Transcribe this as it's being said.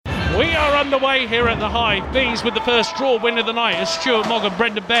underway here at the Hive. Bees with the first draw win of the night as Stuart Mogg and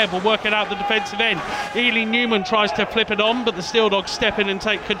Brendan Baird will work it out the defensive end. Ely Newman tries to flip it on, but the Steel Dogs step in and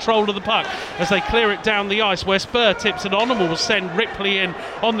take control of the puck as they clear it down the ice, where Spur tips it on and will send Ripley in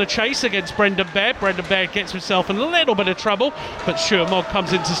on the chase against Brendan Baird. Brendan Baird gets himself in a little bit of trouble, but Stuart Mogg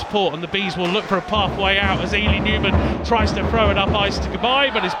comes into support, and the Bees will look for a pathway out as Ely Newman tries to throw it up ice to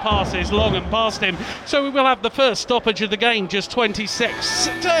Goodbye, but his pass is long and past him. So we will have the first stoppage of the game just 26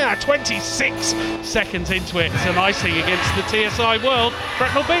 seconds into it. It's an icing against the TSI World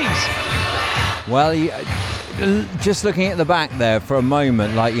Bracknell Bees. Well, just looking at the back there for a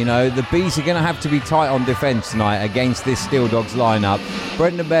moment, the Bees are going to have to be tight on defence tonight against this Steel Dogs lineup.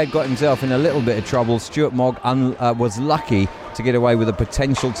 Brendan Baird got himself in a little bit of trouble. Stuart Mogg was lucky to get away with a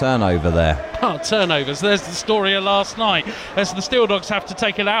potential turnover there. Turnovers. There's the story of last night as the Steel Dogs have to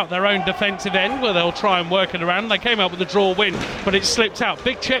take it out their own defensive end, where they'll try and work it around. They came up with a draw win, but it slipped out.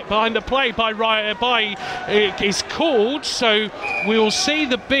 Big check behind the play by is called, so we'll see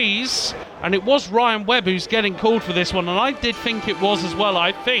the Bees. And it was Ryan Webb who's getting called for this one, and I did think it was as well.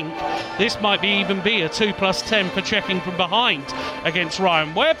 I think this might even be a 2+10 for checking from behind against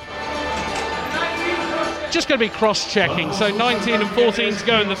Ryan Webb. Just going to be cross-checking, so 19 and 14 to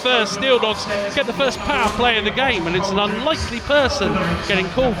go in the first. Steel Dogs get the first power play of the game, and it's an unlikely person getting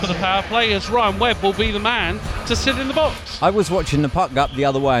called for the power play, as Ryan Webb will be the man to sit in the box. I was watching the puck up the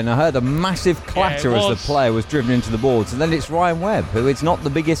other way, and I heard a massive clatter as the player was driven into the boards, and then it's Ryan Webb, who is not the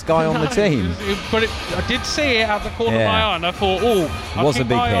biggest guy on the team. But I did see it out the corner of my eye, and I thought, I'll keep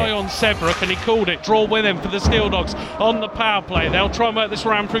my eye on Seabrook, and he called it. Draw with him for the Steel Dogs on the power play. They'll try and work this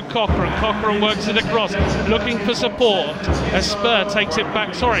around through Cochrane. Cochrane works it across, looking for support as Spur takes it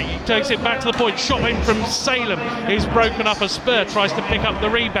back to the point. Shot in from Salem is broken up as Spur tries to pick up the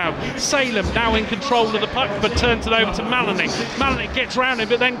rebound. Salem now in control of the puck, but turns it over to Malinick. Malinick gets round him,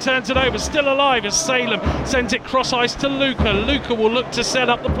 but then turns it over, still alive as Salem sends it cross ice to Luca. Luca will look to set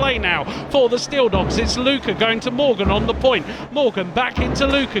up the play now for the Steel Dogs. It's Luca going to Morgan on the point. Morgan back into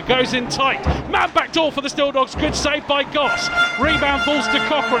Luca, goes in tight. Man back door for the Steel Dogs. Good save by Goss. Rebound falls to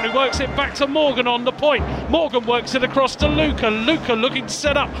Cochrane, who works it back to Morgan on the point. Morgan works it across to Luca. Luca looking to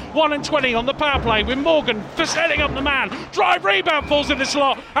set up 1 and 20 on the power play with Morgan for setting up the man. Drive rebound falls in the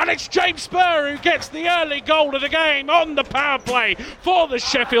slot, and it's James Spur who gets the early goal of the game on the power play for the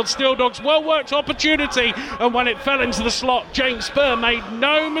Sheffield Steel Dogs. Well worked opportunity, and when it fell into the slot, James Spur made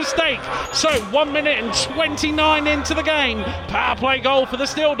no mistake. So 1 minute and 29 into the game, power play goal for the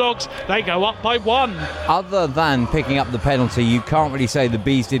Steel Dogs. They go up by 1. Other than picking up the penalty, you can't really say the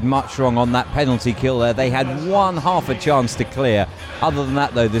Bees did much wrong on that penalty kill there. They had half a chance to clear. Other than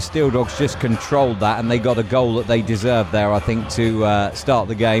that, though, the Steel Dogs just controlled that, and they got a goal that they deserved there, I think, to start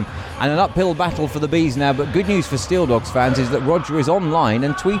the game. And an uphill battle for the Bees now, but good news for Steel Dogs fans is that Roger is online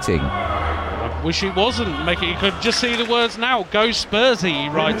and tweeting. Wish he wasn't. You could just see the words now. Go Spursy, he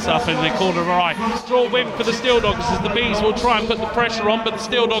writes up in the corner of the right. Draw win for the Steel Dogs as the Bees will try and put the pressure on, but the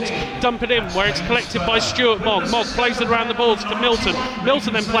Steel Dogs dump it in where it's collected by Stuart Mogg. Mogg plays it around the boards to Milton.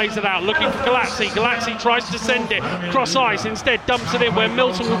 Milton then plays it out, looking for Galazzi. Galazzi tries to send it cross ice, instead dumps it in where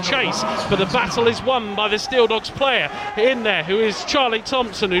Milton will chase, but the battle is won by the Steel Dogs player in there, who is Charlie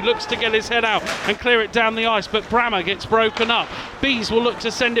Thompson, who looks to get his head out and clear it down the ice, but Brammer gets broken up. Bees will look to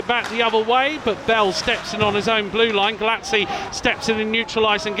send it back the other way, but Bell steps in on his own blue line. Galazzi steps in and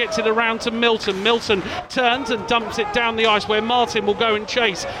neutralises and gets it around to Milton. Milton turns and dumps it down the ice where Martin will go and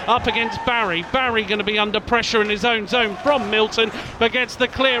chase up against Barry. Barry going to be under pressure in his own zone from Milton, but gets the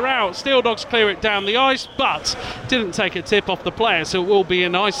clear out. Steel Dogs clear it down the ice, but didn't take a tip off the player, so it will be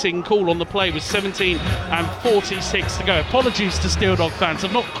an icing call on the play with 17 and 46 to go. Apologies to Steel Dog fans.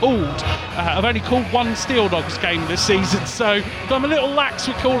 I've only called one Steel Dogs game this season, so if I'm a little lax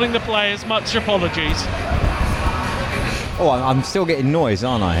with calling the players, much apologies. Oh, I'm still getting noise,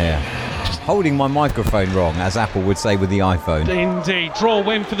 aren't I, here? Holding my microphone wrong, as Apple would say with the iPhone. Indeed. Draw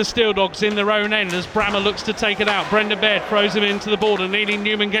win for the Steel Dogs in their own end as Brammer looks to take it out. Brendan Baird throws him into the border. Neely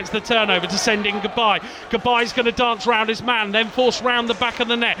Newman gets the turnover to send in Goodbye. Goodbye's going to dance round his man, then force round the back of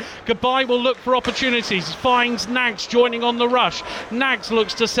the net. Goodbye will look for opportunities, finds Nags joining on the rush. Nags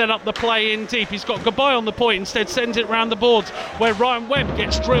looks to set up the play in deep. He's got Goodbye on the point, instead sends it round the boards where Ryan Webb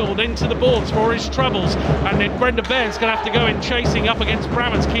gets drilled into the boards for his troubles. And then Brendan Baird's going to have to go in chasing up against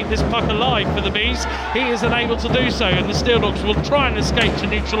Brammer to keep this puck alive. drive for the Bees. He is unable to do so, and the Steel Dogs will try and escape to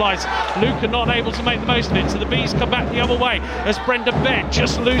neutralise. Luca not able to make the most of it, so the Bees come back the other way as Brenda Bett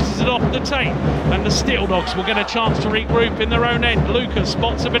just loses it off the tape, and the Steel Dogs will get a chance to regroup in their own end. Luca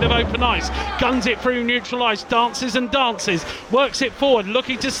spots a bit of open ice, guns it through neutralise, dances and dances, works it forward,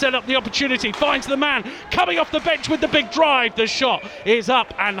 looking to set up the opportunity, finds the man coming off the bench with the big drive. The shot is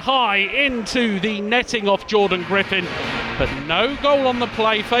up and high into the netting off Jordan Griffin, but no goal on the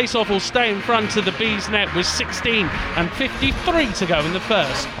play. Face-off will stay in front of the Bees net with 16 and 53 to go in the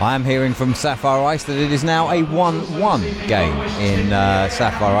first. I am hearing from Sapphire Ice that it is now a 1-1 game in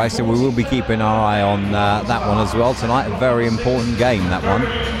Sapphire Ice, so we will be keeping our eye on that one as well tonight. A very important game, that one.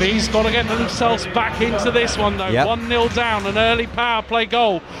 Bees got to get themselves back into this one though. Yep. 1-0 down, an early power play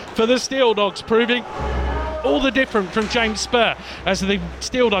goal for the Steel Dogs, proving all the different from James Spur as the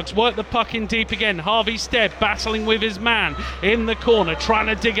Steel Dogs work the puck in deep again. Harvey Stead battling with his man in the corner, trying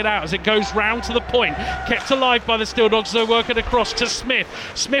to dig it out as it goes round to the point. Kept alive by the Steel Dogs, so work it across to Smith.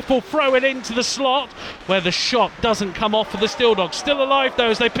 Smith will throw it into the slot where the shot doesn't come off for the Steel Dogs. Still alive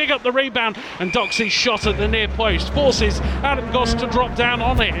though as they pick up the rebound, and Doxey's shot at the near post forces Adam Goss to drop down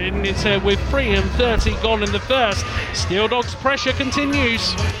on it, and it's with 3 and 30 gone in the first. Steel Dogs pressure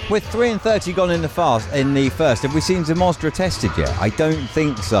continues. With 3 and 30 gone in the first, have we seen Zamosdra tested yet? I don't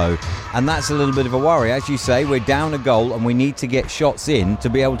think so, and that's a little bit of a worry. As you say, we're down a goal and we need to get shots in to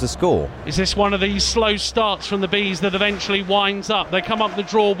be able to score. Is this one of these slow starts from the Bees that eventually winds up? They come up the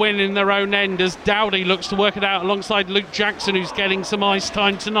draw win in their own end as Dowdy looks to work it out alongside Luke Jackson, who's getting some ice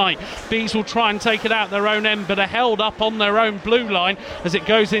time tonight. Bees will try and take it out their own end, but are held up on their own blue line as it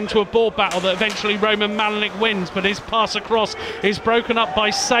goes into a ball battle that eventually Roman Malinik wins, but his pass across is broken up by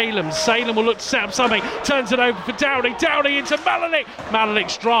Salem. Salem will look to set up something, turns it over for Dowdy. Dowdy into Malinik.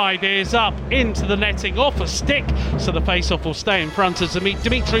 Malinik's drive is up into the netting off a stick, so the face-off will stay in front of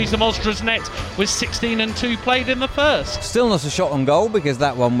Dimitri Zamosdra's net with 16 and 2 played in the first. Still not a shot on goal because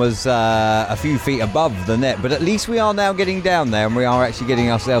that one was a few feet above the net, but at least we are now getting down there and we are actually getting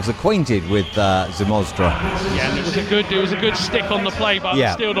ourselves acquainted with Zamosdra. Yeah, and it was a good stick on the play by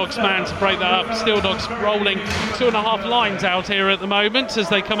the Steel Dogs man to break that up. Steel Dogs rolling 2.5 lines out here at the moment as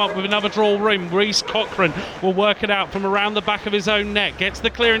they come up with another draw room. Reece Cochrane will work it out from around the back of his own net, gets the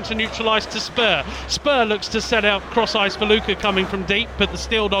clearance to neutralise to Spur. Spur looks to set out cross ice for Luca coming from deep, but the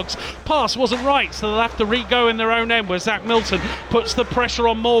Steel Dogs pass wasn't right, so they'll have to re-go in their own end where Zach Milton puts the pressure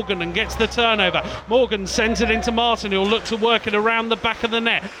on Morgan and gets the turnover. Morgan sends it into Martin, who'll look to work it around the back of the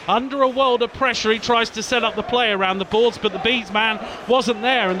net. Under a world of pressure, he tries to set up the play around the boards, but the Bees man wasn't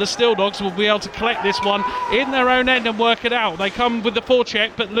there, and the Steel Dogs will be able to collect this one in their own end and work it out. They come with the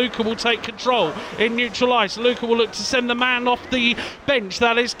forecheck, but Luca will take control in neutralise. Luca will look to send the man off the bench,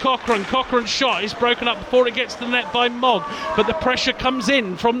 that is Cochrane. Cochrane's shot is broken up before it gets to the net by Mogg, but the pressure comes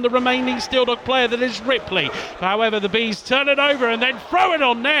in from the remaining Steel Dog player, that is Ripley. However, the Bees turn it over and then throw it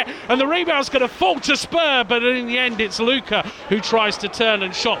on net, and the rebound's going to fall to Spur, but in the end it's Luca who tries to turn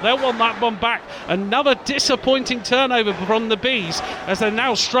and shot. They'll want that one back. Another disappointing turnover from the Bees as they're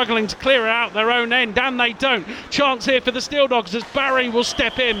now struggling to clear it out their own end, and they don't. Chance here for the Steel Dogs as Barry will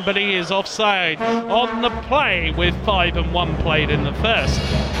step in, but he is offside on the play with 5 and 1 played in the first.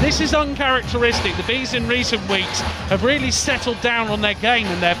 This is uncharacteristic. The Bees in recent weeks have really settled down on their game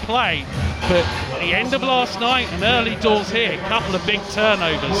and their play, but at the end of last night and early doors here, a couple of big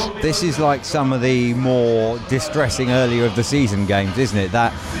turnovers. This is like some of the more distressing earlier of the season games, isn't it?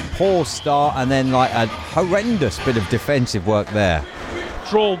 That poor start and then like a horrendous bit of defensive work there.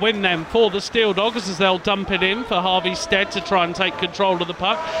 Draw win then for the Steel Dogs as they'll dump it in for Harvey Stead to try and take control of the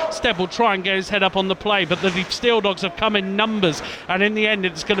puck. Stead will try and get his head up on the play, but the Steel Dogs have come in numbers, and in the end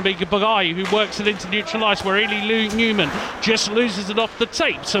it's going to be Bagai who works it into neutral ice where Ely Newman just loses it off the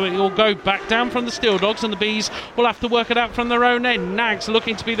tape, so it will go back down from the Steel Dogs and the Bees will have to work it out from their own end. Nags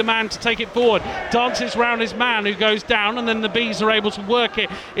looking to be the man to take it forward, dances round his man who goes down, and then the Bees are able to work it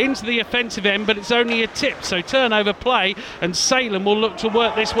into the offensive end, but it's only a tip, so turnover play, and Salem will look to work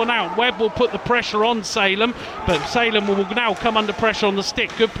this one out. Webb will put the pressure on Salem, but Salem will now come under pressure on the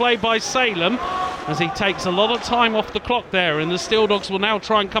stick. Good play by Salem as he takes a lot of time off the clock there, and the Steel Dogs will now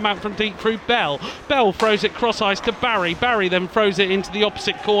try and come out from deep through Bell. Bell throws it cross ice to Barry. Barry then throws it into the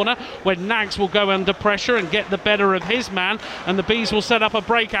opposite corner where Nags will go under pressure and get the better of his man, and the Bees will set up a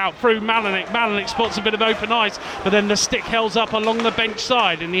breakout through Malinik. Malinik spots a bit of open ice, but then the stick held up along the bench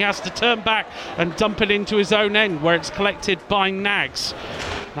side and he has to turn back and dump it into his own end where it's collected by Nags.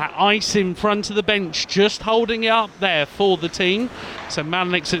 That ice in front of the bench just holding it up there for the team. So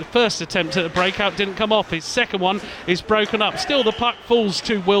Malick's first attempt at the breakout didn't come off. His second one is broken up. Still the puck falls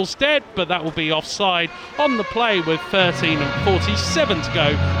to Wilstead, but that will be offside on the play with 13:47 to go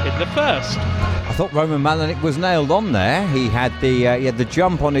in the first. I thought Roman Malick was nailed on there. He had the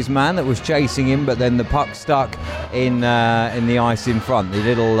jump on his man that was chasing him, but then the puck stuck in the ice in front. The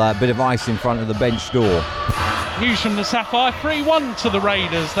little bit of ice in front of the bench door. Hughes from the Sapphire, 3-1 to the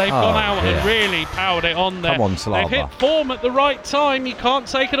Raiders. They've gone out and really powered it on there. Come on, Slava. They've hit form at the right time. You can't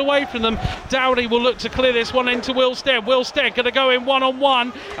take it away from them. Dowdy will look to clear this one into Wilstead. Wilstead going to go in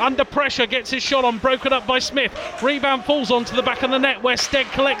one-on-one. Under pressure, gets his shot on, broken up by Smith. Rebound falls onto the back of the net where Stead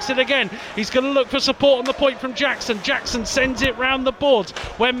collects it again. He's going to look for support on the point from Jackson. Jackson sends it round the boards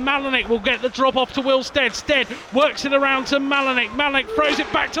where Malick will get the drop off to Wilstead. Stead works it around to Malick. Malick throws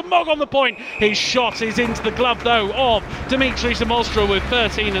it back to Mogg on the point. His shot is into the glove though of Dimitri Zamostra with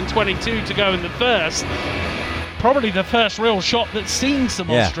 13:22 to go in the first. Probably the first real shot that's seen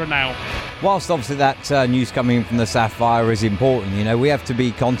Zamostra now. Whilst obviously that news coming in from the Sapphire is important, you know, we have to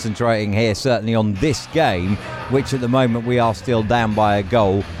be concentrating here certainly on this game, which at the moment we are still down by a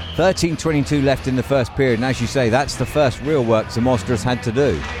goal. 13:22 left in the first period, and as you say, that's the first real work Zamostra's had to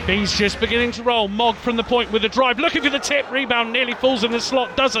do. He's just beginning to roll. Mogg from the point with a drive, looking for the tip. Rebound nearly falls in the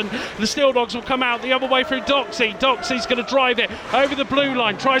slot, doesn't. The Steel Dogs will come out the other way through Doxey. Doxey's going to drive it over the blue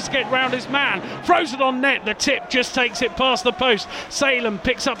line, tries to get round his man, throws it on net. The tip just takes it past the post. Salem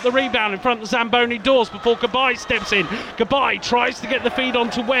picks up the rebound in front of the Zamboni doors before Gabai steps in. Gabai tries to get the feed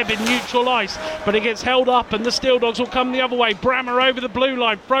onto Webb in neutral ice, but it gets held up and the Steel Dogs will come the other way. Brammer over the blue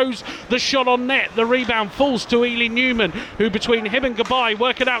line, throws the shot on net. The rebound falls to Ely Newman, who between him and Gabai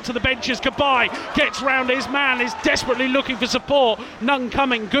work it out to the benches. Gabai gets round his man, is desperately looking for support. None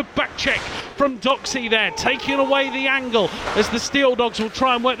coming. Good back check from Doxey there, taking away the angle as the Steel Dogs will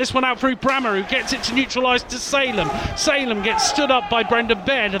try and work this one out through Brammer, who gets it to neutralise to Salem. Salem gets stood up by Brendan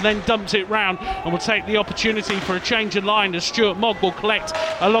Baird and then dumps it round and will take the opportunity for a change of line as Stuart Mogg will collect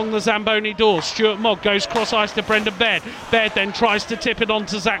along the Zamboni doors. Stuart Mogg goes cross ice to Brendan Baird. Baird then tries to tip it on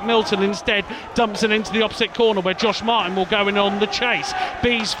to Zach Milton, instead dumps it into the opposite corner where Josh Martin will go in on the chase.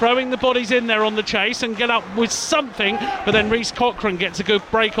 Bees throwing the bodies in there on the chase and get up with something, but then Reece Cochrane gets a good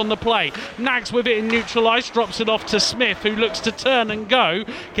break on the play. Nags with it in neutral ice, drops it off to Smith, who looks to turn and go,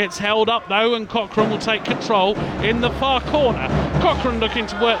 gets held up though, and Cochrane will take control in the far corner. Cochrane looking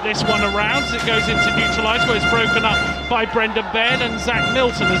to work this one around as it goes into neutral ice where it's broken up by Brendan Baird and Zach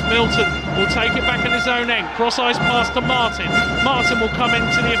Milton, as Milton will take it back in his own end. Cross ice pass to Martin. Martin will come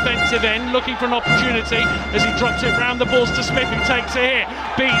into the offensive end looking for an opportunity as he drops it round the boards to Smith, who takes it here.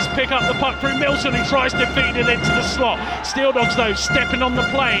 Bees pick up the puck through Milton, who tries to feed it into the slot. Steel Dogs though stepping on the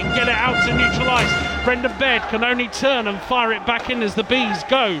play and get it out to neutral ice. Brendan Baird can only turn and fire it back in as the Bees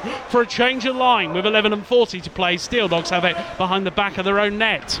go for a change of line with 11:40 to play. Steel Dogs have it behind the back of their own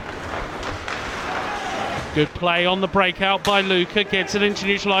net. Good play on the breakout by Luca, gets it into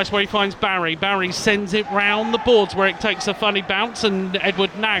neutral ice where he finds Barry. Barry sends it round the boards where it takes a funny bounce, and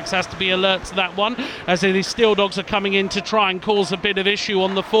Edward Nags has to be alert to that one as the Steel Dogs are coming in to try and cause a bit of issue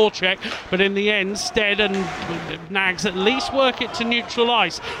on the forecheck, but in the end Stead and Nags at least work it to neutral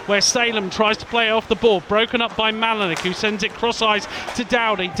ice where Salem tries to play it off the board, broken up by Malick, who sends it cross ice to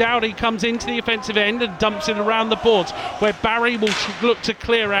Dowdy. Dowdy comes into the offensive end and dumps it around the boards where Barry will look to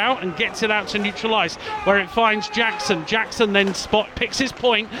clear out and gets it out to neutral ice where it finds Jackson. Jackson then picks his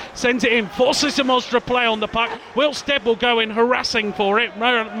point, sends it in, forces Zamostra play on the puck. Will Stead will go in harassing for it.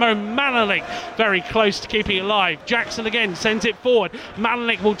 Malick very close to keeping it alive. Jackson again sends it forward.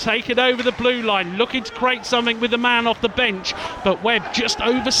 Malick will take it over the blue line, looking to create something with the man off the bench, but Webb just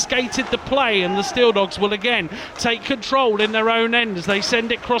overskated the play and the Steel Dogs will again take control in their own end as they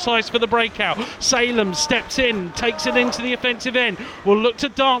send it cross ice for the breakout. Salem steps in, takes it into the offensive end, will look to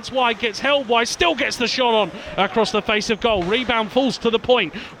dance wide, gets held wide, still gets the shot on across the face of goal. Rebound falls to the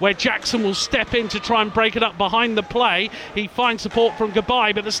point where Jackson will step in to try and break it up behind the play. He finds support from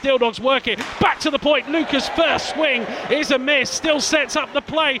Gabai, but the Steel Dogs work it back to the point. Lucas' first swing is a miss, still sets up the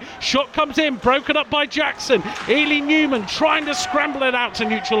play. Shot comes in, broken up by Jackson. Ely Newman trying to scramble it out to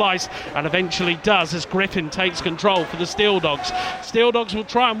neutral ice and eventually does as Griffin takes control for the Steel Dogs. Steel Dogs will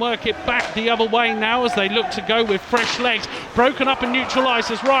try and work it back the other way now as they look to go with fresh legs. Broken up in neutral ice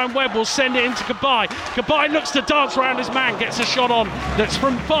as Ryan Webb will send it into Gabai. Gabai looks to dance around his man, gets a shot on that's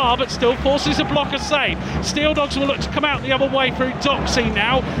from far but still forces a blocker save. Steel Dogs will look to come out the other way through Doxey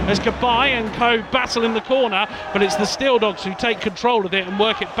now as Gabai and co battle in the corner, but it's the Steel Dogs who take control of it and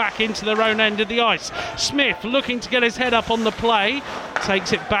work it back into their own end of the ice. Smith looking to get his head up on the play,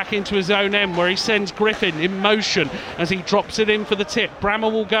 takes it back into his own end where he sends Griffin in motion as he drops it in for the tip.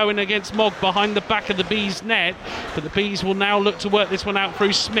 Brammer will go in against Mogg behind the back of the Bees net, but the Bees will now look to work this one out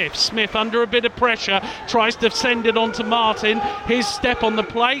through Smith. Smith under a bit of pressure tries to send it on to Martin. His step on the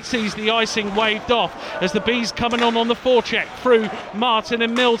plate sees the icing waved off as the Bees coming on the forecheck through Martin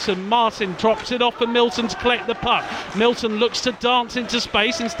and Milton. Martin drops it off for Milton to collect the puck. Milton looks to dance into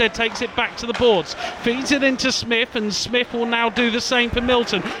space, instead takes it back to the boards, feeds it into Smith, and Smith will now do the same for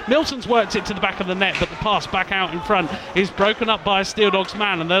Milton. Milton's worked it to the back of the net, but the pass back out in front is broken up by a Steel Dogs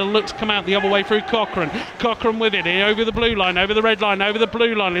man, and they'll look to come out the other way through Cochrane. Cochrane with it over the blue line, over the red line, over the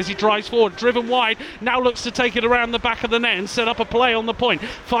blue line as he drives forward, driven wide, now looks to take it around the back of the net and set up a play on the point.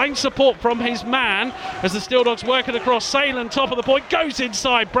 Finds support from his man as the Steel Dogs work it across. Salem, top of the point, goes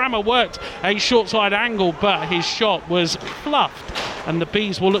inside. Brammer worked a short side angle, but his shot was fluffed, and the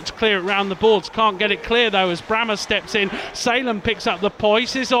Bees will look to clear it round the boards. Can't get it clear though as Brammer steps in. Salem picks up the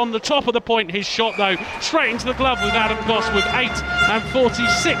poise, is on the top of the point. His shot though straight into the glove with Adam Goss with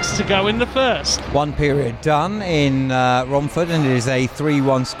 8:46 to go in the first. One period done in Romford, and it is a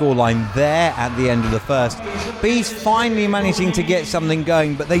 3-1 scoreline there at the end of the first. Bees finally managing to get something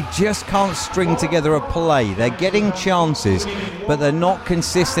going, but they just can't string together a play. They're getting chances, but they're not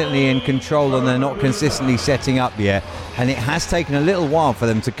consistently in control, and they're not consistently setting up yet, and it has taken a little while for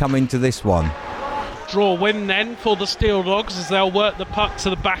them to come into this one. Draw win then for the Steel Dogs as they'll work the puck to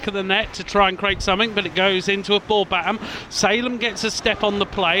the back of the net to try and create something, but it goes into a ball batten. Salem gets a step on the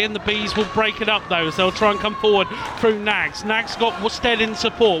play, and the Bees will break it up though as they'll try and come forward through Nags. Nags got Stead in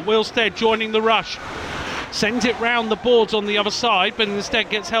support. Will Stead joining the rush. Sends it round the boards on the other side, but instead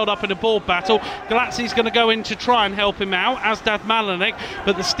gets held up in a ball battle. Galazzi's going to go in to try and help him out, as does Malinek,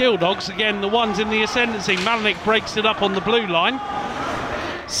 but the Steel Dogs, again, the ones in the ascendancy. Malinek breaks it up on the blue line,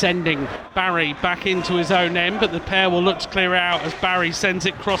 sending Barry back into his own end, but the pair will look to clear out as Barry sends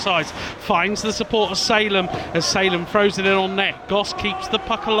it cross ice. Finds the support of Salem as Salem throws it in on net. Goss keeps the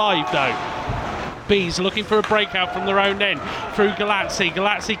puck alive though. Bees looking for a breakout from their own end through Galazzi.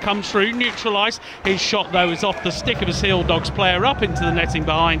 Galazzi comes through, neutralised. His shot though is off the stick of a Steel Dogs player up into the netting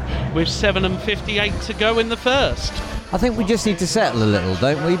behind with 7:58 to go in the first. I think we just need to settle a little,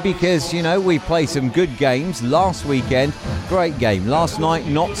 don't we? Because, you know, we play some good games. Last weekend, great game. Last night,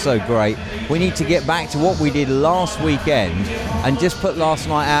 not so great. We need to get back to what we did last weekend and just put last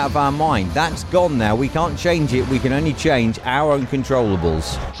night out of our mind. That's gone now. We can't change it. We can only change our own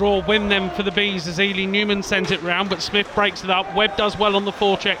controllables. Draw win them for the Bees as Ely Newman sends it round, but Smith breaks it up. Webb does well on the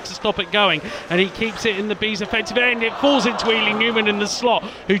forecheck to stop it going, and he keeps it in the Bees' offensive end. It falls into Ely Newman in the slot,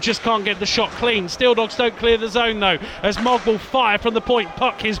 who just can't get the shot clean. Steel Dogs don't clear the zone though, as Mogg will fire from the point.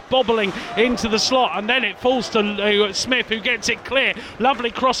 Puck is bobbling into the slot, and then it falls to Smith, who gets it clear.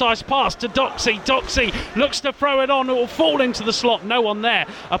 Lovely cross-ice pass to Doxey. Doxey looks to throw it on. It will fall into the slot. No one there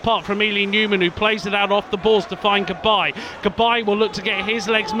apart from Ely Newman, who plays it out off the balls to find Gabai. Gabai will look to get his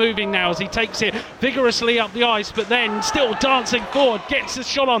legs moving now as he takes it vigorously up the ice, but then still dancing forward, gets a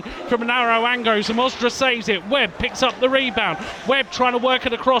shot on from a narrow angle. Zamostra saves it. Webb picks up the rebound. Webb trying to work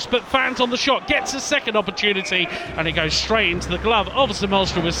it across, but fans on the shot, gets a second opportunity, and it goes straight into the glove of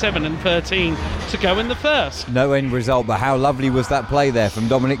Zamostra with 7:13 to go in the first. No end result, but how lovely was that play there from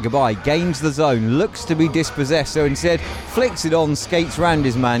Dominic Gabai. Gains the zone, looks to be dispossessed, so instead flicks it on, skates round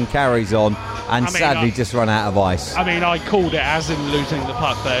his man, carries on, and sadly just run out of ice. I called it as in losing the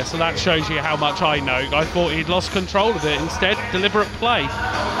puck there, so that shows you how much I know. I thought he'd lost control of it. Instead, deliberate play.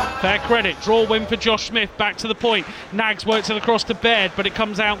 Fair credit. Draw win for Josh Smith. Back to the point. Nags works it across to Baird, but it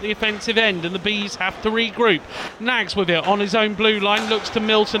comes out the offensive end, and the Bees have to regroup. Nags with it on his own blue line, looks to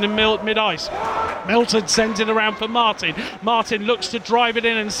Milton in mid-ice. Milton sends it around for Martin. Martin looks to drive it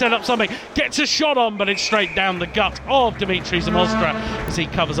in and set up something. Gets a shot on, but it's straight down the gut of Dimitri Zamostra as he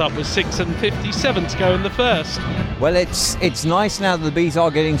covers up with 6:57 to go in the first. Well, it's nice now that the Bees are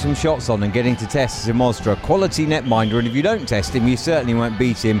getting some shots on and getting to test Zamostra. Quality netminder, and if you don't test him, you certainly won't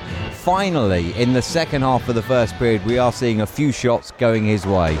beat him. Finally, in the second half of the first period, we are seeing a few shots going his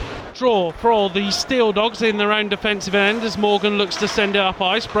way. Draw for all the Steel Dogs in their own defensive end as Morgan looks to send it up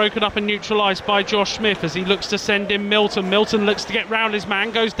ice, broken up and neutralised by Josh Smith as he looks to send in Milton. Milton looks to get round his man,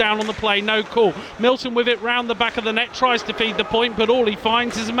 goes down on the play, no call. Milton with it round the back of the net, tries to feed the point, but all he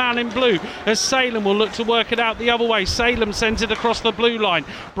finds is a man in blue as Salem will look to work it out the other way. Salem sends it across the blue line,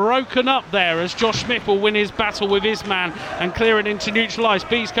 broken up there as Josh Smith will win his battle with his man and clear it into neutralised.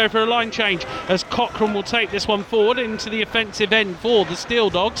 Bees go for a line change as Cochrane will take this one forward into the offensive end for the Steel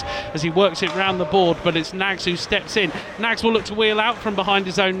Dogs as he works it round the board, but it's Nags who steps in. Nags will look to wheel out from behind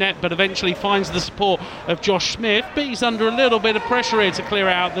his own net, but eventually finds the support of Josh Smith. Bees under a little bit of pressure here to clear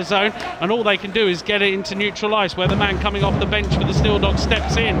out the zone, and all they can do is get it into neutral ice, where the man coming off the bench for the Steel Dogs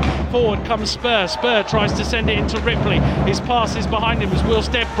steps in. Forward comes Spur. Spur tries to send it into Ripley. His pass is behind him as Will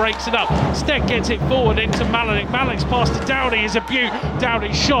Stead breaks it up. Stead gets it forward into Malenik. Malenik's pass to Dowdy is a beaut.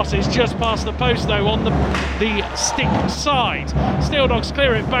 Dowdy's shot is just past the post though on the stick side. Steel Dogs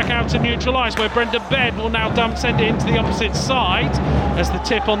clear it back out to neutral ice, where Brendan Baird will now send it into the opposite side as the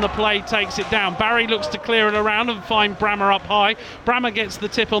tip on the play takes it down. Barry looks to clear it around and find Brammer up high. Brammer gets the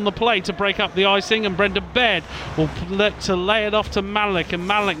tip on the play to break up the icing, and Brendan Baird will look to lay it off to Malik, and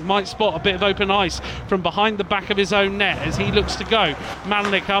Malik might spot a bit of open ice from behind the back of his own net as he looks to go.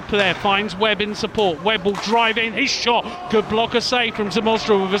 Malik up there finds Webb in support. Webb will drive in his shot. Good blocker save from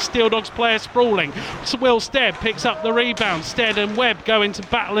Zamostra with a Steel Dogs player sprawling. So Will Stead picks up the rebound. Stead and Webb go into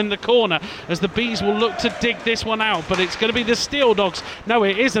battle in the corner as the Bees will look to dig this one out, but it's going to be the Steel Dogs. No,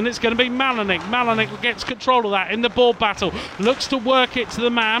 it isn't. It's going to be Malenik. Malenik gets control of that in the ball battle. Looks to work it to the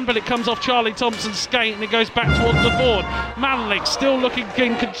man, but it comes off Charlie Thompson's skate and it goes back towards the board. Malenik still looking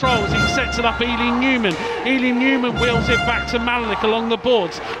in control as he sets it up. Ely Newman. Ely Newman wheels it back to Malenik along the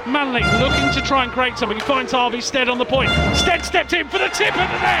boards. Malenik looking to try and create something. He finds Harvey Stead on the point. Stead stepped in for the tip of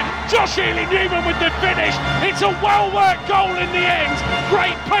the net. Josh Ely Newman with the finish. It's a well-worked goal in the end.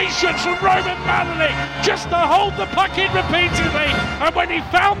 Great patience from Roman Malenik just to hold the puck in repeatedly, and when he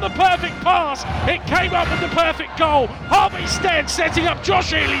found the perfect pass, it came up with the perfect goal. Harvey Stead setting up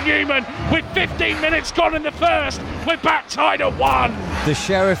Josh Ely Newman with 15 minutes gone in the first. We're back tied at 1. The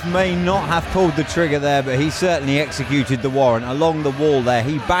Sheriff may not have pulled the trigger there, but he certainly executed the warrant along the wall there.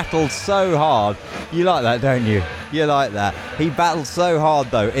 He battled so hard. You like that, don't you? You like that. He battled so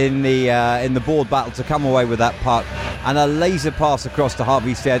hard though in the board battle to come away with that puck, and a laser pass across to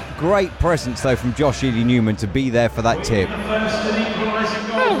Harvey Stead. Great presence though from Josh Ely Newman to be there for that tip.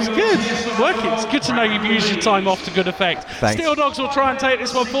 That was good. Working. It's good to know you've used your time off to good effect. Thanks. Steel Dogs will try and take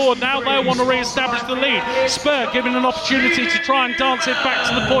this one forward. Now they want to re-establish the lead. Spur given an opportunity to try and dance it back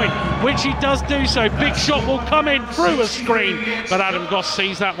to the point, which he does do so. Big shot will come in through a screen, but Adam Goss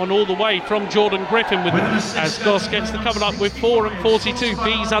sees that one all the way from Jordan Griffin as Goss gets the cover up with 4:42.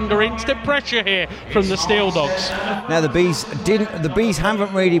 Bees under instant pressure here from the Steel Dogs. Now the Bees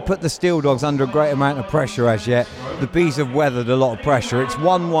haven't really put the Steel Dogs under a great amount of pressure as yet. The Bees have weathered a lot of pressure. It's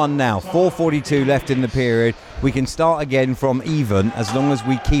 1-1 now, 4:42 left in the period. We can start again from even as long as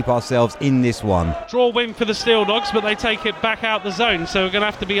we keep ourselves in this one. Draw win for the Steel Dogs, but they take it back out the zone, so we're going to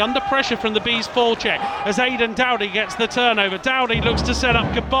have to be under pressure from the Bees full check as Aidan Dowdy gets the turnover. Dowdy looks to set up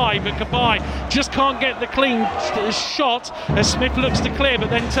Gabai, but Gabai just can't get the clean shot as Smith looks to clear, but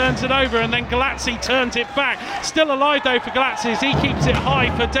then turns it over, and then Galazzi turns it back. Still alive though for Galazzi as he keeps it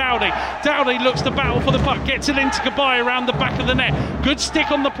high for Dowdy. Dowdy looks to battle for the puck, gets it into Gabai around the back of the net. Good stick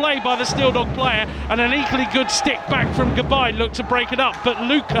on the play by the Steel Dog player, and an equally good stick back from Gabai. Look to break it up, but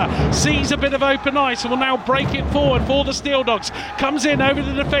Luca sees a bit of open ice and will now break it forward for the Steel Dogs. Comes in over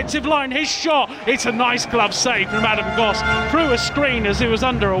the defensive line. His shot, it's a nice glove save from Adam Goss through a screen as he was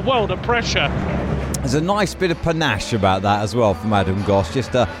under a world of pressure. There's a nice bit of panache about that as well from Adam Goss.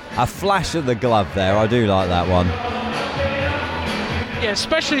 Just a flash of the glove there. I do like that one. Yeah,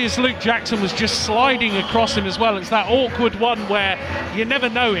 especially as Luke Jackson was just sliding across him as well. It's that awkward one where you never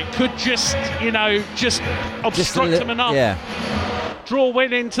know, it could just obstruct him enough. Yeah. Draw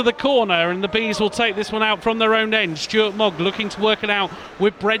win into the corner, and the Bees will take this one out from their own end. Stuart Mogg looking to work it out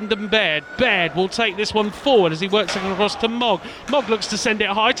with Brendan Baird. Baird will take this one forward as he works it across to Mogg. Mogg looks to send it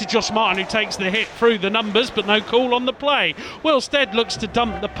high to Josh Martin, who takes the hit through the numbers, but no call on the play. Will Stead looks to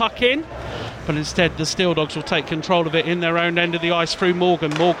dump the puck in, but instead the Steel Dogs will take control of it in their own end of the ice through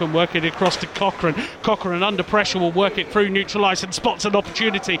Morgan. Morgan working it across to Cochrane. Cochrane under pressure will work it through neutral ice and spots an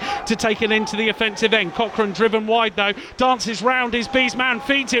opportunity to take it into the offensive end. Cochrane driven wide though, dances round his Bees man,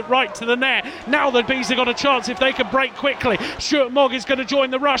 feeds it right to the net. Now the Bees have got a chance if they can break quickly. Stuart Mogg is going to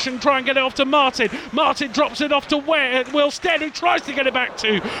join the rush and try and get it off to Martin. Martin drops it off to Will Stead, who tries to get it back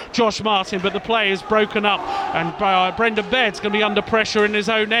to Josh Martin, but the play is broken up, and Brendan Baird's going to be under pressure in his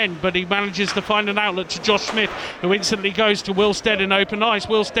own end, but he manages to find an outlet to Josh Smith, who instantly goes to Will Stead in open ice.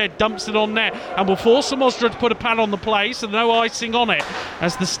 Will Stead dumps it on net and will force Samostra to put a pad on the play, so no icing on it,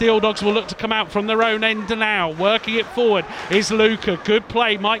 as the Steel Dogs will look to come out from their own end now. Working it forward is Luca. Good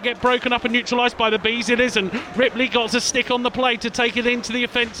play, might get broken up and neutralised by the Bees. It isn't. Ripley got a stick on the play to take it into the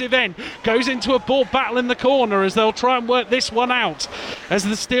offensive end. Goes into a ball battle in the corner as they'll try and work this one out. as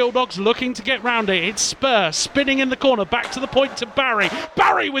the Steel Dogs looking to get round it. It's Spur spinning in the corner, back to the point to Barry.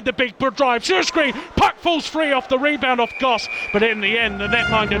 Barry with the big drive, sure screen, puck falls free off the rebound off Goss, but in the end the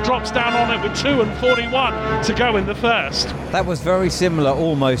netminder drops down on it with 2:41 to go in the first. That was very similar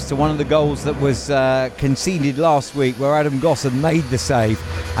almost to one of the goals that was conceded last week, where Adam Goss had made the save,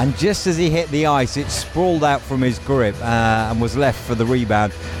 and just as he hit the ice it sprawled out from his grip and was left for the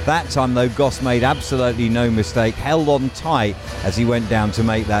rebound. That time though, Goss made absolutely no mistake, held on tight as he went down to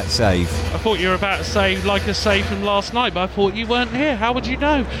make that save. I thought you were about to say like a save from last night, but I thought you weren't here. How would you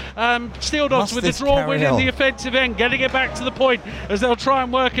know? Steel Dogs with the draw win in the offensive end, getting it back to the point as they'll try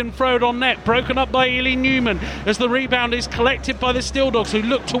and work and throw it on net. Broken up by Ely Newman as the rebound is collected by the Steel Dogs, who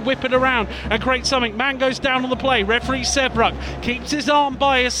look to whip it around and create something. Man goes down on the play. Referee Seabrook keeps his arm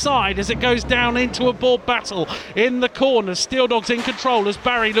by his side as it goes down into a ball battle in the corner. Steel Dogs in control as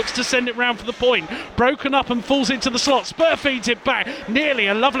Barry looks to send it round for the point. Broken up and falls into the slot. Spur feeds it back. Nearly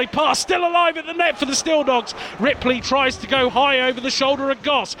a lovely pass. Still alive at the net for the Steel Dogs. Ripley tries to go high over the shoulder of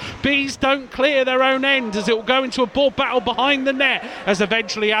Goss. Bees don't clear their own end as it will go into a ball battle behind the net, as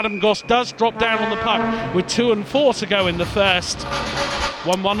eventually Adam Goss does drop down on the puck with 2:04 to go in the first.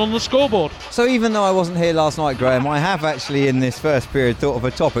 1-1 on the scoreboard. So even though I wasn't here last night, Graham, I have actually in this first period thought of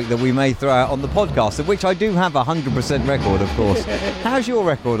a topic that we may throw out on the podcast, of which I do have a 100% record, of course. How's your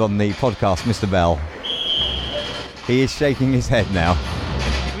record on the podcast, Mr. Bell? He is shaking his head now.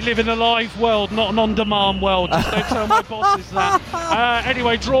 We live in a live world, not an on-demand world. Just don't tell my bosses that.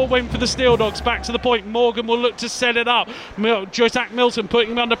 Anyway, draw win for the Steel Dogs. Back to the point. Morgan will look to set it up. Zach Milton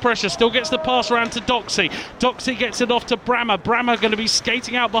putting him under pressure. Still gets the pass around to Doxey. Doxey gets it off to Brammer. Brammer going to be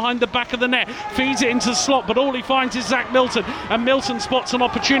skating out behind the back of the net. Feeds it into the slot, but all he finds is Zach Milton. And Milton spots an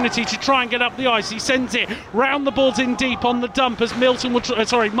opportunity to try and get up the ice. He sends it round the balls in deep on the dump as Martin will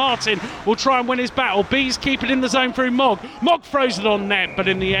try and win his battle. Bees keep it in the zone through Mogg. Mogg throws it on net, but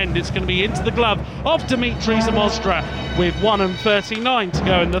in the end it's going to be into the glove of Dimitri Zamostra with 1:39 to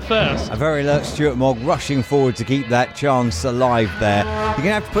go in the first. A very alert Stuart Mogg rushing forward to keep that chance alive there. You're going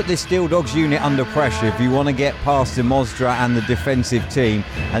to have to put this Steel Dogs unit under pressure if you want to get past Zamostra and the defensive team,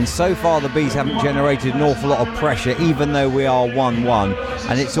 and so far the Bees haven't generated an awful lot of pressure even though we are 1-1,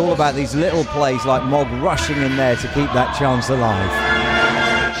 and it's all about these little plays like Mogg rushing in there to keep that chance alive.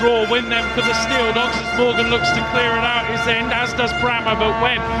 Draw win then for the Steel Dogs as Morgan looks to clear it out his end, as does Brammer, but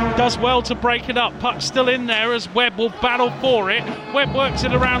Webb does well to break it up. Puck still in there as Webb will battle for it. Webb works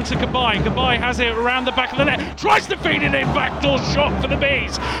it around to Gabai. Gabai has it around the back of the net, tries to feed it in, backdoor shot for the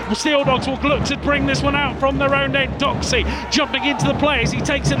Bees. The Steel Dogs will look to bring this one out from their own end. Doxey jumping into the play as he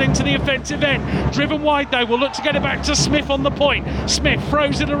takes it into the offensive end. Driven wide though, will look to get it back to Smith on the point. Smith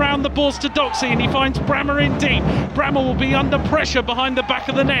throws it around the boards to Doxey and he finds Brammer in deep. Brammer will be under pressure behind the back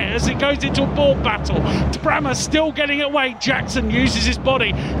of the net as it goes into a ball battle. Brammer still getting it away. Jackson uses his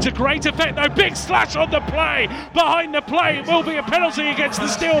body to great effect though. Big slash on the play. Behind the play, it will be a penalty against the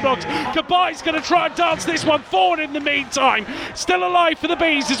Steel Dogs. Kabai's going to try and dance this one forward in the meantime. Still alive for the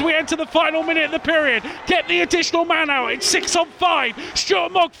Bees as we enter the final minute of the period. Get the additional man out. It's 6-on-5.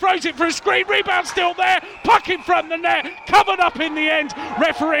 Stuart Mogg throws it for a screen. Rebound still there. Puck in front of the net. Covered up in the end.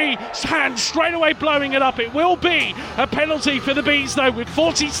 Referee's hand straight away blowing it up. It will be a penalty for the Bees though with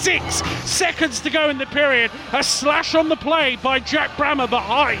 46 seconds to go in the period. A slash on the play by Jack Brammer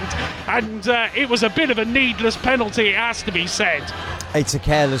behind, and it was a bit of a needless penalty, it has to be said. It's a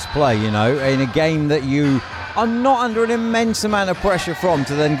careless play, you know, in a game that you are not under an immense amount of pressure from,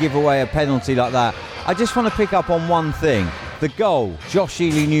 to then give away a penalty like that. I just want to pick up on one thing. The goal, Josh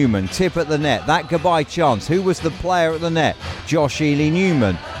Ely Newman, tip at the net. That goodbye chance, who was the player at the net? Josh Ely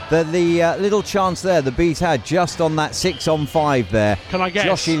Newman. The little chance there the Bees had just on that 6-on-5 there. Can I guess?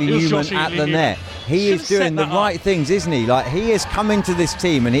 Josh Ely Newman at the net. He is doing the right things, isn't he? Like, he has come into this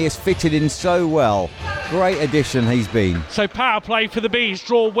team and he has fitted in so well. Great addition he's been. So power play for the Bees,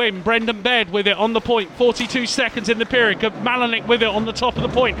 draw win. Brendan Baird with it on the point, 42 seconds in the period. Malinick with it on the top of the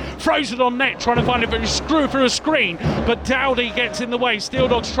point, throws it on net, trying to find a screw through a screen, but Dowdy gets in the way. Steel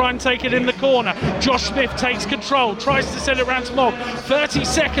Dogs try and take it in the corner. Josh Smith takes control, tries to send it round to Mogg. 30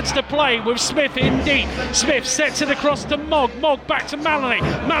 seconds to play with Smith in deep. Smith sets it across to Mogg. Mogg back to Malinick.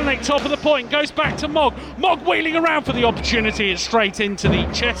 Malinick top of the point, goes back to Mogg. Mogg wheeling around for the opportunity. It's straight into the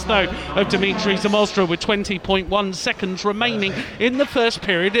chest though of Dimitri Zamostra with 20.1 seconds remaining in the first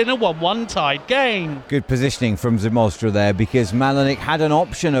period in a 1-1 tied game. Good positioning from Zamostra there, because Malinick had an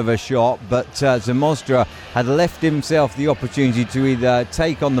option of a shot, but Zamostra had left himself the opportunity to either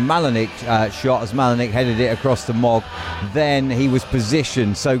take on the Malinick shot as Malinick headed it across the Mogg. Then he was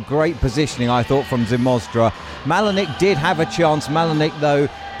positioned, so great positioning I thought from Zamostra. Malinick did have a chance. Malinick though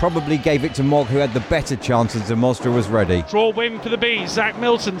probably gave it to Mogg, who had the better chances, and Mostra was ready. Draw win for the Bees. Zach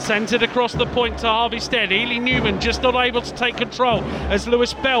Milton centred across the point to Harvey Stead. Ely Newman just not able to take control as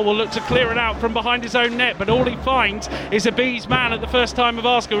Lewis Bell will look to clear it out from behind his own net, but all he finds is a Bees man at the first time of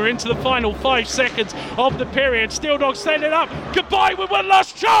asking. We're into the final 5 seconds of the period. Steel Dogs send it up. Goodbye with one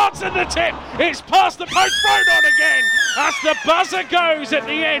last chance, and the tip. It's past the post, thrown on again as the buzzer goes at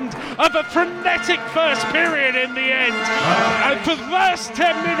the end of a frenetic first period in the end. And for the first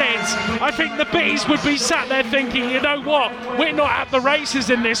 10 minutes, I think the Bees would be sat there thinking, you know what, we're not at the races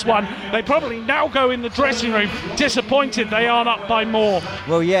in this one. They probably now go in the dressing room disappointed they aren't up by more.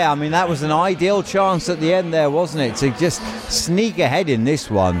 Well, yeah, I mean, that was an ideal chance at the end there, wasn't it, to just sneak ahead in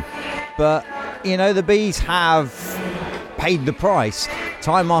this one. But, you know, the Bees have paid the price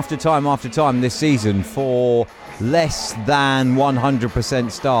time after time after time this season for less than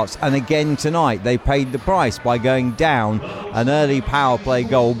 100% starts, and again tonight they paid the price by going down an early power play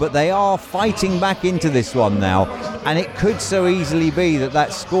goal, but they are fighting back into this one now, and it could so easily be that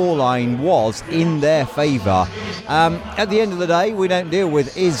scoreline was in their favour. At the end of the day, we don't deal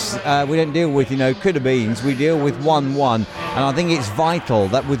with could have beens, we deal with 1-1, and I think it's vital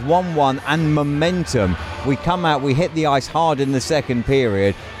that with 1-1 and momentum we come out, we hit the ice hard in the second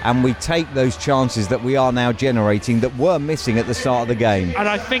period, and we take those chances that we are now generating that were missing at the start of the game. And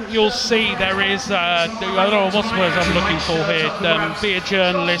I think you'll see there is, I don't know what words I'm looking for here, be a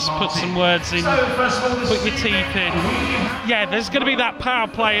journalist, put some words in, put your teeth in. Yeah, there's going to be that power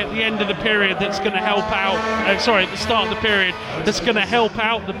play at the end of the period that's going to help out, at the start of the period, that's going to help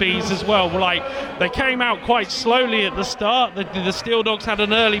out the Bees as well. Like, they came out quite slowly at the start, the Steel Dogs had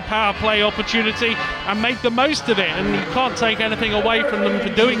an early power play opportunity and made the most of it, and you can't take anything away from them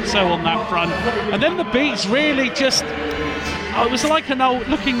for doing so on that front. And then the Bees really just, it was like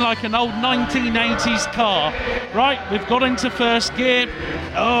looking like an old 1980s car, right? We've got into first gear.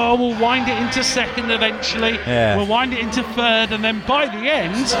 Oh, we'll wind it into second eventually. Yeah. We'll wind it into third, and then by the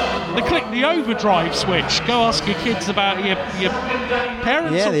end, they click the overdrive switch. Go ask your kids about your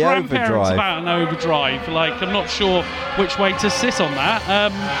parents or grandparents overdrive. About an overdrive. Like, I'm not sure which way to sit on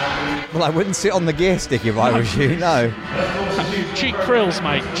that. Well, I wouldn't sit on the gear stick if I was you, no. Cheap frills,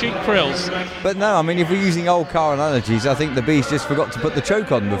 mate, cheap frills. But no, I mean, if we're using old car analogies, I think the Bees just forgot to put the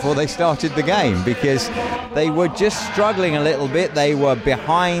choke on before they started the game, because they were just struggling a little bit. They were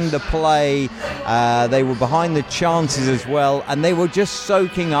behind the play, they were behind the chances as well, and they were just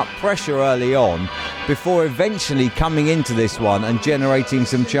soaking up pressure early on before eventually coming into this one and generating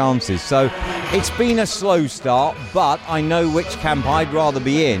some chances. So it's been a slow start, but I know which camp I'd rather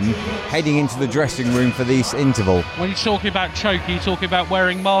be in heading into the dressing room for this interval. When you're talking about choke, are you talking about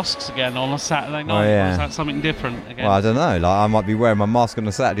wearing masks again on a Saturday night? Oh, yeah. Or is that something different again? Well, I don't know. Like, I might be wearing my mask on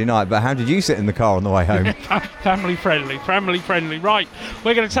a Saturday night, but how did you sit in the car on the way home? Family friendly. Right,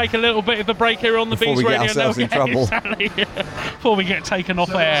 we're going to take a little bit of a break here on the Bees Radio. Before we get ourselves in trouble. Exactly. Before we get taken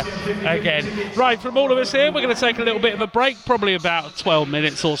off air again. Right, from all of us here, we're going to take a little bit of a break, probably about 12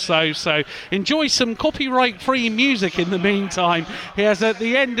 minutes or so. So enjoy some copyright-free music in the meantime. Here's at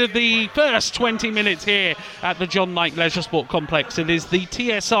the end of the first 20 minutes here at the John Knight Leisure Sport Complex. It is the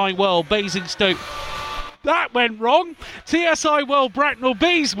TSI World Basingstoke. That went wrong. TSI World Bracknell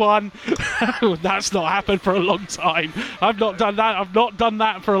Bees won. That's not happened for a long time. I've not done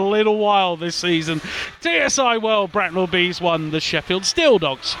that for a little while this season. TSI World Bracknell Bees won. The Sheffield Steel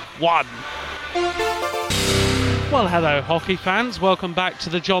Dogs won. Well, hello hockey fans, welcome back to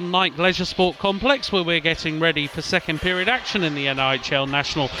the John Knight Leisure Sport Complex, where we're getting ready for second period action in the NIHL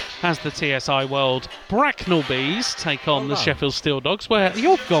National as the TSI World Bracknell Bees take on the Sheffield Steel Dogs, where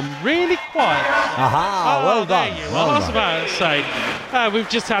you've gone really quiet. Aha, well done. There you are. I was about to say, we've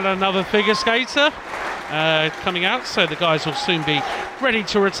just had another figure skater coming out, so the guys will soon be ready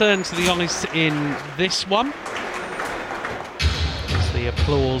to return to the ice in this one. As the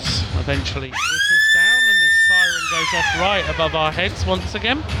applause eventually goes off right above our heads once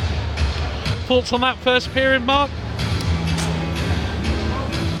again. Thoughts on that first period, Mark?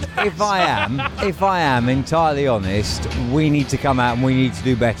 If I am entirely honest, we need to come out and we need to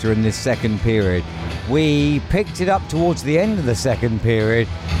do better in this second period. We picked it up towards the end of the second period,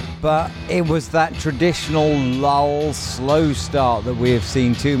 but it was that traditional lull, slow start that we have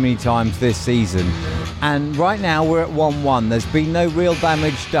seen too many times this season. And right now we're at 1-1. There's been no real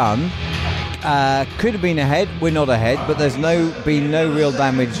damage done. could have been ahead. We're not ahead, but there's been no real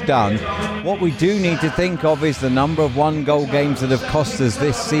damage done. What we do need to think of is the number of one-goal games that have cost us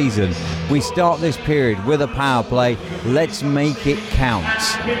this season. We start this period with a power play. Let's make it count,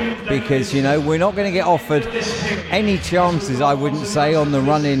 because we're not going to get offered any chances, I wouldn't say, on the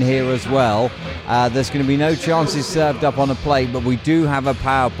run-in here as well. There's going to be no chances served up on a plate, but we do have a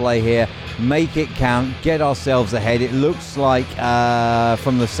power play here. Make it count, get ourselves ahead. It looks like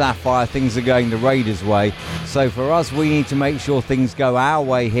from the Sapphire things are going the Raiders' way. So for us, we need to make sure things go our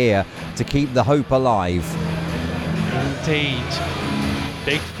way here to keep the hope alive. Indeed.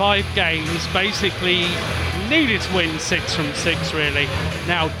 Big 5 games, basically needed to win 6 from 6 really.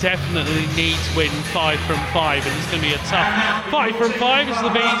 Now definitely need to win 5 from 5, and it's going to be a tough 5 from 5 as the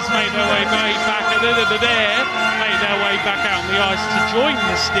Bees make their way back out on the ice to join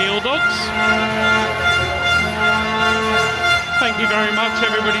the Steel Dogs. Thank you very much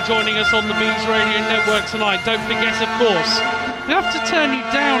everybody joining us on the Bees Radio Network tonight. Don't forget, of course, we have to turn you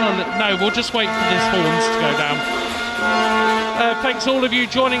down a little. No, we'll just wait for this horns to go down. Thanks all of you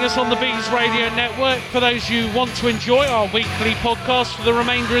joining us on the Bees Radio Network. For those who want to enjoy our weekly podcast for the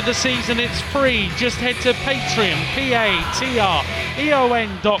remainder of the season, it's free. Just head to Patreon,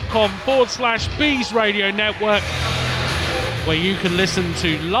 patreon.com/Bees Radio Network, where you can listen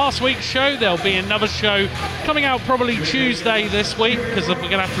to last week's show. There'll be another show coming out probably Tuesday this week, because we're going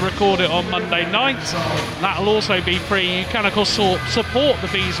to have to record it on Monday night. That'll also be free. You can, of course, support the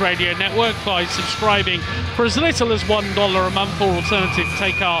Bees Radio Network by subscribing for as little as $1 a month, or alternative,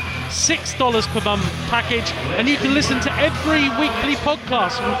 take our $6 per month package, and you can listen to every weekly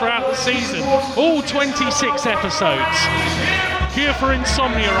podcast from throughout the season, all 26 episodes. Cure for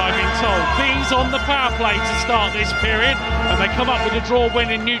insomnia, I've been told. Bees on the power play to start this period, and they come up with a draw win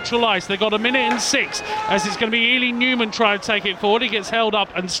in neutral ice. They've got 1:06, as it's going to be Ely Newman trying to take it forward. He gets held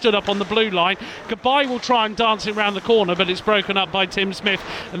up and stood up on the blue line. Goodbye will try and dance it around the corner, but it's broken up by Tim Smith,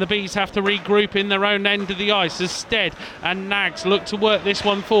 and the Bees have to regroup in their own end of the ice as Stead and Nags look to work this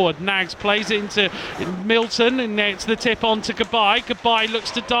one forward. Nags plays it into Milton, and it's the tip on to Goodbye. Goodbye looks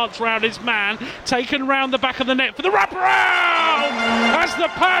to dance round his man, taken round the back of the net for the wraparound, as the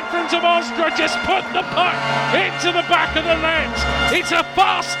pad from Zamostra just put the puck into the back of the net. It's a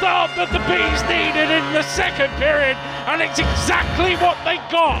fast start that the Bees needed in the second period, and it's exactly what they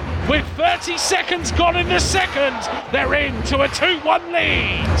got. With 30 seconds gone in the second, they're into a 2-1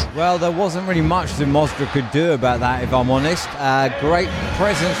 lead. Well, there wasn't really much Zamostra could do about that, if I'm honest. Great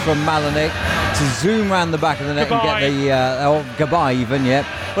presence from Malenik to zoom around the back of the net. Goodbye. And get the Goodbye even, yeah.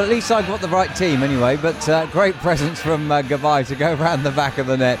 But at least I got the right team anyway. But great presence from Goodbye to go around the back of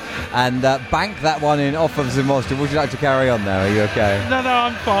the net and bank that one in off of Zamostra. Would you like to carry on there? Are you okay? No,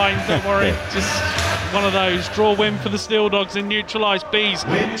 I'm fine. Don't worry. Just one of those. Draw win for the Steel Dogs in neutralised. Bees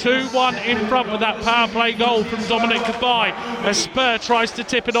 2-1 in front with that power play goal from Dominic Goodbye. As Spur tries to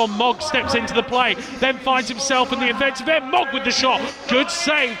tip it on, Mogg steps into the play, then finds himself in the offensive end. Mogg with the shot. Good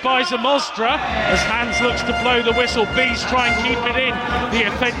save by Zamostra as Hans looks to blow the whistle. Bees try and keep it in the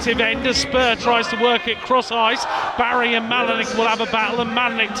offensive end as Spur tries to work it cross ice. Barry and Malenik will have a battle, and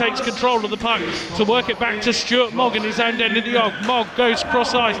Malenik takes control of the puck to work it back to Stuart Mogg in his own end of the yard. Mogg goes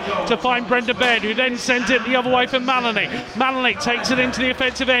cross ice to find Brendan Baird, who then sends it the other way for Malenik. Malenik takes it into the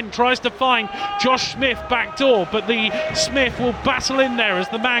offensive end, tries to find Josh Smith back door, but the Smith will battle in there as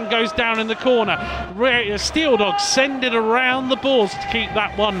the man goes down in the corner. Steel Dogs send it around the boards to keep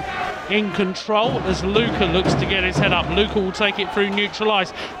that one in control as Luca looks to get his head up. Luca will take it through neutral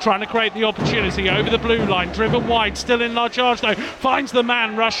ice, trying to create the opportunity over the blue line, driven wide, still in large charge though, finds the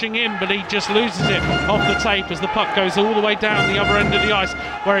man rushing in, but he just loses it off the tape as the puck goes all the way down the other end of the ice,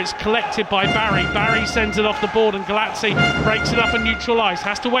 where it's collected by Barry. Barry sends it off the board, and Galazzi breaks it up in neutral ice,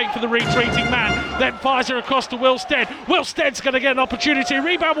 has to wait for the retreating man, then fires it across to Will Stead. Will Stead's going to get an opportunity,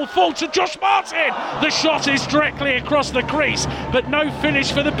 rebound will fall to Josh Martin. The shot is directly across the crease, but no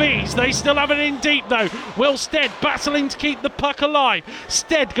finish for the Bees. They still have it in deep though. Will Stead battling to keep the puck alive.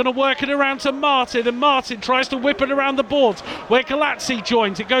 Stead going to work it around to Martin, and Martin tries to whip it around the boards where Galazzi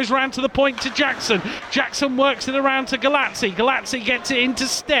joins. It goes round to the point to Jackson. Jackson works it around to Galazzi. Galazzi gets it into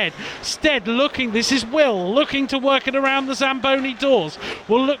Stead. Stead looking, this is Will, looking to work it around the Zamboni doors.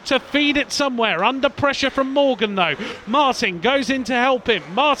 Will look to feed it somewhere. Under pressure from Morgan though. Martin goes in to help him.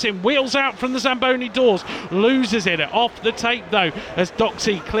 Martin wheels out from the Zamboni doors. Loses it off the tape though as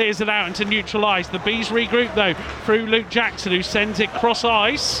Doxey clears it out into neutral ice. The Bees regroup though through Luke Jackson, who sends it cross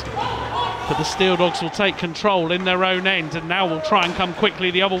ice but the Steel Dogs will take control in their own end, and now will try and come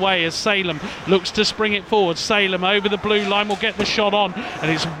quickly the other way as Salem looks to spring it forward. Salem over the blue line will get the shot on,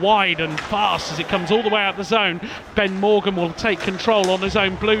 and it's wide and fast as it comes all the way out the zone. Ben Morgan will take control on his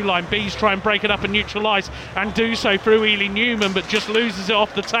own blue line. Bees try and break it up and neutralise, and do so through Ely Newman, but just loses it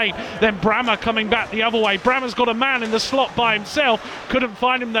off the tape. Then Brammer coming back the other way. Brammer's got a man in the slot by himself, couldn't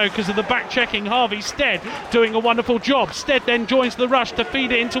find him though because of the back checking. Harvey Stead doing a wonderful job. Stead then joins the rush to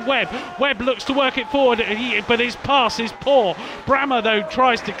feed it into Webb. Webb looks to work it forward, but his pass is poor. Brammer though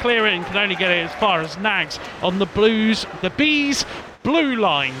tries to clear it and can only get it as far as Nags on the Bees blue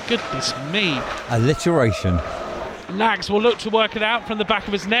line. Goodness me. Alliteration. Nags will look to work it out from the back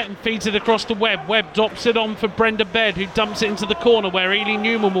of his net and feeds it across to Webb. Webb drops it on for Brenda Baird, who dumps it into the corner where Ely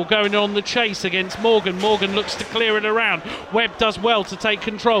Newman will go in on the chase against Morgan. Morgan looks to clear it around. Webb does well to take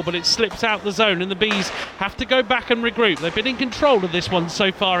control, but it slips out the zone and the Bees have to go back and regroup. They've been in control of this one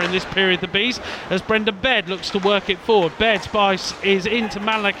so far in this period, the Bees, as Brenda Baird looks to work it forward. Baird's pass is into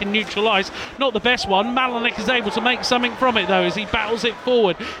Malick and neutralised. Not the best one. Malick is able to make something from it though as he battles it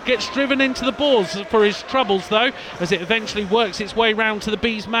forward. Gets driven into the boards for his troubles though, as it eventually works its way round to the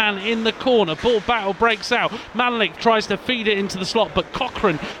Bees man in the corner. Ball battle breaks out. Malick tries to feed it into the slot, but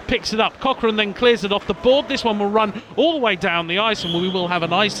Cochrane picks it up. Cochrane then clears it off the board. This one will run all the way down the ice, and we will have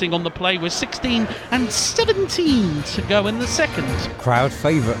an icing on the play with 16 and 17 to go in the second. Crowd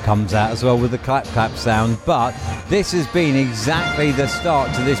favourite comes out as well with the clap clap sound, but this has been exactly the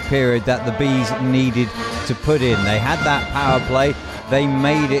start to this period that the Bees needed to put in. They had that power play, they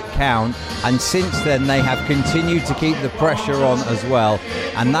made it count, and since then they have continued to keep the pressure on as well,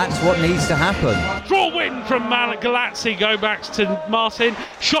 and that's what needs to happen. Draw win from Galazzi, go back to Martin,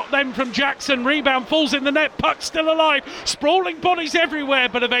 shot then from Jackson, rebound falls in the net, puck still alive, sprawling bodies everywhere,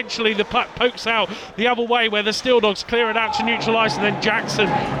 but eventually the puck pokes out the other way where the Steel Dogs clear it out to neutralise, and then Jackson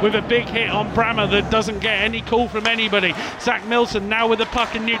with a big hit on Brammer that doesn't get any call from anybody. Zach Milson now with the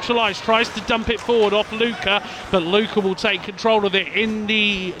puck and neutralised, tries to dump it forward off Luca, but Luca will take control of it in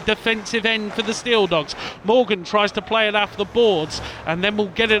the defensive end for the Steel Dogs. Morgan tries to play it off the boards and then will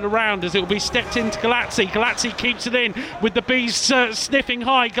get it around as it will be stepped into Galazzi. Galazzi keeps it in with the Bees sniffing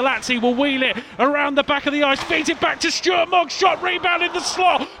high. Galazzi will wheel it around the back of the ice, feeds it back to Stuart Moggs, shot rebound in the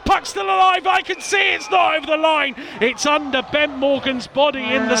slot, puck still alive, I can see it's not over the line, it's under Ben Morgan's body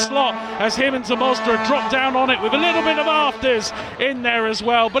in the slot as him and Zamostra drop down on it with a little bit of afters in there as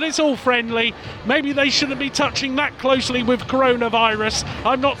well, but it's all friendly. Maybe they shouldn't be touching that closely with coronavirus.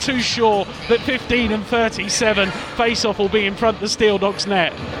 I'm not too sure that 15 and 37 face-off will be in front of the Steel Dogs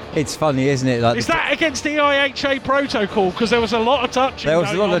net. It's funny, isn't it? Is that against the IHA protocol? Because there was a lot of touching. There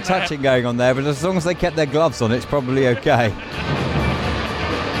was a lot of touching going on there, but as long as they kept their gloves on, it's probably okay.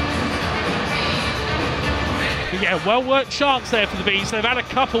 Yeah, well-worked chance there for the Bees. They've had a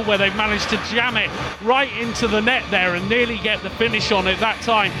couple where they've managed to jam it right into the net there and nearly get the finish on it that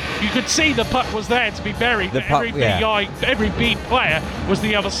time. You could see the puck was there to be buried, but every Bee player was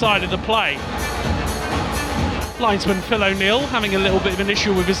the other side of the play. Linesman Phil O'Neill having a little bit of an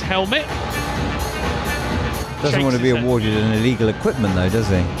issue with his helmet. Doesn't want to be awarded an illegal equipment though, does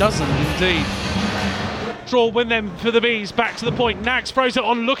he? Doesn't indeed. Draw win them for the Bees, back to the point. Nags throws it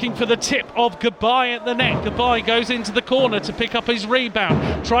on looking for the tip of Gabai at the net. Gabai goes into the corner to pick up his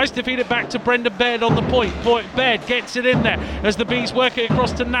rebound, tries to feed it back to Brendan Baird on the point. Baird gets it in there as the Bees work it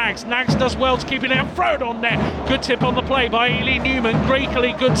across to Nags. Nags does well to keep it out, throw it on net. Good tip on the play by Ely Newman.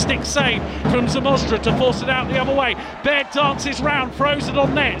 Greekily good stick save from Zamostra to force it out the other way. Baird dances round, throws it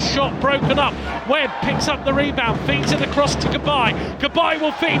on net, shot broken up. Webb picks up the rebound, feeds it across to Gabai. Gabai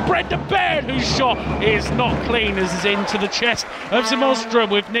will feed Brendan Baird, whose shot is not clean as is into the chest of Zamostra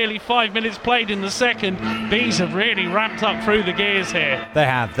with nearly 5 minutes played in the second. Bees have really ramped up through the gears here. They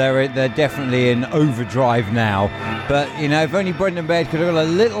have. They're definitely in overdrive now. But, you know, if only Brendan Baird could have got a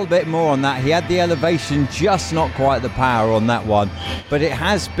little bit more on that. He had the elevation, just not quite the power on that one. But it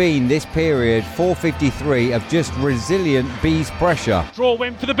has been this period, 4:53, of just resilient Bees pressure. Draw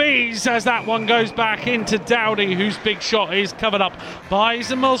win for the Bees as that one goes back into Dowdy, whose big shot is covered up by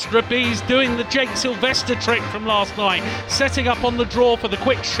Zamostra. Bees doing the Jake Sylvester trick from last night, setting up on the draw for the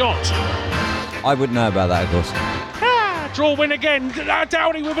quick shot. I wouldn't know about that, of course. Draw win again.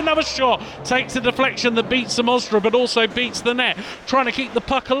 Dowdy with another shot. Takes a deflection that beats Zamostra but also beats the net. Trying to keep the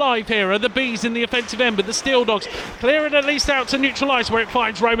puck alive here are the Bees in the offensive end, but the Steel Dogs clear it at least out to neutralise where it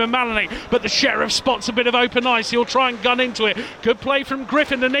finds Roman Maloney. But the Sheriff spots a bit of open ice. He'll try and gun into it. Good play from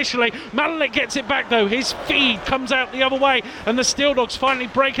Griffin initially. Maloney gets it back though. His feed comes out the other way and the Steel Dogs finally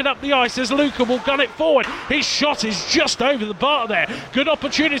break it up the ice as Luca will gun it forward. His shot is just over the bar there. Good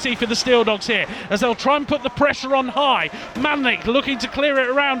opportunity for the Steel Dogs here as they'll try and put the pressure on high. Manlik looking to clear it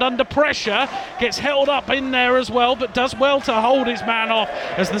around under pressure, gets held up in there as well, but does well to hold his man off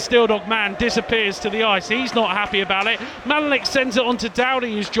as the Steel Dog man disappears to the ice. He's not happy about it. Manlik sends it on to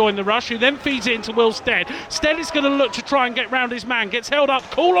Dowdy, who's joined the rush, who then feeds it into Will Stead. Stead is going to look to try and get round his man, gets held up,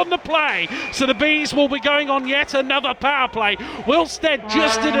 call on the play, so the Bees will be going on yet another power play. Will Stead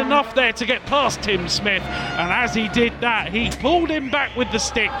just did enough there to get past Tim Smith, and as he did that, he pulled him back with the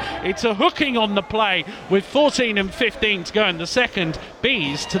stick. It's a hooking on the play with 14 and 15 to go in the second.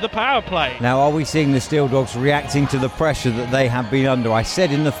 Bees to the power play. Now, are we seeing the Steel Dogs reacting to the pressure that they have been under? I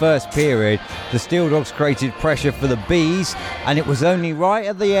said in the first period the Steel Dogs created pressure for the Bees, and it was only right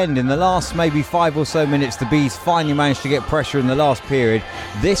at the end, in the last maybe 5 or so minutes, the Bees finally managed to get pressure in the last period.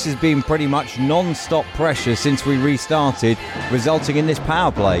 This has been pretty much non-stop pressure since we restarted, resulting in this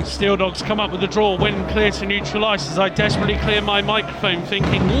power play. Steel Dogs come up with a draw when clear to neutral ice as I desperately clear my microphone,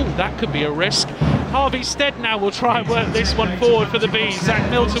 thinking, ooh, that could be a risk. Harvey Stead now will try and work this one forward for the Bees.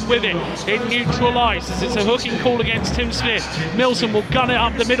 Zach Milton with it in neutral ice as it's a hooking call against Tim Smith. Milton will gun it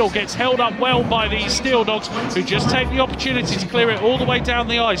up the middle, gets held up well by these Steel Dogs, who just take the opportunity to clear it all the way down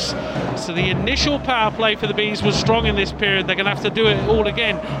the ice. So the initial power play for the Bees was strong in this period. They're going to have to do it all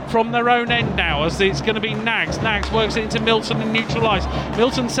again from their own end now, as it's going to be Nags. Nags works it into Milton in neutral ice.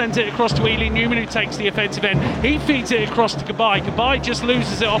 Milton sends it across to Ely Newman, who takes the offensive end. He feeds it across to Gabai. Gabai just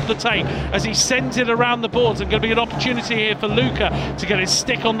loses it off the tape as he sends it around the boards, and going to be an opportunity here for Luca to get his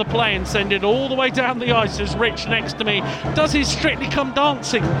stick on the play and send it all the way down the ice as Rich next to me does his Strictly Come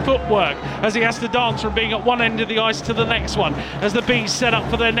Dancing footwork as he has to dance from being at one end of the ice to the next one as the Bees set up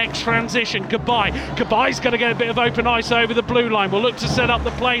for their next transition. Gabai's going to get a bit of open ice over the blue line. We'll look to set up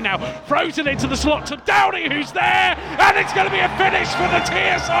the play now. Throws it into the slot to Dowdy, who's there, and it's going to be a finish for the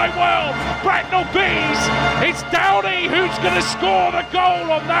TSI World Bracknell Bees. It's Dowdy who's going to score the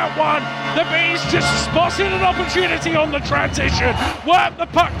goal on that one. The Bees just spotted an opportunity on the transition, worked the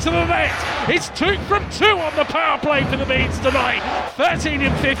puck to the net. It's 2 from 2 on the power play for the Bees tonight. 13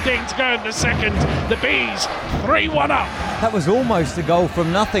 and 15 to go in the second. The Bees 3-1 up. That was almost a goal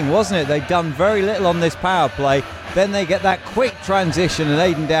from nothing, wasn't it? They'd done very little on this power play. Then they get that quick transition, and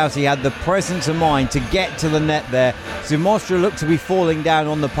Aidan Doughty had the presence of mind to get to the net there. Zimostra looked to be falling down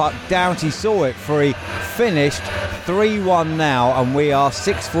on the puck. Doughty saw it free, finished 3-1 now, and we are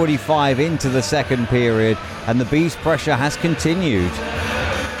 6:45 into the second period, and the Bees' pressure has continued.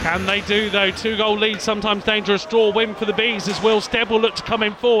 Can they do, though? 2-goal lead, sometimes dangerous draw win for the Bees as Will Stead will look to come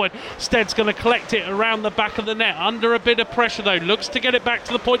in forward. Stead's going to collect it around the back of the net. Under a bit of pressure, though. Looks to get it back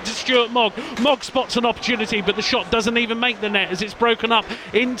to the point to Stuart Mogg. Mogg spots an opportunity, but the shot doesn't even make the net as it's broken up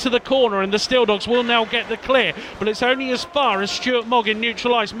into the corner, and the Steel Dogs will now get the clear. But it's only as far as Stuart Mogg in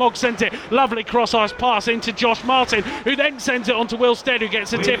neutral ice. Mogg sends it. Lovely cross-ice pass into Josh Martin, who then sends it on to Will Stead, who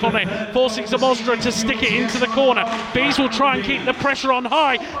gets a tip on it, forcing Zamostra to stick it into the corner. Bees will try and keep the pressure on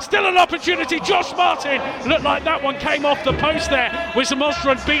high. Still an opportunity. Josh Martin looked like that one came off the post there with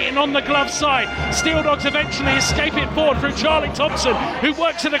Zamostra beaten on the glove side. Steel Dogs eventually escape it forward through Charlie Thompson, who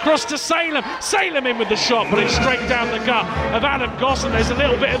works it across to Salem. Salem in with the shot, but it's straight down the gut of Adam Goss, and there's a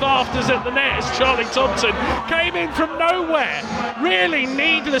little bit of afters at the net as Charlie Thompson came in from nowhere. Really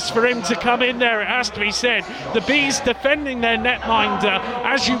needless for him to come in there, it has to be said. The Bees defending their netminder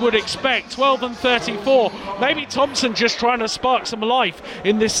as you would expect. 12 and 34. Maybe Thompson just trying to spark some life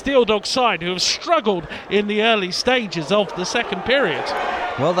in this Steel Dog side, who have struggled in the early stages of the second period.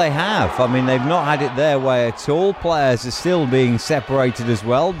 Well, they have. I mean, they've not had it their way at all. Players are still being separated as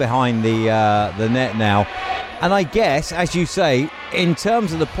well behind the net now. And I guess, as you say, in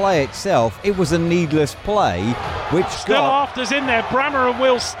terms of the play itself, it was a needless play, which still afters in there. Brammer and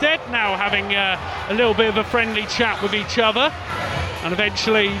Will Stead now having a little bit of a friendly chat with each other. And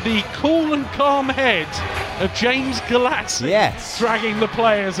eventually the cool and calm head of James Galassi, yes, dragging the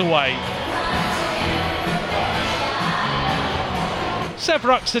players away.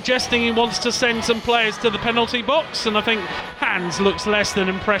 Severuck suggesting he wants to send some players to the penalty box, and I think Hans looks less than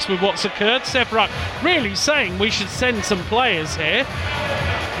impressed with what's occurred. Severuck really saying we should send some players here.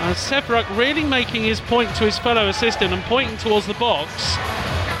 Severuck really making his point to his fellow assistant and pointing towards the box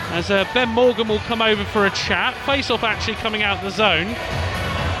as Ben Morgan will come over for a chat. Face-off actually coming out of the zone.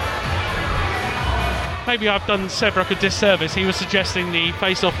 Maybe I've done Severuck a disservice. He was suggesting the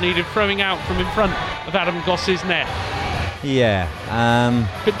face-off needed throwing out from in front of Adam Goss's net. Yeah.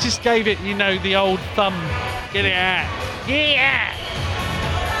 But just gave it, the old thumb. Get it out. Yeah!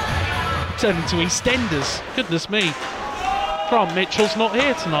 Turned into EastEnders. Goodness me. Grant Mitchell's not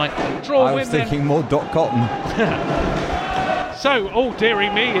here tonight. Draw I was thinking more Doc Cotton. So, oh dearie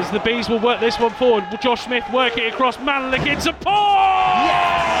me, as the Bees will work this one forward. Josh Smith working across Manlik into Paul!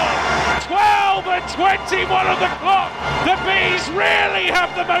 Yes! 12 and 21 on the clock. The Bees really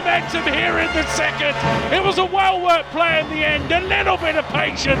have the momentum here in the second. It was a well-worked play in the end, a little bit of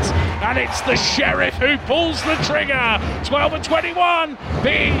patience, and it's the Sheriff who pulls the trigger. 12 and 21,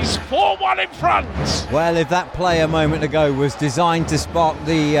 Bees 4-1 in front. Well, if that play a moment ago was designed to spark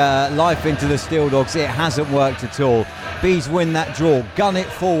the life into the Steel Dogs, it hasn't worked at all. Bees win that draw, gun it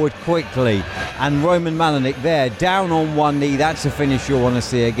forward quickly, and Roman Malenik there, down on one knee. That's a finish you'll want to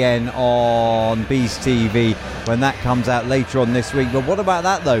see again on Bees TV when that comes out later on this week. But what about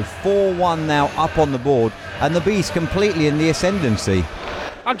that though? 4-1 now up on the board, and the Bees completely in the ascendancy.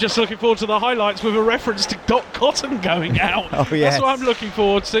 I'm just looking forward to the highlights with a reference to Doc Cotton going out. Oh, yes. That's what I'm looking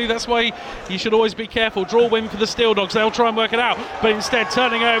forward to. That's why you should always be careful. Draw win for the Steel Dogs. They'll try and work it out, but instead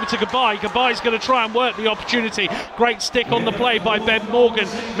turning over to Goodbye. Goodbye's going to try and work the opportunity. Great stick on the play by Ben Morgan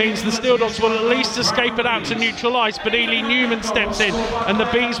means the Steel Dogs will at least escape it out to neutral ice, but Ely Newman steps in, and the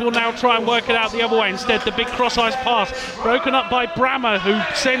Bees will now try and work it out the other way. Instead, the big cross ice pass broken up by Brammer, who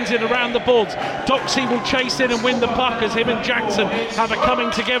sends it around the boards. Doxey will chase in and win the puck as him and Jackson have a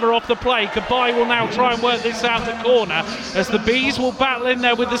coming together off the play. Goodbye will now try and work this out the corner as the Bees will battle in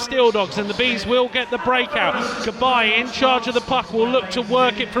there with the Steel Dogs, and the Bees will get the breakout. Goodbye in charge of the puck will look to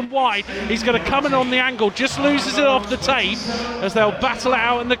work it from wide. He's going to come in on the angle, just loses it off the tape as they'll battle it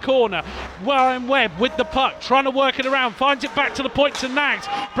out in the corner. Warren Webb with the puck, trying to work it around, finds it back to the point to Nags.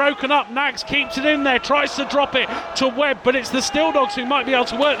 Broken up, Nags keeps it in there, tries to drop it to Webb, but it's the Steel Dogs who might be able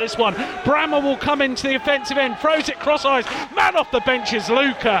to work this one. Brammer will come into the offensive end, throws it cross ice, man off the bench is Luca.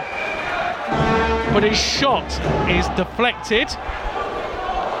 But his shot is deflected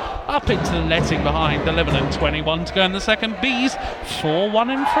up into the netting behind 11 and 21 to go in the second. Bees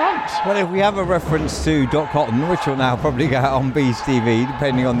 4-1 in front. Well, if we have a reference to Doc Cotton, which will now probably go out on Bees TV,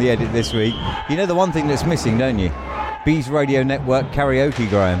 depending on the edit this week, you know the one thing that's missing, don't you? Bees Radio Network karaoke,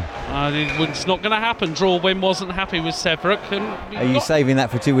 Graham. It's not going to happen. Draw win wasn't happy with Severick. Are you saving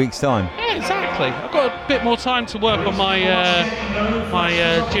that for 2 weeks' time? Yeah, exactly. I've got a bit more time to work on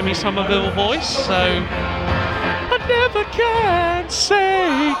my Jimmy Somerville voice, so I never can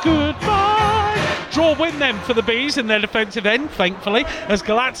say goodbye. Draw win then for the Bees in their defensive end, thankfully, as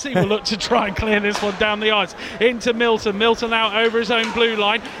Galazzi will look to try and clear this one down the ice. Into Milton. Milton out over his own blue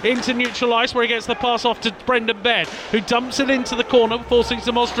line, into neutral ice where he gets the pass off to Brendan Baird, who dumps it into the corner, forcing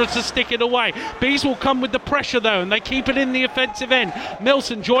Zamostra to stick it away. Bees will come with the pressure though, and they keep it in the offensive end.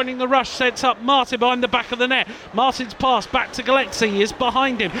 Milton joining the rush, sets up Martin behind the back of the net. Martin's pass back to Galazzi is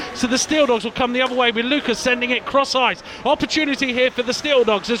behind him, so the Steel Dogs will come the other way with Lucas sending it cross ice. Opportunity here for the Steel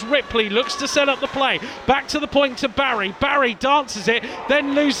Dogs as Ripley looks to set up the play. Back to the point to Barry. Barry dances it,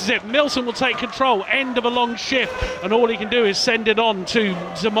 then loses it. Milton will take control. End of a long shift, and all he can do is send it on to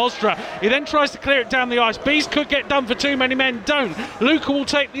Zamostra. He then tries to clear it down the ice. Bees could get done for too many men, don't. Luca will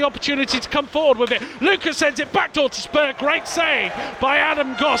take the opportunity to come forward with it. Luca sends it backdoor to Spur. Great save by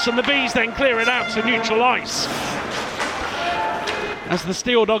Adam Goss, and the Bees then clear it out to neutral ice. As the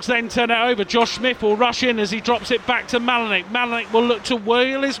Steel Dogs then turn it over, Josh Smith will rush in as he drops it back to Malenik. Malenik will look to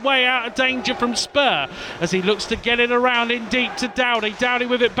wheel his way out of danger from Spur as he looks to get it around in deep to Dowdy. Dowdy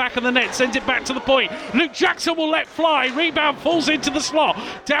with it back in the net, sends it back to the point. Luke Jackson will let fly. Rebound falls into the slot.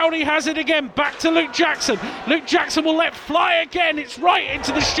 Dowdy has it again, back to Luke Jackson. Luke Jackson will let fly again. It's right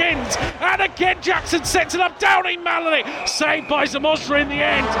into the shins. And again, Jackson sets it up. Dowdy, Malenik. Saved by Zamostra in the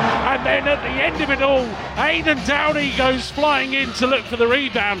end. And then at the end of it all, Aidan Dowdy goes flying in to look for the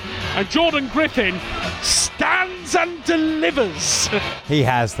rebound, and Jordan Griffin stands and delivers. He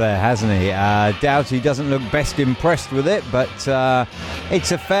has there, hasn't he? Doughty doesn't look best impressed with it, but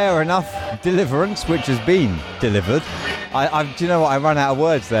it's a fair enough deliverance which has been delivered. Do you know what? I ran out of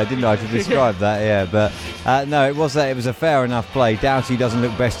words there, didn't I, to describe that? Yeah, but no, it was a fair enough play. Doughty doesn't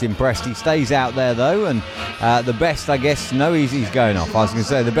look best impressed. He stays out there though, and the best, I guess, no, he's going off. I was going to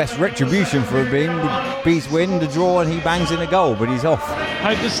say the best retribution for it being Bees win the draw, and he bangs in a goal, but he's off.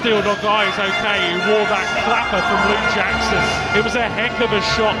 I hope the Steel Dog guy is okay. He wore that clapper from Luke Jackson. It was a heck of a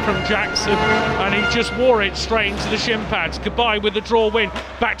shot from Jackson, and he just wore it straight into the shin pads. Goodbye with the draw win.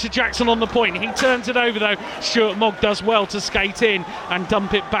 Back to Jackson on the point. He turns it over though. Stuart Mogg does well to skate in and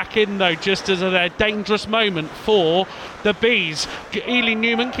dump it back in though, just as a dangerous moment for the Bees. Ely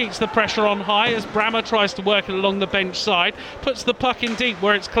Newman keeps the pressure on high as Brammer tries to work it along the bench side, puts the puck in deep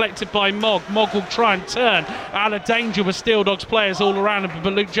where it's collected by Mogg. Mogg will try and turn out of danger with Steel Dogs players all around him,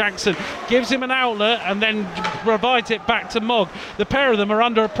 but Luke Jackson gives him an outlet and then provides it back to Mogg. The pair of them are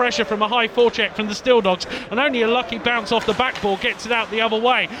under pressure from a high forecheck from the Steel Dogs, and only a lucky bounce off the backboard gets it out the other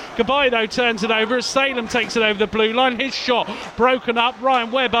way. Goodbye though turns it over as Salem takes it over the blue line. His shot broken up.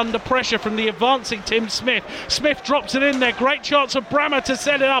 Ryan Webb under pressure from the advancing Tim Smith. Smith drops it in there. Great chance of Brammer to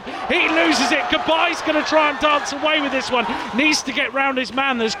set it up. He loses it. Goodbye's going to try and dance away with this one. Needs to get round his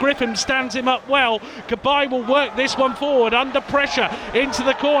man as Griffin stands him up well. Goodbye will work this one forward under pressure into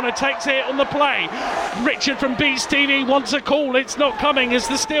the corner. Takes it on the play. Richard from Beats TV wants a call. It's not coming as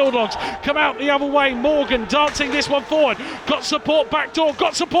the Steel Dogs come out the other way. Morgan dancing this one forward. Got support back door.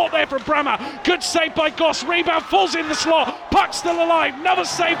 Got support there from Brammer. Good save by Goss. Rebound falls in the slot. Puck still alive. Another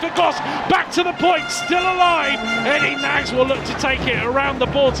save for Goss. Back to the point. Still alive. Eddie Nags will look to take it around the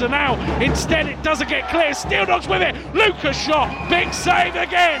boards, and now instead it doesn't get clear. Steel Dogs with it. Lucas shot. Big save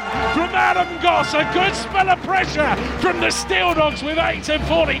again from Adam Goss. A good spell of pressure from the Steel Dogs with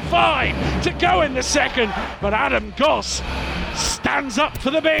 8:45 to go in the second. But Adam Goss stands up for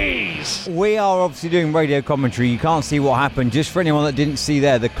the Bees. We are obviously doing radio commentary. You can't see what happened. Just for anyone that didn't see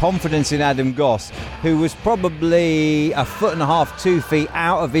there, the confidence in Adam Goss, who was probably 1.5 feet, 2 feet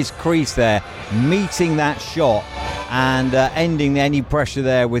out of his crease there, meeting that shot and ending any pressure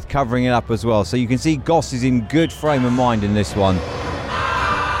there with covering it up as well. So you can see Goss is in good frame of mind in this one.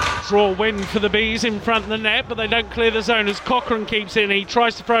 Draw win for the Bees in front of the net, but they don't clear the zone as Cochrane keeps in. He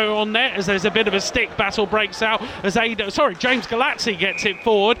tries to throw it on net as there's a bit of a stick battle breaks out as James Galazzi gets it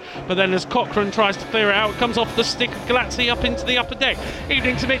forward, but then as Cochrane tries to clear it out, it comes off the stick of Galazzi up into the upper deck.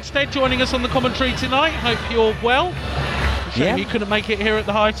 Evening to Mitch Stead joining us on the commentary tonight. Hope you're well. Shame you couldn't make it here at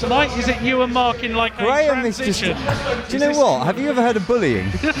the Hive tonight. Is it you and Mark in like a transition? Do you know what? Have you ever heard of bullying?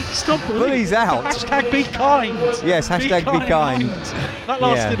 Stop bullying. Bully's out. Hashtag be kind. Yes, hashtag be kind. That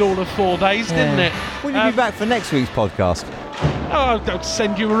lasted all of 4 days, didn't it? Will you be back for next week's podcast? Oh, I'll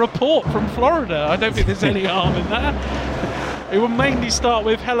send you a report from Florida. I don't think there's any harm in that. It will mainly start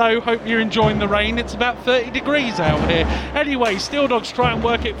with hello, hope you're enjoying the rain. It's about 30 degrees out here. Anyway, Steel Dogs try and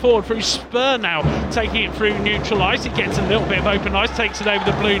work it forward through Spur now, taking it through neutral ice. He gets a little bit of open ice, takes it over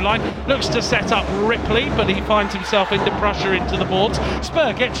the blue line, looks to set up Ripley, but he finds himself into pressure into the boards.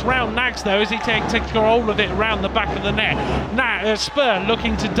 Spur gets round Nags though as he takes control of it around the back of the net. Spur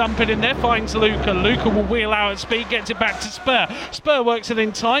looking to dump it in there, finds Luca. Luca will wheel out at speed, gets it back to Spur. Spur works it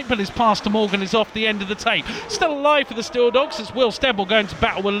in tight, but his pass to Morgan is off the end of the tape. Still alive for the Steel Dogs as Will Stead will go into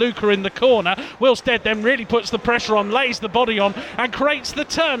battle with Luca in the corner. Will Stead then really puts the pressure on, lays the body on and creates the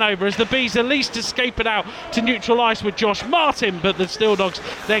turnover as the Bees at least escape it out to neutral ice with Josh Martin, but the Steel Dogs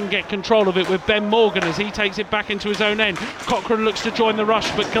then get control of it with Ben Morgan as he takes it back into his own end. Cochrane looks to join the rush,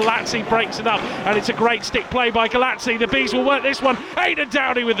 but Galazzi breaks it up and it's a great stick play by Galazzi. The Bees will work this one. Aidan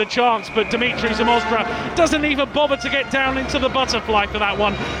Dowdy with the chance, but Dimitri Zamostra doesn't even bother to get down into the butterfly for that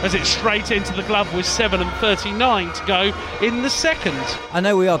one as it's straight into the glove with 7:39 to go in the second. I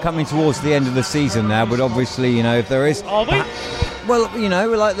know we are coming towards the end of the season now, but obviously, if there is... Are we? Well,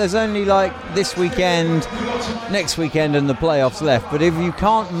 there's only this weekend, next weekend and the playoffs left. But if you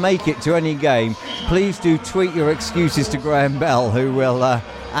can't make it to any game, please do tweet your excuses to Graham Bell, who will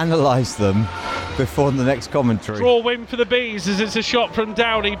analyse them before the next commentary. Draw win for the Bees as it's a shot from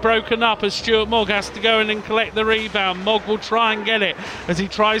Dowdy, broken up as Stuart Mogg has to go in and collect the rebound. Mogg will try and get it as he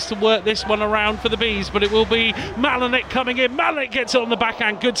tries to work this one around for the Bees, but it will be Malinek coming in. Malinek gets it on the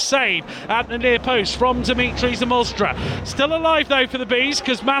backhand, good save at the near post from Dimitri Zamostra. Still alive though for the Bees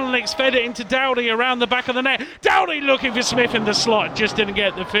because Malinek's fed it into Dowdy around the back of the net. Dowdy looking for Smith in the slot, just didn't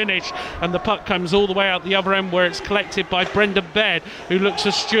get the finish, and the puck comes all the way out the other end where it's collected by Brendan Baird, who looks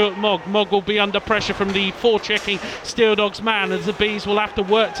for Stuart Mogg. Mogg will be under pressure from the forechecking Steel Dogs man as the Bees will have to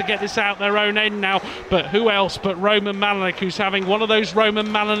work to get this out their own end now, but who else but Roman Malinek, who's having one of those Roman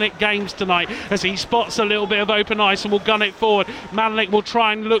Malinek games tonight as he spots a little bit of open ice and will gun it forward. Malinek will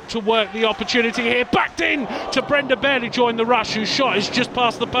try and look to work the opportunity here, backed in to Brenda Baird who joined the rush, whose shot is just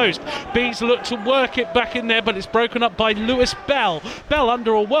past the post. Bees look to work it back in there, but it's broken up by Lewis Bell. Bell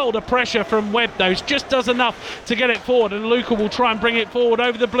under a world of pressure from Webb though, just does enough to get it forward, and Luca will try and bring it forward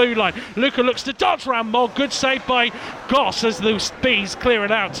over the blue line. Luca looks to dodge around Mogg, good save by Goss as the Bees clear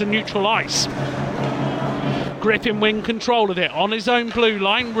it out to neutral ice. Griffin win control of it on his own blue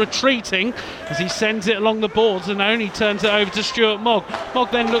line, retreating as he sends it along the boards and only turns it over to Stuart Mogg. Mogg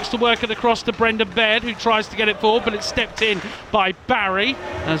then looks to work it across to Brendan Baird, who tries to get it forward, but it's stepped in by Barry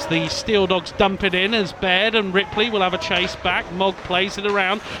as the Steel Dogs dump it in as Baird and Ripley will have a chase back. Mogg plays it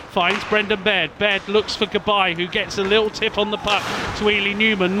around, finds Brendan Baird. Baird looks for Goodbye, who gets a little tip on the puck to Ely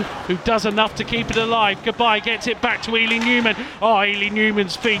Newman, who does enough to keep it alive. Goodbye gets it back to Ely Newman. Ely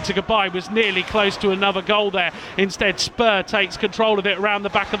Newman's feed to Goodbye was nearly close to another goal there. there. Instead, Spur takes control of it around the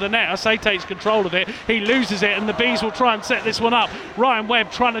back of the net. I say takes control of it. He loses it, and the Bees will try and set this one up. Ryan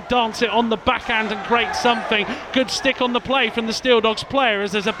Webb trying to dance it on the backhand and create something. Good stick on the play from the Steel Dogs player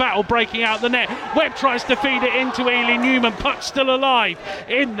as there's a battle breaking out the net. Webb tries to feed it into Ely Newman. Puck still alive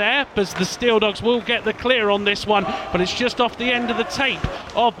in there, but the Steel Dogs will get the clear on this one, but it's just off the end of the tape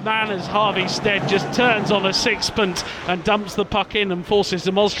of Manners. Harvey Stead just turns on a sixpence and dumps the puck in and forces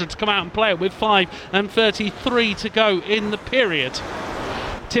Zamostra to come out and play it with 5:33 to go in the period.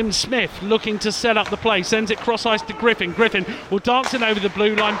 Tim Smith looking to set up the play, sends it cross ice to Griffin. Griffin will dance it over the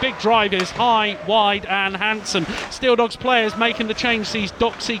blue line. Big drive is high, wide and Hansen. Steel Dogs players making the change, sees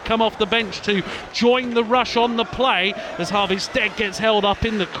Doxey come off the bench to join the rush on the play as Harvey Stead gets held up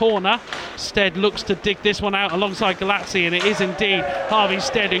in the corner. Stead looks to dig this one out alongside Galazzi, and it is indeed Harvey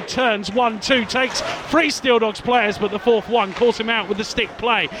Stead who turns 1-2, takes 3 Steel Dogs players, but the fourth one calls him out with the stick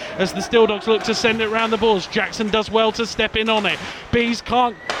play as the Steel Dogs look to send it round the boards. Jackson does well to step in on it. Bees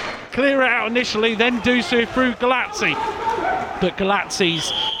can't clear it out initially, then do so through Galazzi, but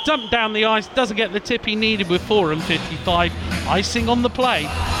Galazzi's dumped down the ice, doesn't get the tip he needed with 4:55. Icing on the play.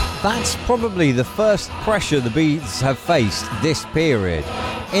 That's probably the first pressure the Bees have faced this period.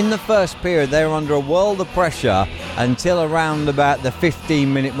 In the first period, they were under a world of pressure until around about the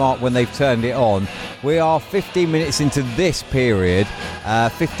 15-minute mark when they've turned it on. We are 15 minutes into this period,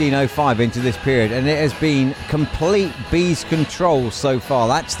 15:05 into this period, and it has been complete Bees control so far.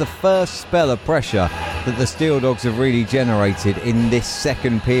 That's the first spell of pressure that the Steel Dogs have really generated in this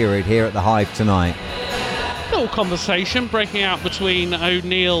second period here at the Hive tonight. Little conversation breaking out between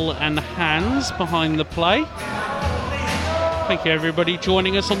O'Neill and Hans behind the play. Thank you everybody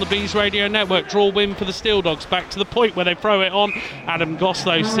joining us on the Bees Radio Network. Draw win for the Steel Dogs, back to the point where they throw it on. Adam Goss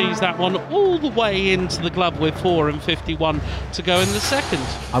though sees that one all the way into the glove with 4:51 to go in the second.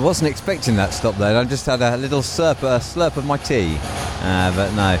 I wasn't expecting that stop there. I just had a little slurp of my tea,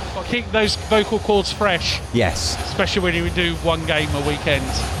 but no. Got to keep those vocal cords fresh. Yes. Especially when you do one game a weekend.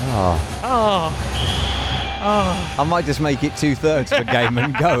 I might just make it 2/3 of a game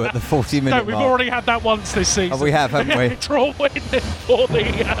and go at the 40-minute mark. No, we've already had that once this season. Oh, we have, haven't we? Draw win for the...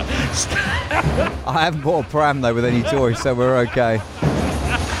 I haven't bought a pram, though, with any toys, so we're okay.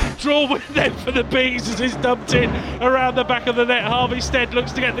 Draw with them for the Bees as it's dumped in around the back of the net. Harvey Stead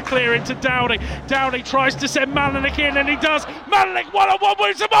looks to get the clear into Downey. Downey tries to send Malinik in, and he does. Malinik one-on-one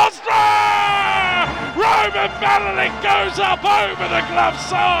with Zamostra! Roman Malinik goes up over the glove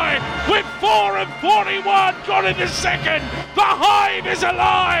side with 4:41 gone in the second. The Hive is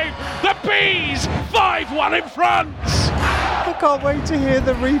alive. The Bees 5-1 in front. I can't wait to hear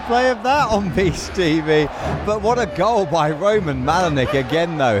the replay of that on Bees TV. But what a goal by Roman Malinik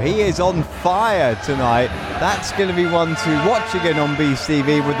again, though. He is on fire tonight. That's going to be one to watch again on Bees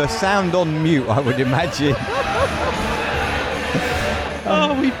TV with the sound on mute, I would imagine.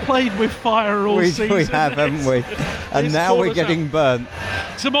 Oh, we played with fire all season. We have, haven't we? And now we're getting burnt.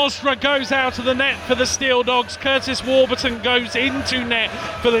 Zamostra goes out of the net for the Steel Dogs. Curtis Warburton goes into net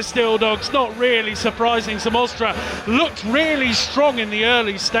for the Steel Dogs. Not really surprising. Zamostra looked really strong in the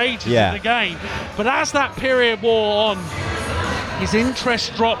early stages of the game. But as that period wore on, his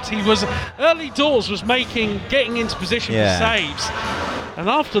interest dropped. He was early doors was getting into position for saves. And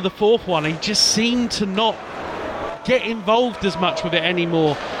after the fourth one, he just seemed to not get involved as much with it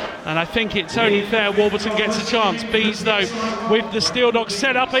anymore. And I think it's only fair Warburton gets a chance. Bees, though, with the Steel Dogs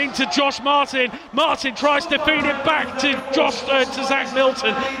set up into Josh Martin. Martin tries to feed it back to Zach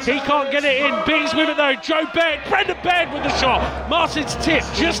Milton. He can't get it in. Bees with it, though. Joe Baird, Brendan Baird with the shot. Martin's tip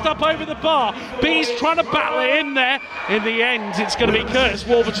just up over the bar. Bees trying to battle it in there. In the end, it's going to be Curtis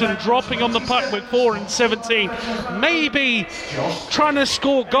Warburton dropping on the puck with 4:17. Maybe trying to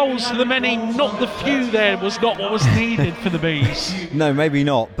score goals for the many, not the few there, was not what was needed for the Bees. No, maybe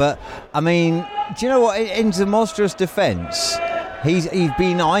not. But, I mean, do you know what? In Zamostra's defence, he's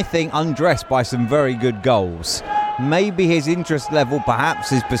been, I think, undressed by some very good goals. Maybe his interest level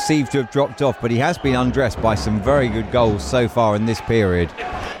perhaps is perceived to have dropped off, but he has been undressed by some very good goals so far in this period.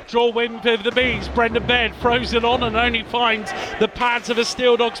 Draw win for the Bees. Brendan Baird throws it on and only finds the pads of a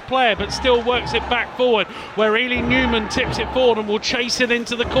Steel Dogs player, but still works it back forward, where Ely Newman tips it forward and will chase it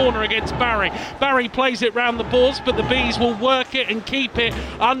into the corner against Barry. Barry plays it round the boards, but the Bees will work it and keep it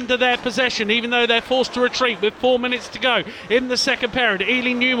under their possession, even though they're forced to retreat with 4 minutes to go in the second period.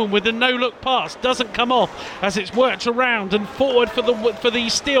 Ely Newman with the no-look pass doesn't come off as it's worked around and forward for the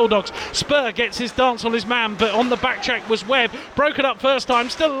Steel Dogs. Spur gets his dance on his man, but on the back check was Webb. Broken up first time,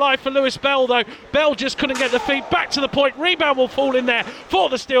 still alive for Lewis Bell, though. Bell just couldn't get the feed back to the point. Rebound will fall in there for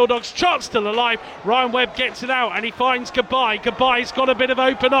the Steel Dogs. Chance still alive. Ryan Webb gets it out and he finds Gabai. Gabai's got a bit of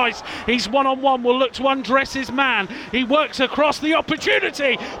open ice. He's one-on-one, will look to undress his man. He works across the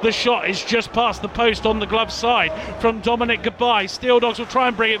opportunity. The shot is just past the post on the glove side from Dominic Gabai. Steel Dogs will try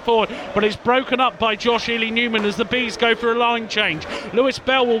and bring it forward, but it's broken up by Josh Ely-Newman as the Bees go for a line change. Lewis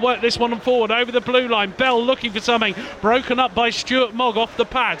Bell will work this one forward over the blue line. Bell looking for something. Broken up by Stuart Mogg off the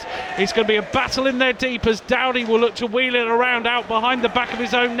pads. It's going to be a battle in there deep as Dowdy will look to wheel it around out behind the back of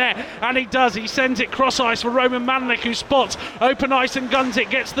his own net, and he does. He sends it cross ice for Roman Malinek, who spots open ice and guns it.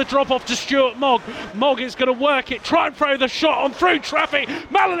 Gets the drop off to Stuart Mogg. Mogg is going to work it, try and throw the shot on through traffic.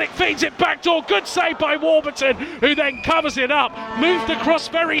 Malinek feeds it backdoor. Good save by Warburton, who then covers it up. Moved across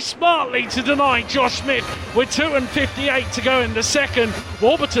very smartly to deny Josh Smith with 2:58 to go in the second.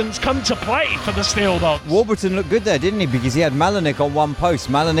 Warburton's come to play for the Steel Dogs. Warburton looked good there, didn't he? Because he had Malinek on one post.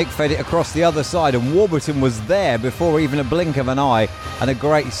 Malinek fed it across the other side, and Warburton was there before even a blink of an eye, and a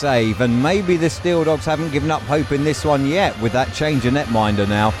great save. And maybe the Steel Dogs haven't given up hope in this one yet with that change of netminder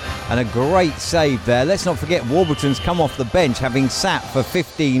now, and a great save there. Let's not forget Warburton's come off the bench having sat for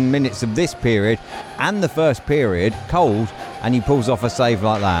 15 minutes of this period and the first period cold, and he pulls off a save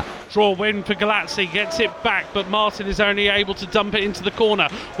like that. Draw win for Galazzi, gets it back, but Martin is only able to dump it into the corner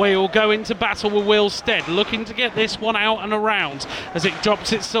where he will go into battle with Will Stead, looking to get this one out and around as it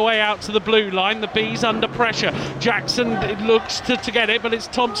drops its way out to the blue line. The Bees under pressure. Jackson looks to get it, but it's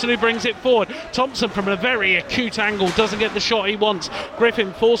Thompson who brings it forward. Thompson from a very acute angle doesn't get the shot he wants.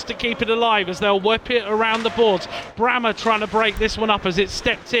 Griffin forced to keep it alive as they'll whip it around the boards. Brammer trying to break this one up as it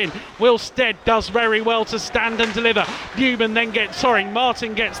steps in. Will Stead does very well to stand and deliver.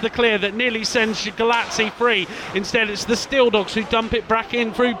 Martin gets the clear that nearly sends Galazzi free. Instead it's the Steel Dogs who dump it back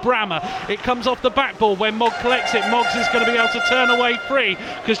in through Brammer. It comes off the backboard where Mogg collects it. Moggs is going to be able to turn away free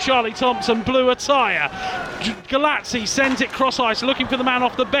because Charlie Thompson blew a tyre. Galazzi sends it cross ice looking for the man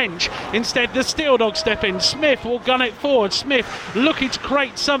off the bench. Instead the Steel Dogs step in. Smith will gun it forward. Smith looking to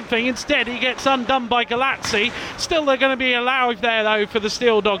create something. Instead he gets undone by Galazzi. Still they're going to be allowed there though for the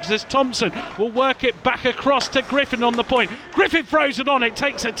Steel Dogs as Thompson will work it back across to Griffin on the point. Griffin throws it on, it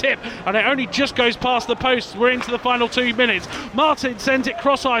takes a tip and it only just goes past the post. We're into the final 2 minutes. Martin sends it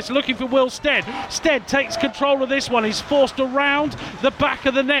cross ice looking for Will Stead. Stead takes control of this one. He's forced around the back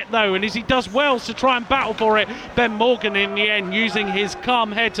of the net though, and as he does well to try and battle for it, Ben Morgan in the end using his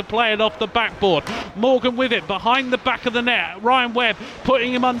calm head to play it off the backboard. Morgan with it behind the back of the net. Ryan Webb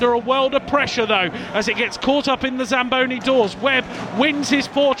putting him under a world of pressure though as it gets caught up in the Zamboni doors. Webb wins his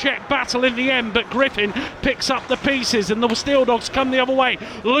forecheck battle in the end, but Griffin picks up the pieces and the Steel Dogs come the other way.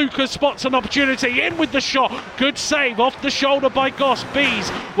 Lucas spots an opportunity, in with the shot. Good save off the shoulder by Goss.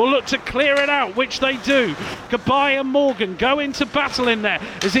 Bees will look to clear it out, which they do. Gabai and Morgan go into battle in there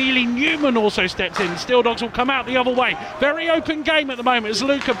as Ely-Newman also steps in. Steel Dogs will come out the other way. Very open game at the moment as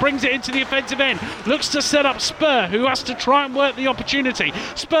Luca brings it into the offensive end. Looks to set up Spur, who has to try and work the opportunity.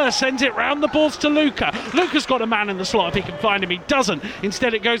 Spur sends it round the boards to Luca. Luca's got a man in the slot if he can find him. He doesn't.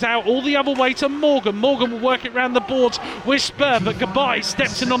 Instead it goes out all the other way to Morgan. Morgan will work it round the boards with Spur, but Gabai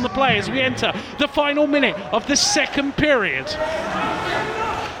steps in on the play as we enter the final minute of the second period.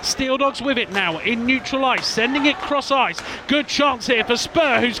 Steel Dogs with it now in neutral ice, sending it cross ice. Good chance here for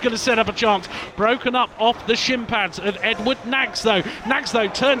Spur, who's going to set up a chance. Broken up off the shin pads of Edward Nags though. Nags though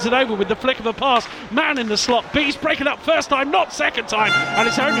turns it over with the flick of a pass. Man in the slot. Bees breaking up first time, not second time, and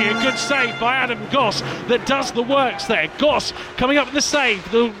it's only a good save by Adam Goss that does the works there. Goss coming up with the save.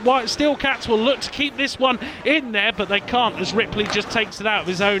 The White Steel Cats will look to keep this one in there, but they can't as Ripley just takes it out of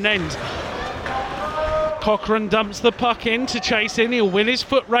his own end. Cochrane dumps the puck in to chase in. He'll win his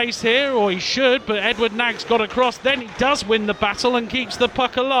foot race here, or he should, but Edward Nags got across. Then he does win the battle and keeps the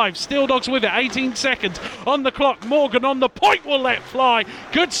puck alive. Steel Dogs with it, 18 seconds on the clock. Morgan on the point will let fly.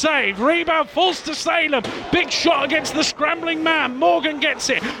 Good save. Rebound falls to Salem. Big shot against the scrambling man. Morgan gets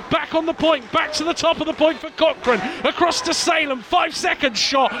it. Back on the point, back to the top of the point for Cochrane. Across to Salem. 5 seconds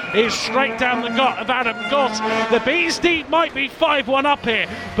shot is straight down the gut of Adam Goss. The Bees Deep might be 5-1 up here,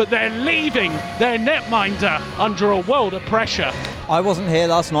 but they're leaving their netminder under a world of pressure. I wasn't here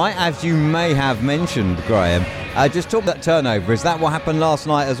last night, as you may have mentioned, Graham. Just talk that turnover. Is that what happened last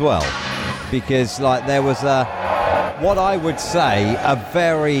night as well? Because there was what I would say a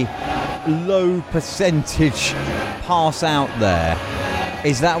very low percentage pass out there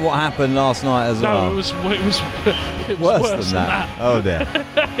Is that what happened last night as well? No, it was worse than that. Oh dear.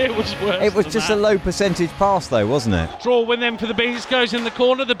 It was worse. It was just a low percentage pass though, wasn't it? Draw win then for the Bees, goes in the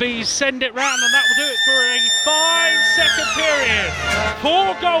corner. The Bees send it round, and that will do it for a 5-second period.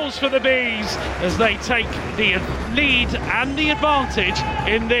 4 goals for the Bees as they take the lead and the advantage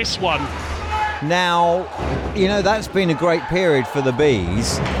in this one. Now, that's been a great period for the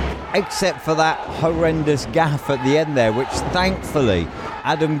Bees, except for that horrendous gaff at the end there, which thankfully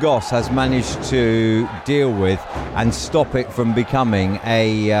Adam Goss has managed to deal with and stop it from becoming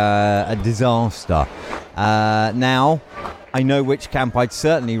a disaster. Now, I know which camp I'd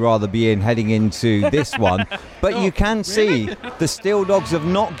certainly rather be in heading into this one, but you can see the Steel Dogs have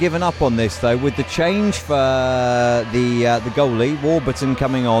not given up on this though, with the change for the goalie, Warburton,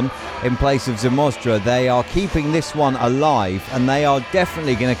 coming on in place of Zamosdra. They are keeping this one alive, and they are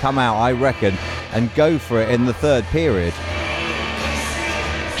definitely going to come out, I reckon, and go for it in the third period.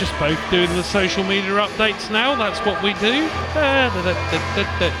 Just both doing the social media updates now. That's what we do.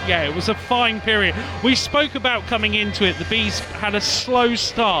 Yeah, it was a fine period. We spoke about coming into it. The Bees had a slow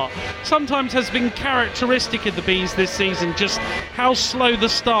start. Sometimes has been characteristic of the Bees this season, just how slow the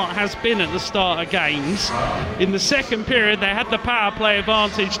start has been at the start of games. In the second period, they had the power play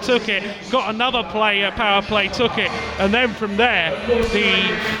advantage, took it, got another power play, took it, and then from there,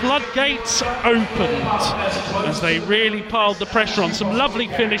 the floodgates opened as they really piled the pressure on. Some lovely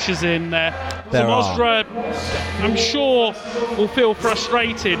finishes in there. Zamosdra, I'm sure, will feel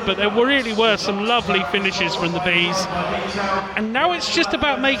frustrated, but there really were some lovely finishes from the Bees. And now it's just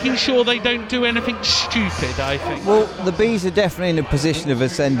about making sure they don't do anything stupid, I think. Well, the Bees are definitely in a position of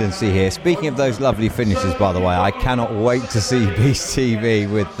ascendancy here. Speaking of those lovely finishes, by the way, I cannot wait to see Bees TV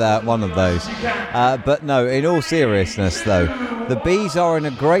with one of those. But no, in all seriousness, though, the Bees are in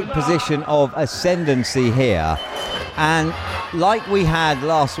a great position of ascendancy here. And like we had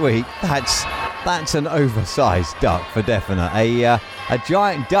last week, that's an oversized duck for definite. A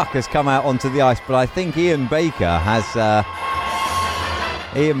giant duck has come out onto the ice, but I think Ian Baker, I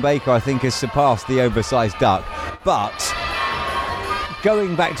think, has surpassed the oversized duck. But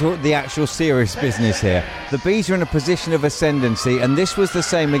going back to the actual serious business here, the Bees are in a position of ascendancy, and this was the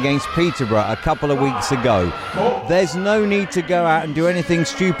same against Peterborough a couple of weeks ago. There's no need to go out and do anything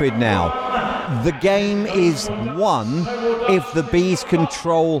stupid now. The game is won if the Bees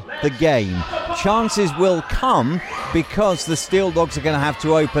control the game. Chances will come because the Steel Dogs are going to have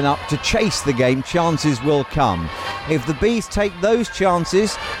to open up to chase the game. Chances will come. If the Bees take those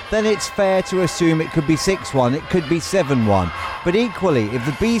chances, then it's fair to assume it could be 6-1, it could be 7-1. But equally, if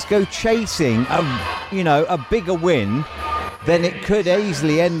the Bees go chasing a bigger win, then it could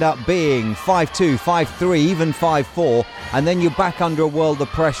easily end up being 5-2, 5-3, even 5-4, and then you're back under a world of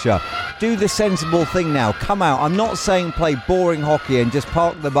pressure. Do the sensible thing now. Come out. I'm not saying play boring hockey and just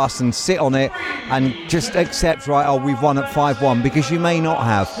park the bus and sit on it and just accept, we've won at 5-1, because you may not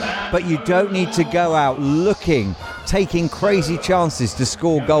have. But you don't need to go out taking crazy chances to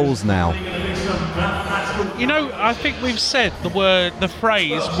score goals now. I think we've said the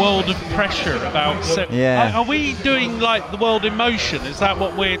phrase world of pressure about... Are we doing like the world in motion? Is that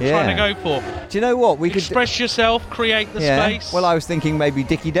what we're trying to go for? Do you know what? We Express yourself, create the space. Well, I was thinking maybe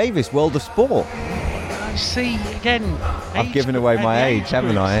Dickie Davis, World of Sport. See, again... I've given away my age,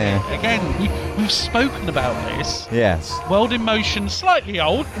 haven't I? Yeah. Again, we've spoken about this. Yes. World in Motion, slightly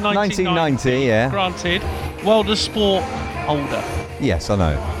old. 1990, yeah. Granted. World of Sport, older. Yes, I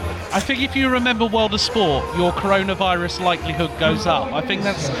know. I think if you remember World of Sport, your coronavirus likelihood goes up. I think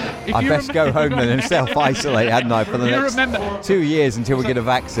that's... I best go home then and self-isolate, hadn't I, for the next 2 years until we get a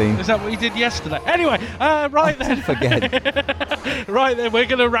vaccine. Is that what you did yesterday? Anyway, right then. Forget. Right then, we're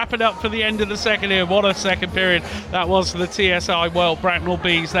going to wrap it up for the end of the second here. What a second period that was for the TSI World Bracknell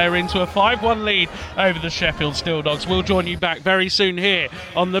Bees. They're into a 5-1 lead over the Sheffield Steel Dogs. We'll join you back very soon here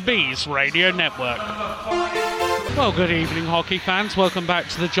on the Bees Radio Network. Well, good evening, hockey fans. Welcome back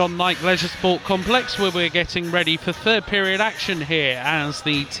to the John Knight Leisure Sport Complex, where we're getting ready for third period action here as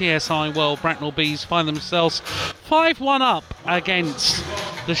the TSI World Bracknell Bees find themselves 5-1 up against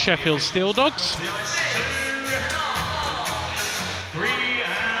the Sheffield Steel Dogs.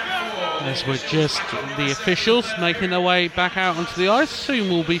 As we're just the officials making their way back out onto the ice. Soon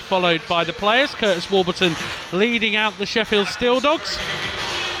we'll be followed by the players. Curtis Warburton leading out the Sheffield Steel Dogs.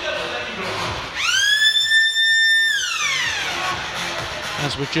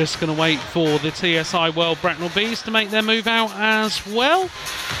 As we're just going to wait for the TSI World Bracknell Bees to make their move out as well.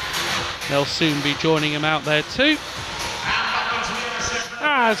 They'll soon be joining them out there too.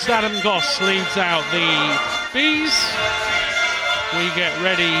 As Adam Goss leads out the Bees. we get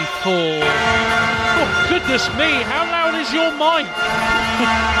ready for... Oh, goodness me, how loud is your mic?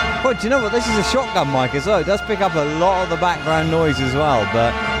 Well, do you know what? This is a shotgun mic as well. It does pick up a lot of the background noise as well,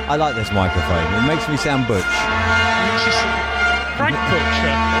 but I like this microphone. It makes me sound butch. Frank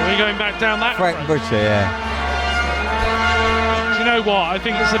Butcher. Are we going back down that Frank Butcher, yeah. Do you know what? I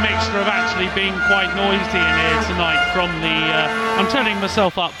think it's a mixture of actually being quite noisy in here tonight from the... I'm turning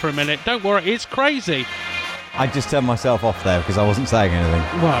myself up for a minute. Don't worry, it's crazy. I just turned myself off there because I wasn't saying anything.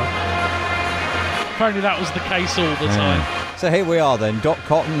 Well, apparently that was the case all the time. So here we are then, Doc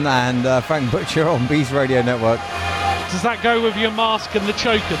Cotton and Frank Butcher on Beast Radio Network. Does that go with your mask and the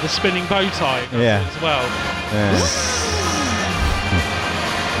choker, the spinning bow tie as well? Yeah.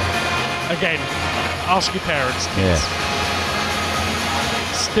 Again, ask your parents, kids. Yeah.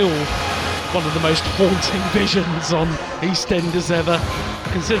 Still one of the most haunting visions on EastEnders ever,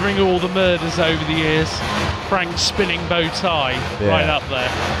 considering all the murders over the years. Frank's spinning bow tie, right up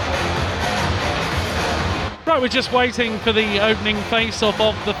there. Right, we're just waiting for the opening face-off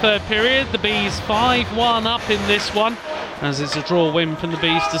of the third period. The Bees 5-1 up in this one, as it's a draw win from the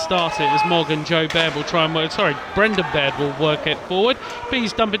Bees to start it, as Morgan Joe Baird will try and work... Sorry, Brendan Baird will work it forward.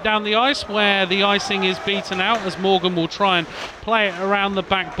 Bees dump it down the ice, where the icing is beaten out, as Morgan will try and play it around the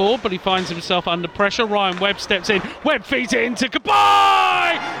backboard, but he finds himself under pressure. Ryan Webb steps in. Webb feeds it into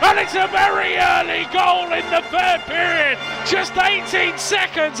Kabay! And it's a very early goal in the third period. Just 18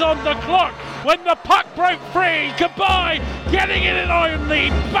 seconds on the clock when the puck broke free. Kabay getting it in on the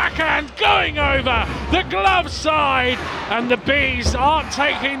backhand, going over the glove side. And the Bees aren't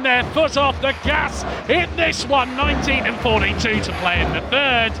taking their foot off the gas in this one. 19 and 42 to play in the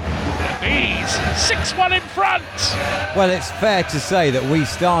third. The Bees 6-1 in front. Well, it's fair to say that we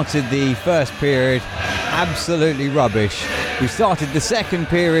started the first period absolutely rubbish. We started the second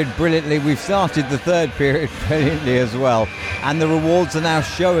period brilliantly. We've started the third period brilliantly as well. And the rewards are now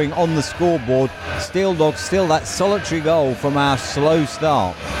showing on the scoreboard. Steel Dogs still that solitary goal from our slow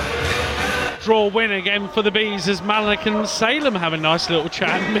start. Draw win again for the Bees as Malik and Salem have a nice little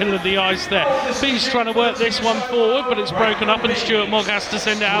chat in the middle of the ice there. Bees trying to work this one forward, but it's broken up and Stuart Mogg has to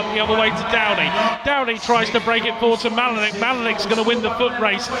send it out the other way to Dowdy. Dowdy tries to break it forward to Malik. Malik's going to win the foot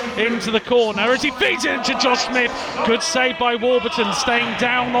race into the corner as he feeds it into Josh Smith. Good save by Warburton, staying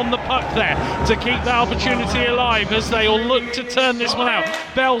down on the puck there to keep that opportunity alive as they all look to turn this one out.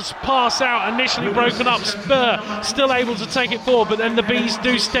 Bell's pass out, initially broken up. Spur still able to take it forward, but then the Bees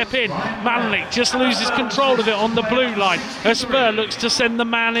do step in. Malik just loses control of it on the blue line. Spur looks to send the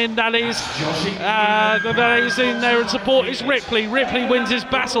man in that is in there and support is Ripley. Ripley wins his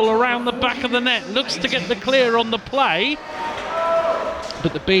battle around the back of the net, looks to get the clear on the play,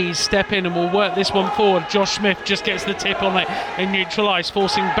 but the Bees step in and will work this one forward. Josh Smith just gets the tip on it in neutral ice,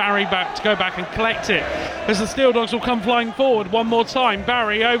 forcing Barry back to go back and collect it as the Steel Dogs will come flying forward one more time.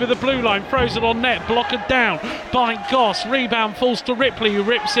 Barry over the blue line, throws it on net, blocked down by Goss. Rebound falls to Ripley, who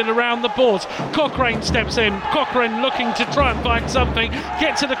rips it around the boards. Cochrane steps in. Cochrane looking to try and find something,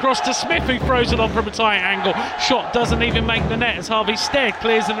 gets it across to Smith, who throws it on from a tight angle. Shot doesn't even make the net as Harvey Stead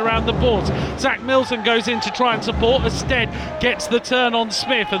clears it around the boards. Zach Milton goes in to try and support as Stead gets the turn on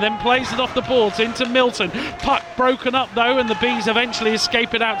Smith and then plays it off the boards into Milton. Puck broken up though, and the Bees eventually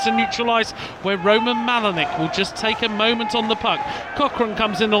escape it out to neutral ice, where Roman Malenik will just take a moment on the puck. Cochrane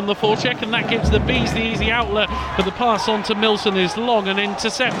comes in on the forecheck, and that gives the Bees the easy outlet, but the pass on to Milton is long and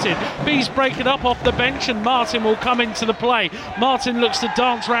intercepted. Bees break it up off the bench, and Martin will come into the play. Martin looks to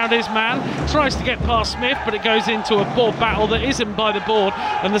dance around his man, tries to get past Smith, but it goes into a board battle that isn't by the board,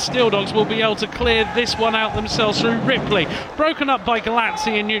 and the Steel Dogs will be able to clear this one out themselves through Ripley. Broken up by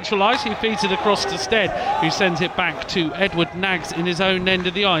Galazzi in neutral ice, he feeds it across to Stead, who sends it back to Edward Nags in his own end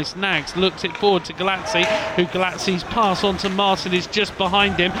of the ice. Nags looks it forward to Galazzi, who Galazzi's pass on to Martin is just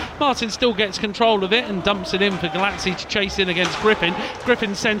behind him. Martin still gets control of it and dumps it in for Galazzi to chase in against Griffin.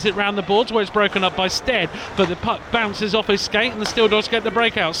 Griffin sends it round the boards where it's broken up by Stead, but the puck bounces off his skate and the Steel Dogs get the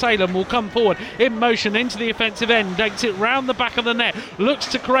breakout. Salem will come forward in motion into the offensive end, takes it round the back of the net, looks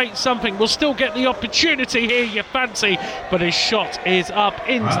to create something, will still get the opportunity here, you fancy, but his shot is up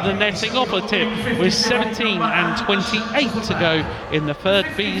into the netting off a tip with 17 and 28 to go in the third.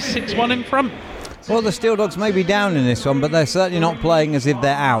 Bees 6-1 in front. Well, the Steel Dogs may be down in this one, but they're certainly not playing as if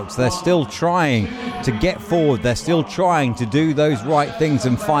they're out. They're still trying to get forward. They're still trying to do those right things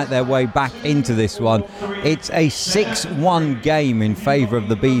and fight their way back into this one. It's a 6-1 game in favour of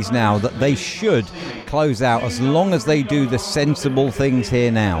the Bees now that they should close out as long as they do the sensible things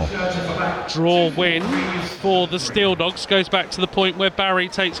here now. Draw win for the Steel Dogs. Goes back to the point where Barry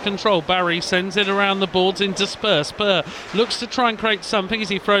takes control. Barry sends it around the boards into Spur. Spur looks to try and create something as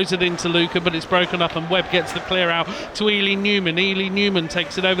he throws it into Luca, but it's broken up and Webb gets the clear out to Ely Newman. Ely Newman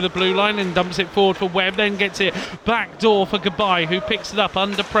takes it over the blue line and dumps it forward for Webb, then gets it back door for Gabai, who picks it up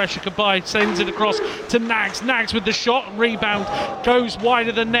under pressure. Gabai sends it across to Nags. Nags with the shot. Rebound goes wide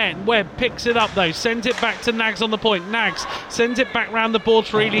of the net. Webb picks it up though, sends it back to Nags on the point. Nags sends it back round the boards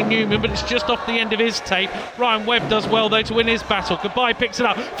for Ely Newman, but it's just off the end of his tape. Ryan Webb does well though to win his battle. Gabai picks it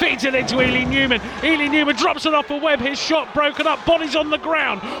up, feeds it into Ely Newman. Ely Newman drops it off for Webb. His shot broken up, body's on the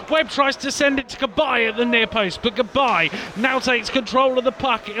ground. Webb tries to send it to Gabai at the near post, but Gabai now takes control of the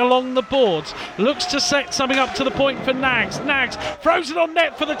puck along the boards. Looks to set something up to the point for Nags. Nags throws it on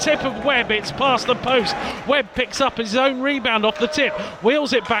net for the tip of Webb. It's past the post. Webb picks up his own rebound off the tip,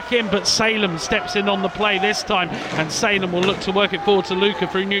 wheels it back in, but Salem steps in on the play this time, and Salem will look to work it forward to Luca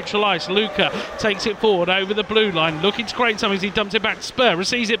through neutral ice. Luca takes it forward over the blue line, looking to create something as he dumps it back to Spur,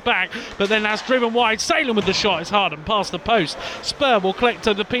 receives it back, but then has driven wide. Salem with the shot is hard and past the post. Spur will collect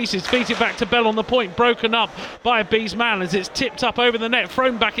to the pieces, feeds it back to Bell on the point, broken up by a Bees man as it's tipped up over the net,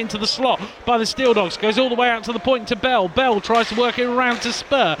 thrown back into the slot by the Steel Dogs, goes all the way out to the point to Bell. Bell tries to work it around to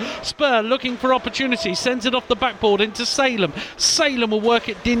Spur. Spur looking for opportunity, sends it off the backboard into Salem. Salem will work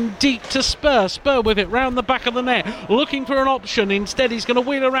it in deep to Spur. Spur with it round the back of the net, looking for an option. Instead he's going to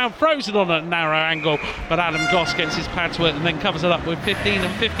wheel around, throws it on a narrow angle, but Adam Goss gets his pad to it and then covers it up with 15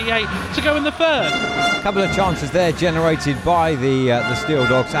 and 58 to go in the third. A couple of chances there generated by the Steel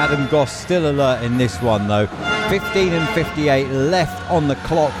Dogs. Adam Goss still alert in this one though. 15 and 58 left on the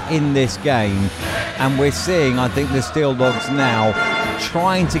clock in this game, and we're seeing, I think, the Steel Dogs now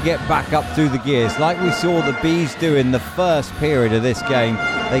trying to get back up through the gears like we saw the Bees do in the first period of this game.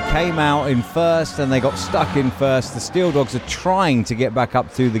 They came out in first and they got stuck in first. The Steel Dogs are trying to get back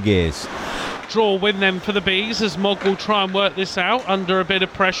up through the gears. Draw win then for the Bees as Mogg will try and work this out under a bit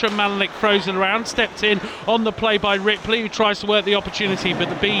of pressure. Malick throws it around, stepped in on the play by Ripley, who tries to work the opportunity, but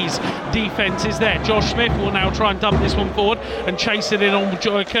the Bees defence is there. Josh Smith will now try and dump this one forward and chase it in on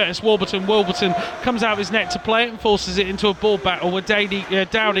Curtis Warburton. Warburton comes out of his net to play it and forces it into a ball battle where Dowdy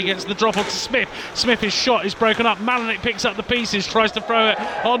gets the drop onto Smith. Smith's shot is broken up. Malick picks up the pieces, tries to throw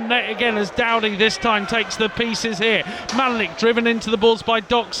it on net again as Dowdy this time takes the pieces here. Malick driven into the balls by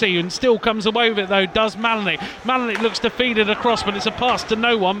Doxey and still comes away with it though, does Malick. Malick looks to feed it across, but it's a pass to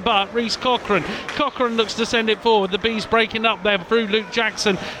no one but Reece Cochrane. Cochrane looks to send it forward. The Bees breaking up there through Luke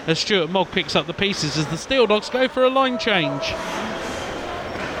Jackson as Stuart Mogg picks up the pieces as the Steel Dogs go for a line change.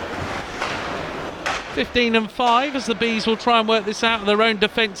 15 and 5 as the Bees will try and work this out at their own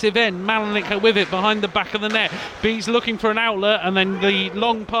defensive end. Malick with it behind the back of the net. Bees looking for an outlet, and then the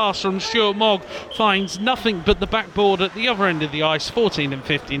long pass from Stuart Mogg finds nothing but the backboard at the other end of the ice. 14 and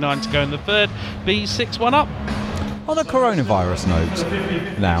 59 to go in the third. Bees 6-1 up. On a coronavirus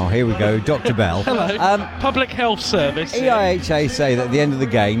note, now here we go, Dr. Bell. Hello. Public Health Service. EIHA say that at the end of the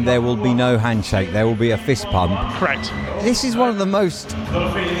game there will be no handshake, there will be a fist pump. Correct. This is one of the most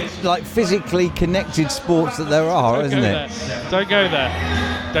physically connected sports that there are, isn't it? Don't go there.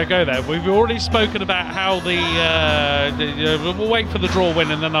 Don't go there. We've already spoken about how we'll wait for the draw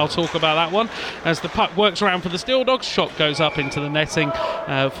win and then I'll talk about that one. As the puck works around for the Steel Dogs, shot goes up into the netting.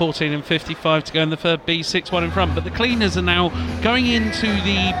 14 and 55 to go in the third. B 6-1 in front, but the cleaners are now going into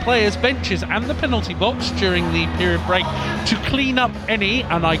the players' benches and the penalty box during the period break to clean up any,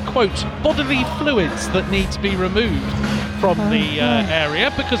 and I quote, bodily fluids that need to be removed from the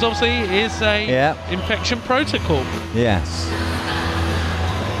area, because obviously it is a infection protocol. Yes.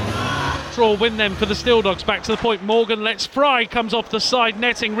 Draw win then for the Steel Dogs. Back to the point. Morgan lets Fry, comes off the side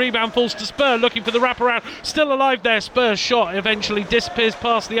netting. Rebound falls to Spur, looking for the wraparound. Still alive there. Spur's shot eventually disappears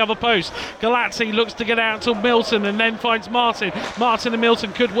past the other post. Galazzi looks to get out to Milton and then finds Martin. Martin and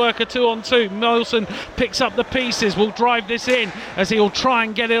Milton could work a 2-on-2. Milton picks up the pieces, will drive this in as he'll try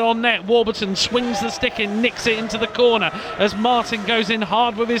and get it on net. Warburton swings the stick in, nicks it into the corner as Martin goes in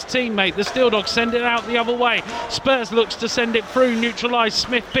hard with his teammate. The Steel Dogs send it out the other way. Spurs looks to send it through, neutralised.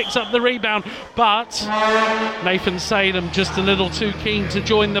 Smith picks up the rebound, but Nathan Salem just a little too keen to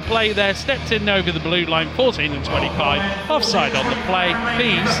join the play there. Stepped in over the blue line. 14 and 25 offside on the play.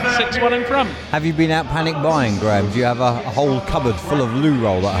 Bees 6-1 in front. Have you been out panic buying, Graham? Do you have a whole cupboard full of loo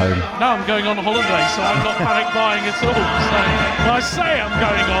roll at home? No, I'm going on holiday, so I'm not panic buying at all. So when I say I'm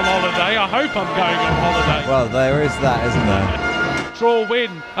going on holiday, I hope I'm going on holiday. Well, there is that, isn't there? draw win.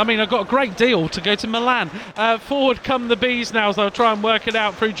 I mean, I've got a great deal to go to Milan. Forward come the Bees now, as they'll try and work it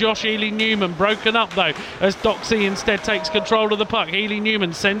out through Josh Healy-Newman. Broken up though, as Doxey instead takes control of the puck.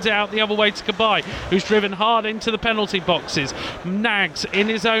 Healy-Newman sends it out the other way to Cabaye, who's driven hard into the penalty boxes. Nags in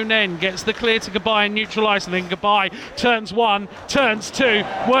his own end, gets the clear to Cabaye and neutralised, and then Cabaye turns one, turns two,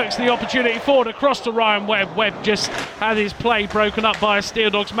 works the opportunity forward across to Ryan Webb. Webb just had his play broken up by a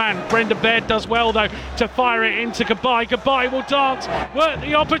Steel Dogs man. Brendan Baird does well though to fire it into Cabaye. Cabaye will dance, work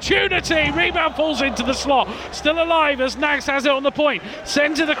the opportunity, rebound falls into the slot, still alive as Nags has it on the point,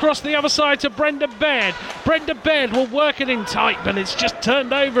 sends it across the other side to Brendan Baird. Brendan Baird will work it in tight, but it's just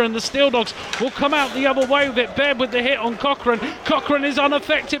turned over and the Steel Dogs will come out the other way with it. Baird with the hit on Cochrane. Cochrane is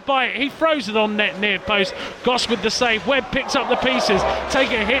unaffected by it, he throws it on net near post. Goss with the save. Webb picks up the pieces,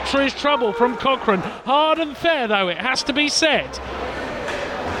 take a hit for his trouble from Cochrane. Hard and fair though, it has to be said.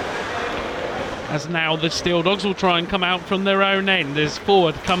 As now the Steel Dogs will try and come out from their own end. As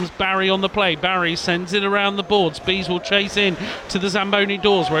forward comes Barry on the play. Barry sends it around the boards. Bees will chase in to the Zamboni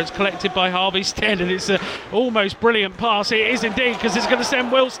doors, where it's collected by Harvey Stead, and it's an almost brilliant pass. It is indeed, because it's going to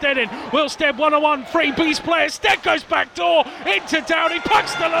send Will Stead in. Will Stead 1-on-1, free Bees player. Stead goes back door into Downey.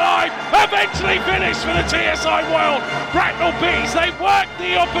 Puck's still alive. Eventually finished for the TSI World. Bracknell Bees, they've worked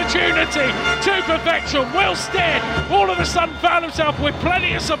the opportunity to perfection. Will Stead all of a sudden found himself with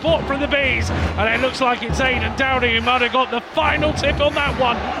plenty of support from the Bees. And it looks like it's Aidan Downey who might have got the final tip on that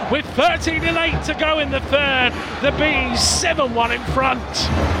one. With 13-8 to go in the third, the Bees 7-1 in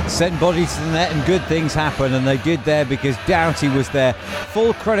front. Send bodies to the net and good things happen, and they did there because Doughty was there.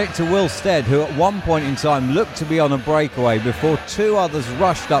 Full credit to Will Stead, who at one point in time looked to be on a breakaway before two others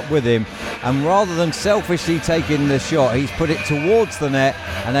rushed up with him, and rather than selfishly taking the shot, he's put it towards the net,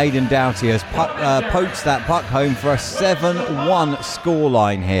 and Aidan Doughty has poked that puck home for a 7-1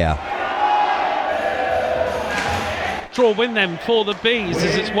 scoreline here. Draw win then for the Bees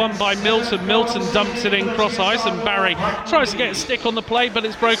as it's won by Milton. Milton dumps it in cross ice and Barry tries to get a stick on the play, but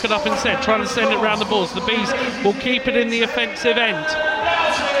it's broken up instead, trying to send it round the boards. The Bees will keep it in the offensive end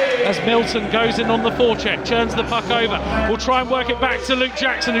as Milton goes in on the forecheck, churns the puck over, will try and work it back to Luke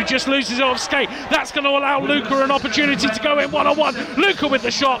Jackson, who just loses it off skate. That's going to allow Luca an opportunity to go in 1-on-1. Luca with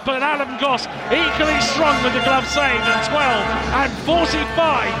the shot, but Adam Goss equally strong with the glove save, and 12 and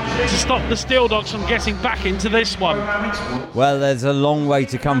 45 to stop the Steel Dogs from getting back into this one. Well, there's a long way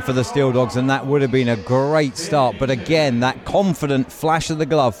to come for the Steel Dogs, and that would have been a great start, but again, that confident flash of the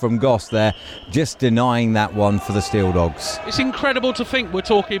glove from Goss there, just denying that one for the Steel Dogs. It's incredible to think we're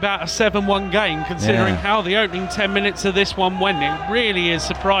talking about a 7-1 game, considering how the opening 10 minutes of this one went. It really is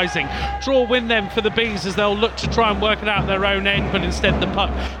surprising. Draw win then for the Bees as they'll look to try and work it out their own end, but instead the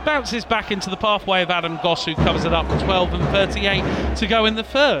puck bounces back into the pathway of Adam Goss, who covers it up with 12 and 38 to go in the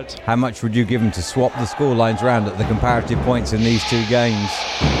third. How much would you give them to swap the scorelines around at the comparative points in these two games?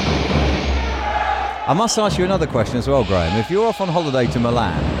 I must ask you another question as well, Graham. If you're off on holiday to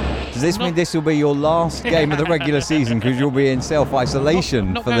Milan, does this mean this will be your last game of the regular season because you'll be in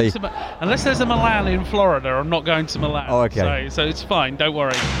self-isolation not for the... Unless there's a Milan in Florida, I'm not going to Milan. Oh, okay. So it's fine, don't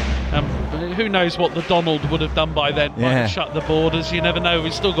worry. Who knows what the Donald would have done by then? Might have shut the borders, you never know.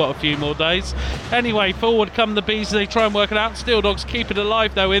 We've still got a few more days. Anyway, forward come the Bees. They try and work it out. Steel Dogs keep it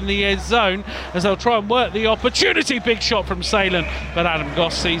alive though in the zone as they'll try and work the opportunity. Big shot from Salem, but Adam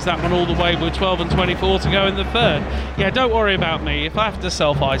Goss sees that one all the way with 12 and 24 to go in the third. Yeah, don't worry about me. If I have to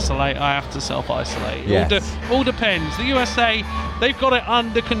self-isolate, I have to self-isolate. Yes. All depends. The USA, they've got it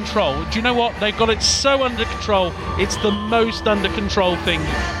under control. Do you know what? They've got it so under control. It's the most under control thing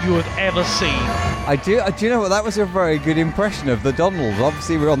you have ever seen. I do you know what? That was a very good impression of the Donald.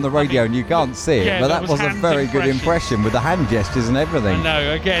 Obviously, we're on the radio and you can't see it, but that was a very good impression with the hand gestures and everything. I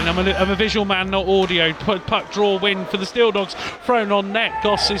know. Again, I'm a visual man, not audio. Puck draw win for the Steel Dogs. Thrown on net.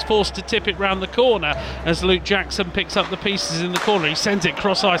 Goss is forced to tip it round the corner as Luke Jackson picks up the pieces in the corner. He sends it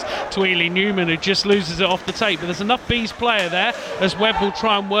cross ice to Ely Newman, who just loses it off the tape. But there's enough Bees player there as Webb will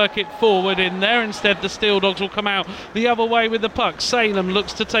try and work it forward in there. Instead, the Steel Dogs will come out the other way with the puck. Salem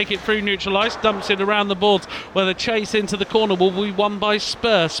looks to take it through neutral ice, dumps it around the boards where the chase into the corner will be won by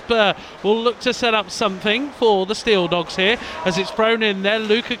Spur. Spur will look to set up something for the Steel Dogs here as it's thrown in there.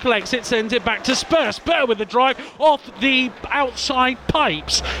 Luca collects it, sends it back to Spur. Spur with the drive off the outside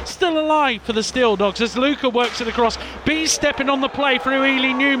pipes. Still alive for the Steel Dogs as Luca works it across. Bees stepping on the play through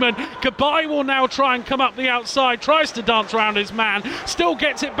Ely Newman. Cabaye will now try and come up the outside, tries to dance around his man, still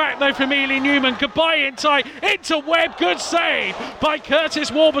gets it back though from Ely Newman. Cabaye in tight into Webb. Good save by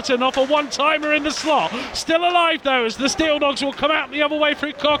Curtis Warburton off a one-timer in in the slot. Still alive though, as the Steel Dogs will come out the other way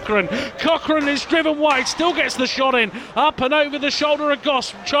through Cochrane. Cochrane is driven wide, still gets the shot in, up and over the shoulder of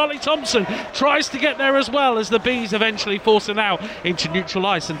Goss. Charlie Thompson tries to get there as well, as the Bees eventually force it out into neutral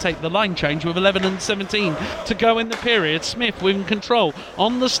ice and take the line change with 11 and 17 to go in the period. Smith in control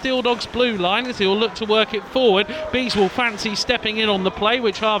on the Steel Dogs blue line as he will look to work it forward. Bees will fancy stepping in on the play,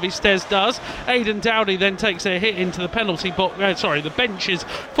 which Harvey Stez does. Aidan Dowdy then takes a hit into the penalty box, the benches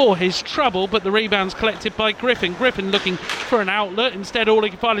for his trouble, but the rebound's collected by Griffin. Griffin looking for an outlet. Instead, all he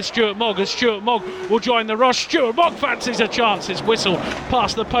can find is Stuart Mogg, as Stuart Mogg will join the rush. Stuart Mogg fancies a chance. It's whistled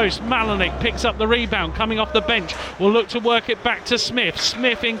past the post. Malinick picks up the rebound coming off the bench. Will look to work it back to Smith.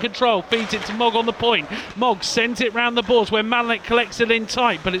 Smith in control, feeds it to Mogg on the point. Mogg sends it round the boards where Malinick collects it in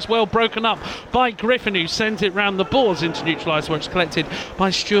tight, but it's well broken up by Griffin, who sends it round the boards into neutral ice where it's collected by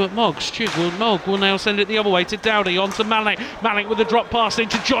Stuart Mogg. Mogg will now send it the other way to Dowdy, on to Malinick. Malinick with a drop pass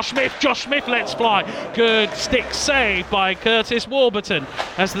into Josh Smith. Josh Smith lets fly. Good stick save by Curtis Warburton,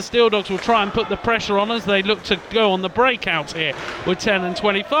 as the Steel Dogs will try and put the pressure on as they look to go on the breakout here with 10 and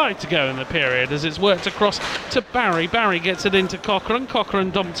 25 to go in the period, as it's worked across to Barry. Barry gets it into Cochrane.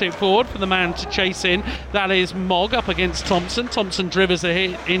 Cochrane dumps it forward for the man to chase in. That is Mogg up against Thompson. Thompson drivers a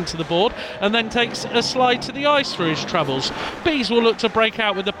hit into the board and then takes a slide to the ice through his troubles. Bees will look to break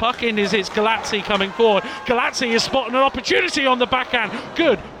out with the puck. In is it's Galazzi coming forward. Galazzi is spotting an opportunity on the backhand.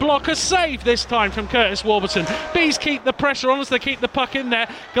 Good blocker save this time from Curtis Warburton. Bees keep the pressure on as they keep the puck in there.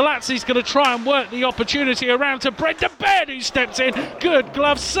 Galazzi's going to try and work the opportunity around to Brendan Baird, who steps in. Good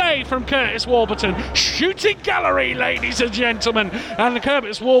glove save from Curtis Warburton. Shooting gallery, ladies and gentlemen. And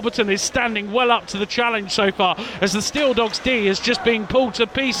Curtis Warburton is standing well up to the challenge so far, as the Steel Dogs D is just being pulled to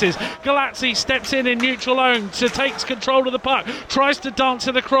pieces. Galazzi steps in neutral own, takes control of the puck, tries to dance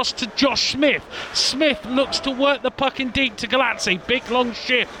it across to Josh Smith. Smith looks to work the puck in deep to Galazzi. Big long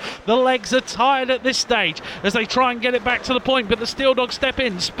shift. The legs are tired at this stage as they try and get it back to the point, but the Steel Dogs step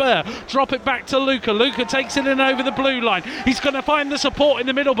in. Spur drop it back to Luca. Luca takes it in over the blue line. He's going to find the support in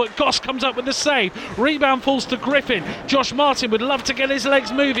the middle, but Goss comes up with the save. Rebound falls to Griffin. Josh Martin would love to get his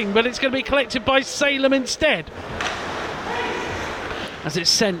legs moving, but it's going to be collected by Salem instead, as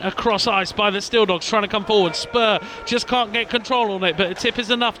it's sent across ice by the Steel Dogs trying to come forward. Spur just can't get control on it, but a tip is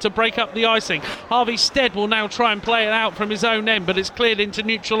enough to break up the icing. Harvey Stead will now try and play it out from his own end, but it's cleared into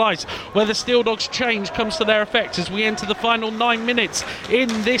neutral ice, where the Steel Dogs change comes to their effect as we enter the final 9 minutes in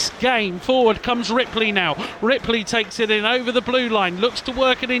this game. Forward comes Ripley now. Ripley takes it in over the blue line, looks to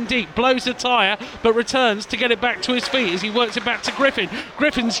work it in deep, blows a tyre, but returns to get it back to his feet as he works it back to Griffin.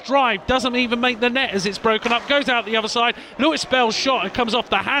 Griffin's drive doesn't even make the net as it's broken up, goes out the other side. Lewis Bell's shot comes off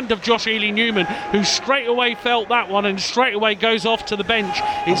the hand of Josh Ely-Newman, who straight away felt that one and straight away goes off to the bench.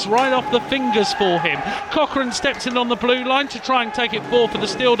 It's right off the fingers for him. Cochrane steps in on the blue line to try and take it forward for the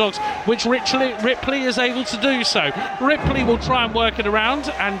Steel Dogs, which Ripley is able to do so. Ripley will try and work it around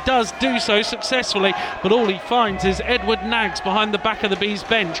and does do so successfully, but all he finds is Edward Naggs behind the back of the Bees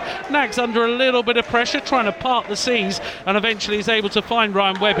bench. Naggs under a little bit of pressure, trying to part the seas, and eventually is able to find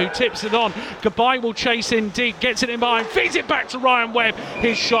Ryan Webb, who tips it on. Goodbye will chase in deep, gets it in behind, feeds it back to Ryan Webb.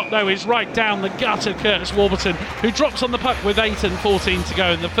 His shot, though, is right down the gut of Curtis Warburton, who drops on the puck with 8 and 14 to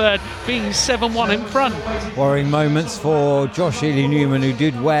go in the third, being 7-1 in front. Worrying moments for Josh Ely-Newman, who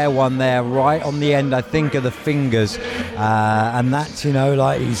did wear one there right on the end, I think, of the fingers. And that's,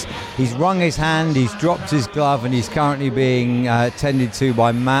 like he's wrung his hand, he's dropped his glove, and he's currently being tended to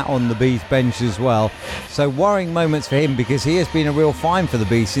by Matt on the Bees bench as well. So worrying moments for him, because he has been a real find for the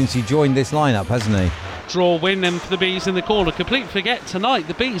Bees since he joined this lineup, hasn't he? Draw win then for the Bees in the corner. Complete forget tonight,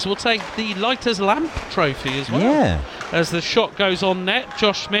 the Bees will take the Lighters Lamp trophy as well. Yeah. As the shot goes on net,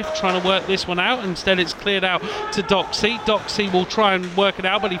 Josh Smith trying to work this one out. Instead it's cleared out to Doxey. Doxey will try and work it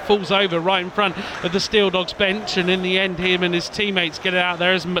out, but he falls over right in front of the Steel Dogs bench, and in the end him and his teammates get it out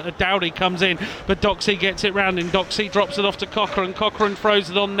there as Dowdy comes in, but Doxey gets it round, and Doxey drops it off to Cochrane. Cochrane throws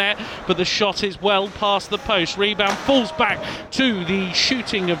it on net, but the shot is well past the post. Rebound falls back to the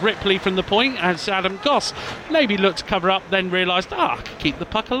shooting of Ripley from the point, as Adam Goss maybe looked to cover up, then realised, I can keep the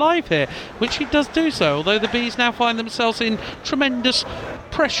puck alive here, which he does do so, although the Bees now find themselves in tremendous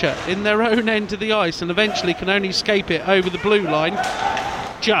pressure in their own end of the ice and eventually can only escape it over the blue line.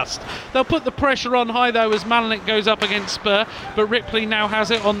 They'll put the pressure on high, though, as Malinick goes up against Spur, but Ripley now has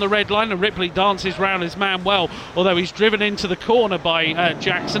it on the red line, and Ripley dances round his man well, although he's driven into the corner by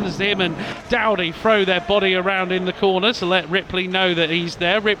Jackson, as him and Dowdy throw their body around in the corner to let Ripley know that he's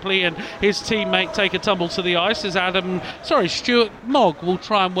there. Ripley and his teammate take a tumble to the ice as Stuart Mogg will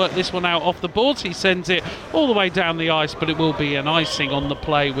try and work this one out off the boards. He sends it all the way down the ice, but it will be an icing on the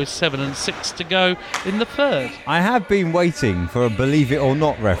play with 7 and 6 to go in the third. I have been waiting for a believe it or not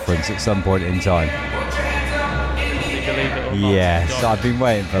not reference at some point in time? Believe it or not. Yes, I've been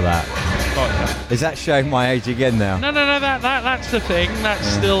waiting for that. Right. Is that showing my age again now? No, that's the thing. That's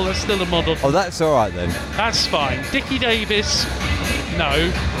still a model. Oh, that's all right then. That's fine. Dickie Davies,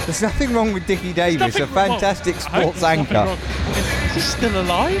 no. There's nothing wrong with Dickie Davies, a fantastic sports anchor. Is he still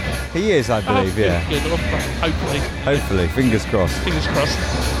alive? He is, I believe, yeah. Good. Hopefully. Hopefully, fingers crossed. Fingers crossed.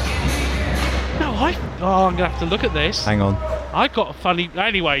 No, I'm going to have to look at this. Hang on. I got a funny...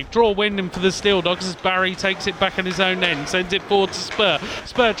 Anyway, draw Wyndham for the Steel Dogs as Barry takes it back in his own end, sends it forward to Spur.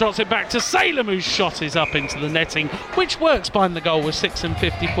 Spur drops it back to Salem, whose shot is up into the netting, which works behind the goal with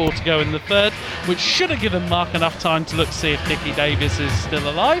 6:54 to go in the third, which should have given Mark enough time to look to see if Dickie Davies is still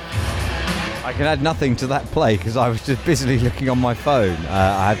alive. I can add nothing to that play because I was just busily looking on my phone,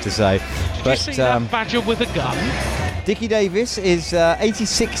 I have to say. Did you see that badger with a gun? Dickie Davies is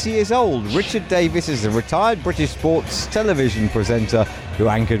 86 years old. Richard Davies is a retired British sports television presenter who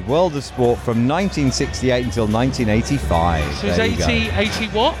anchored World of Sport from 1968 until 1985. So he's 80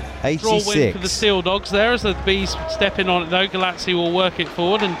 what? 86. Draw win for the Steel Dogs there as the Bees step in on it though. Galazzi will work it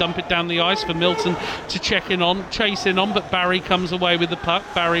forward and dump it down the ice for Milton to chase in on, but Barry comes away with the puck.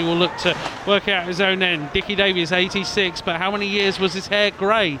 Barry will look to work out his own end. Dickie Davies 86, but how many years was his hair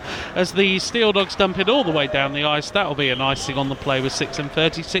grey as the Steel Dogs dump it all the way down the ice? That'll be an icing on the play with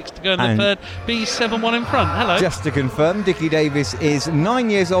 6:36 to go in the third. Bees 7-1 in front. Hello. Just to confirm, Dickie Davies is 9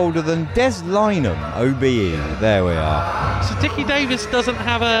 years older than Des Lynam, OBE. There we are. So Dickie Davies doesn't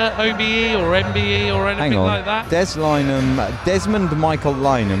have a OBE or MBE or anything like that? Desmond Michael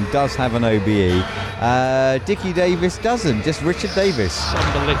Lynam does have an OBE. Dickie Davies doesn't, just Richard Davies.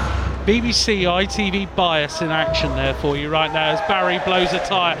 Unbelievable. BBC ITV bias in action there for you right now as Barry blows a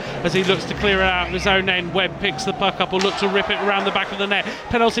tyre as he looks to clear it out of his own end. Webb picks the puck up or looks to rip it around the back of the net.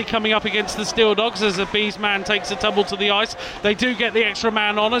 Penalty coming up against the Steel Dogs as the Bees man takes a tumble to the ice. They do get the extra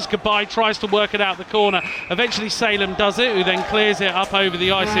man on as Goodbye tries to work it out the corner. Eventually Salem does it, who then clears it up over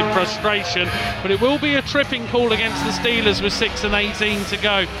the ice in frustration, but it will be a tripping call against the Steelers with 6:18 to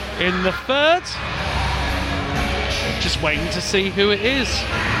go in the third. Just waiting to see who it is.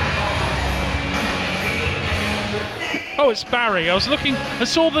 Oh, it's Barry. I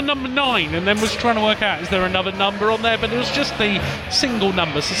saw the number 9 and then was trying to work out, is there another number on there? But it was just the single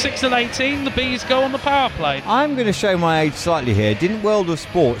number. So 6:18, the Bees go on the power play. I'm going to show my age slightly here. Didn't World of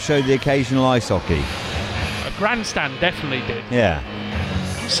Sport show the occasional ice hockey? A grandstand definitely did. Yeah.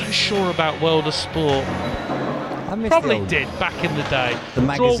 I'm so sure about World of Sport. Probably did back in the day. The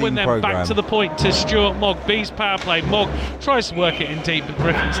magazine then programme. Back to the point to Stuart Mogg. Bees power play. Mogg tries to work it in deep, but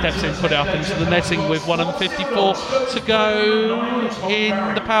Griffin steps in, put it up into the netting with 1:54 to go in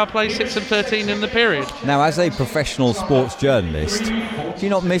the power play. 6:13 in the period. Now, as a professional sports journalist, do you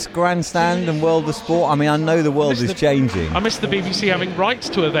not miss Grandstand and World of Sport? I mean, I know the world is changing. I miss the BBC having rights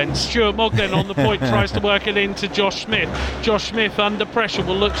to events. Stuart Mogg then on the point tries to work it into Josh Smith. Josh Smith under pressure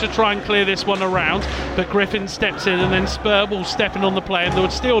will look to try and clear this one around, but Griffin steps in and then Spur will step in on the play, and the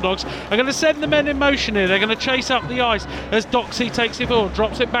Steel Dogs are going to send the men in motion here. They're going to chase up the ice as Doxey takes it forward,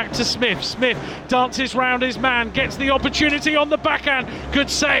 drops it back to Smith. Smith dances round his man, gets the opportunity on the backhand. Good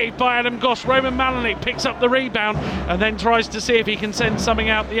save by Adam Goss. Roman Malinik picks up the rebound and then tries to see if he can send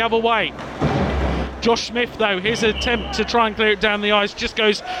something out the other way. Josh Smith, though, his attempt to try and clear it down the ice just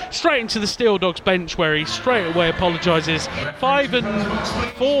goes straight into the Steel Dogs bench where he straight away apologises.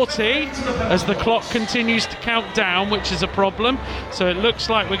 5:40 as the clock continues to count down, which is a problem. So it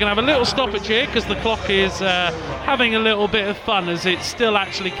looks like we're going to have a little stoppage here because the clock is having a little bit of fun as it still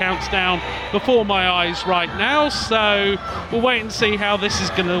actually counts down before my eyes right now. So we'll wait and see how this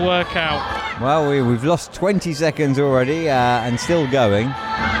is going to work out. Well, we've lost 20 seconds already and still going.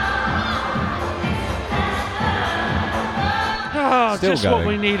 Just going. What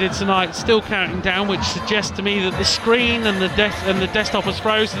we needed tonight. Still counting down, which suggests to me that the screen and the desktop has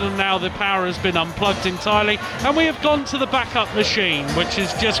frozen, and now the power has been unplugged entirely, and we have gone to the backup machine, which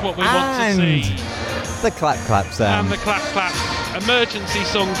is just what we want to see. The clap sound. And the clap emergency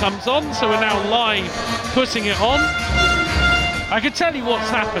song comes on, so we're now live putting it on. I can tell you what's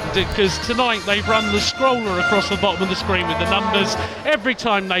happened because tonight they've run the scroller across the bottom of the screen with the numbers. Every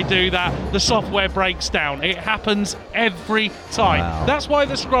time they do that, the software breaks down. It happens every time. Wow. That's why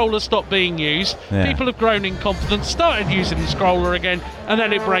the scroller stopped being used. Yeah. People have grown in confidence, started using the scroller again, and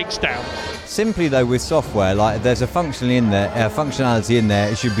then it breaks down. Simply though, with software, like there's a functionality in there.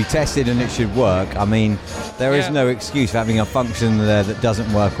 It should be tested and it should work. I mean, there is no excuse for having a function there that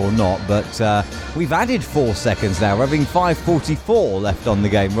doesn't work or not. But we've added 4 seconds now. We're having 5:44 left on the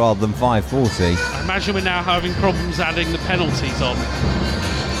game rather than 5:40. I imagine we're now having problems adding the penalties on,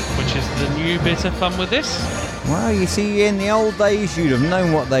 which is the new bit of fun with this. Well, you see, in the old days, you'd have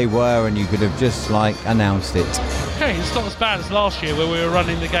known what they were and you could have just, announced it. Okay, it's not as bad as last year where we were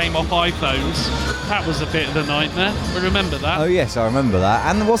running the game off iPhones. That was a bit of a nightmare. We remember that. Oh, yes, I remember that.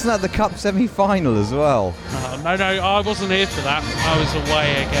 And wasn't that the Cup semi-final as well? No, I wasn't here for that. I was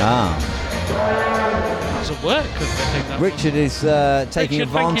away again. I was at work, I think that Richard is taking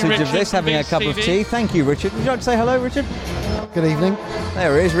advantage of this, having a cup of tea. Thank you, Richard. Would you like to say hello, Richard? Good evening.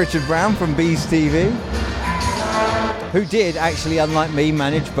 There he is, Richard Brown from Bees TV, who did actually, unlike me,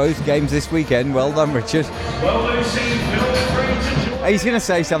 manage both games this weekend. Well done, Richard. He's going to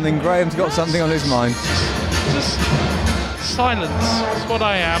say something. Graham's got something on his mind. Just silence. That's what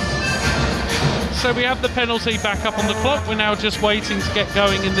I am. So we have the penalty back up on the clock. We're now just waiting to get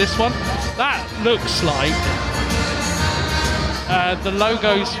going in this one. That looks like the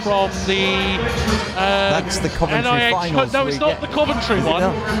logos from the that's the Coventry finals. No, it's not the Coventry one.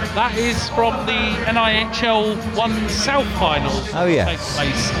 That is from the NIHL 1 South finals. Oh, yes. Take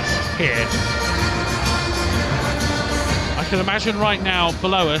place here. I can imagine right now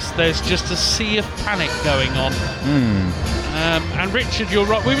below us there's just a sea of panic going on. And Richard, you're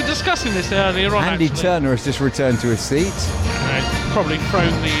right. We were discussing this earlier on. Andy Turner has just returned to his seat. Probably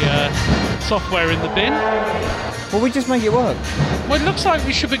thrown the software in the bin. Well, we just make it work. Well, it looks like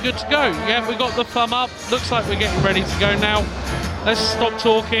we should be good to go. Yeah, we got the thumb up. Looks like we're getting ready to go now. Let's stop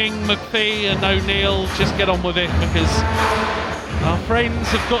talking, McPhee and O'Neill. Just get on with it because our friends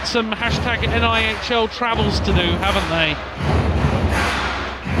have got some hashtag NIHL travels to do, haven't they?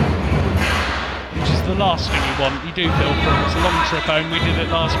 Which is the last thing you want. You do feel for them. It's a long trip home. We did it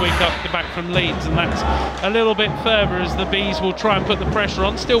last week back from Leeds, and that's a little bit further as the Bees will try and put the pressure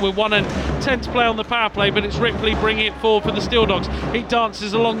on. Still with 1 and 10 to play on the power play, but it's Ripley bringing it forward for the Steel Dogs. He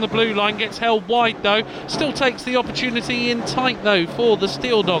dances along the blue line, gets held wide though. Still takes the opportunity in tight though for the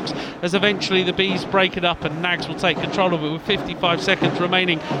Steel Dogs as eventually the Bees break it up and Nags will take control of it with 55 seconds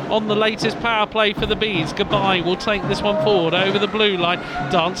remaining on the latest power play for the Bees. Goodbye will take this one forward over the blue line,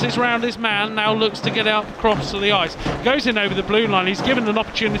 dances round his man, now looks to get out across to the ice, goes in over the blue line. He's given an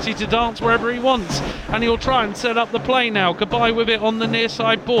opportunity to dance wherever he wants and he'll try and set up the play now. Goodbye with it on the near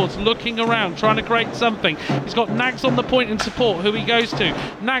side boards, looking around, trying to create something. He's got Nags on the point in support, who he goes to.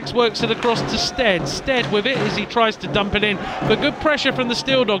 Nags works it across to Stead. Stead with it as he tries to dump it in, but good pressure from the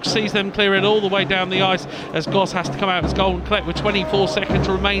Steel Dogs sees them clear it all the way down the ice as Goss has to come out as goal and collect with 24 seconds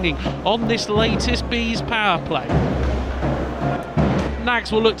remaining on this latest Bees power play.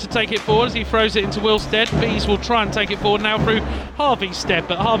 Nags will look to take it forward as he throws it into Will Stead. Bees will try and take it forward now through Harvey Stead,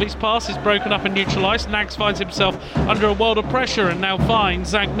 but Harvey's pass is broken up and neutralised. Nags finds himself under a world of pressure and now finds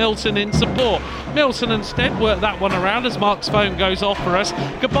Zach Milton in support. Milton and Stead work that one around as Mark's phone goes off for us.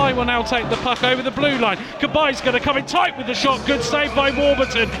 Goodbye will now take the puck over the blue line. Goodbye's going to come in tight with the shot. Good save by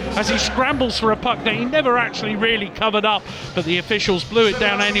Warburton as he scrambles for a puck that he never actually really covered up, but the officials blew it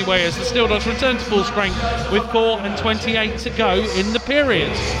down anyway as the Steel Dogs return to full strength with 4 and 28 to go in the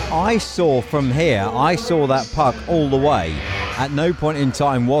period. I saw that puck all the way. At no point in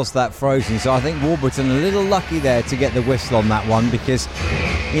time was that frozen, so I think Warburton a little lucky there to get the whistle on that one because,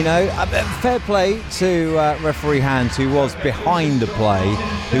 you know, fair play to referee Hands, who was behind the play,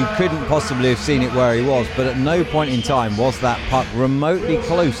 who couldn't possibly have seen it where he was, but at no point in time was that puck remotely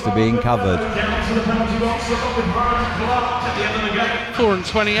close to being covered. 4 and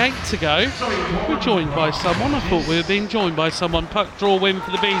 28 to go. We're joined by someone. I thought we were being joined by someone. Puck draw win for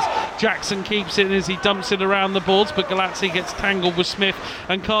the Bees. Jackson keeps it as he dumps it around the boards, but Galazzi gets tangled with Smith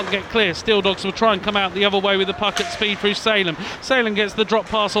and can't get clear. Steel Dogs will try and come out the other way with the puck at speed through Salem. Salem gets the drop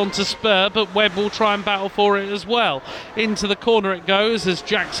pass on to Spur, but Webb will try and battle for it as well. Into the corner it goes as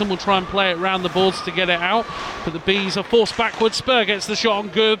Jackson will try and play it around the boards to get it out, but the Bees are forced backwards. Spur gets the shot on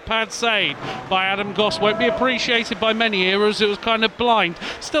good pad save by Adam Goss. Won't be appreciated by many here as it was kind of blind.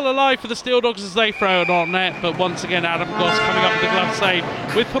 Still alive for the Steel Dogs as they throw it on net, but once again Adam Goss coming up with the glove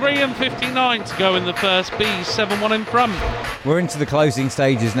save with 3 and 59 to go in the first. Bees 7-1 in front. We're into the closing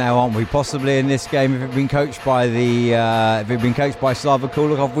stages now, aren't we? Possibly in this game, if it had been coached by Slava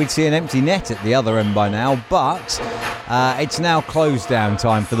Kulikov, we'd see an empty net at the other end by now, but it's now close down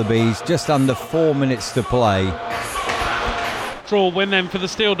time for the Bees, just under 4 minutes to play. Draw win then for the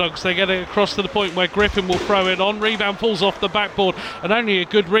Steel Dogs. They get it across to the point where Griffin will throw it on. Rebound falls off the backboard and only a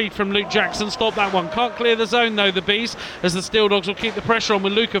good read from Luke Jackson. Stop that one. Can't clear the zone though, the Bees, as the Steel Dogs will keep the pressure on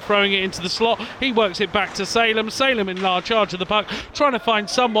with Luca throwing it into the slot. He works it back to Salem. Salem in large charge of the puck, trying to find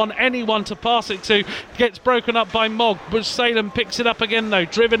anyone to pass it to. Gets broken up by Mogg, but Salem picks it up again though,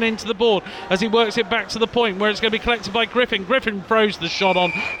 driven into the board as he works it back to the point where it's going to be collected by Griffin. Griffin throws the shot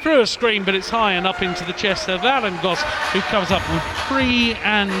on through a screen, but it's high and up into the chest of Alan Goss, who comes up with 3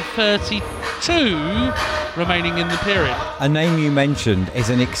 and 32 remaining in the period. A name you mentioned is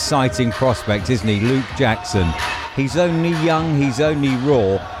an exciting prospect, isn't he? Luke Jackson. He's only young, he's only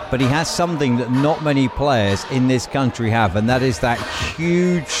raw, but he has something that not many players in this country have, and that is that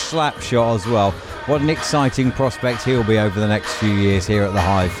huge slap shot as well. What an exciting prospect he'll be over the next few years here at the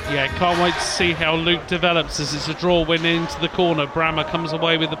Hive. Yeah, can't wait to see how Luke develops as it's a draw win into the corner. Brammer comes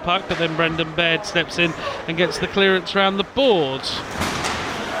away with the puck, but then Brendan Baird steps in and gets the clearance around the boards.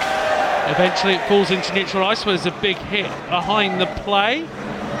 Eventually it falls into neutral ice where there's a big hit behind the play.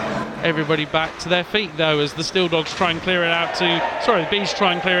 Everybody back to their feet though as the Steel Dogs try and clear it out to... Sorry, the Bees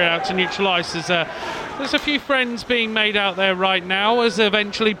try and clear it out to neutral ice. There's a few friends being made out there right now as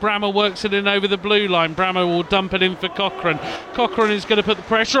eventually Brammer works it in over the blue line. Brammer will dump it in for Cochrane. Cochrane is going to put the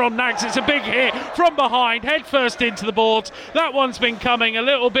pressure on Nags. It's a big hit from behind, head first into the boards. That one's been coming. A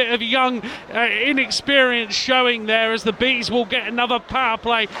little bit of young inexperience showing there as the Bees will get another power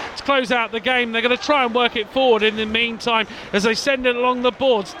play to close out the game. They're going to try and work it forward in the meantime as they send it along the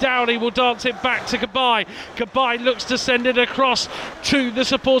boards. Dowdy will dance it back to Gabai. Gabai looks to send it across to the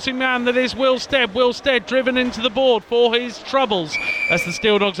supporting man that is Will Stead. Will Stead driven into the board for his troubles as the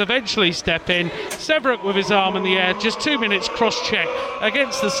Steel Dogs eventually step in. Severick with his arm in the air, just 2 minutes cross-check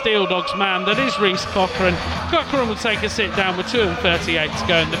against the Steel Dogs man that is Reece Cochrane. Cochrane will take a sit down with 2:38 to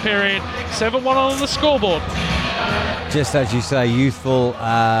go in the period. 7-1 on the scoreboard. Just as you say, youthful,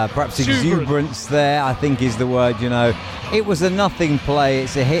 perhaps exuberance there, I think is the word, you know. It was a nothing play.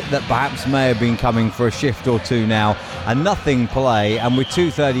 It's a hit that perhaps may have been coming for a shift or two now. A nothing play, and with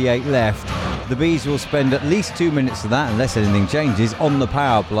 2:38 left, the Bees will spend at least 2 minutes of that, unless anything changes, on the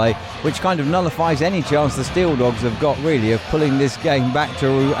power play, which kind of nullifies any chance the Steel Dogs have got, really, of pulling this game back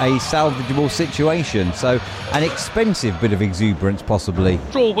to a salvageable situation. So, an expensive bit of exuberance, possibly.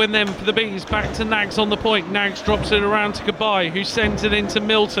 Draw win then for the Bees. Back to Nags on the point. Nags drops it around to Gabai, who sends it into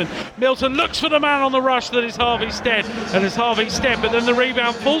Milton. Milton looks for the man on the rush that is Harvey Stead. And it's Harvey Stead, but then the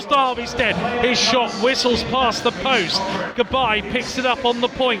rebound falls to Harvey Stead. His shot whistles past the post. Gabai picks it up on the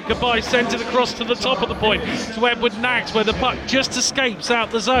point. Gabai sends it across to the top of the point to Edward Nags, where the puck just escapes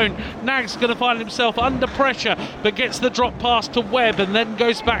out the zone. Nags going to find himself under pressure, but gets the drop pass to Webb and then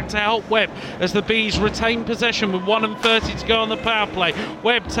goes back to help Webb as the Bees retain possession with 1:30 to go on the power play.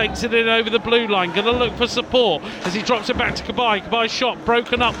 Webb takes it in over the blue line, going to look for support as he drops it back to Gabai. Gabai's shot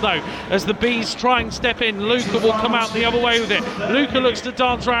broken up though as the Bees try and step in. Luca will come out the other way with it. Luca looks to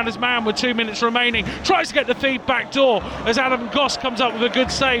dance around his man with 2 minutes remaining, tries to get the feed back door as Adam Goss comes up with a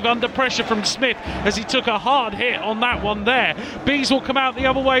good save under pressure from Smith as he took a hard hit on that one there. Bees will come out the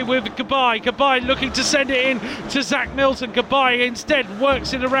other way with Gabai. Gabai looking to send it in to Zach Milton. Gabai instead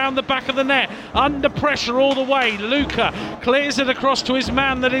works it around the back of the net under pressure all the way. Luca clears it across to his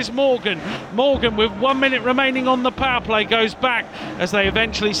man that is Morgan. Morgan with 1 minute remaining on the power play goes back as they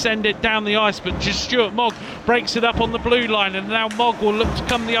eventually send it down the ice, but just Stuart Mogg breaks it up on the blue line and now Mogg will look to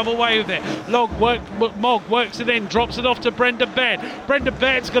come the other way with it. Mogg works it in, drops it off to Brendan Baird. Brendan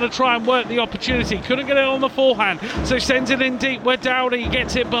Baird's going to try and work the opportunity. Couldn't get it on the forehand, so sends it in deep where Dowdy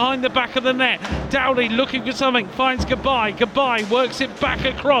gets it behind the back of the net. Dowdy looking for something, finds Gabai. Gabai works it back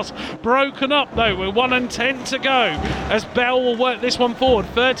across. Broken up though with 1:10 to go as Bell will work this one forward.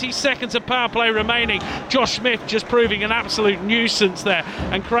 30 seconds of power play remaining. Josh Smith just proving an absolute nuisance there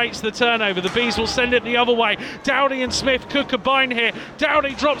and creates the turnover. The Bees will send it the other way. Dowdy and Smith could combine here.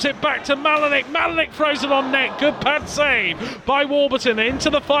 Dowdy drops it back to Malenik. Malenik throws it on net. Good pad save by Warburton into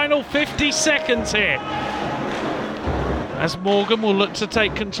the final 50 seconds here. As Morgan will look to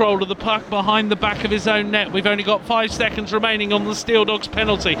take control of the puck behind the back of his own net. We've only got 5 seconds remaining on the Steel Dogs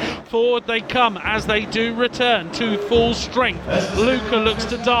penalty. Forward they come as they do return to full strength. Luca looks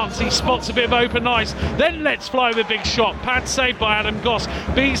to dance, he spots a bit of open ice, then lets fly with a big shot. Pad saved by Adam Goss.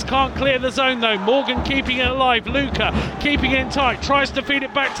 Bees can't clear the zone though. Morgan keeping it alive. Luca keeping it tight, tries to feed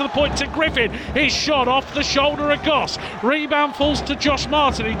it back to the point to Griffin. His shot off the shoulder of Goss. Rebound falls to Josh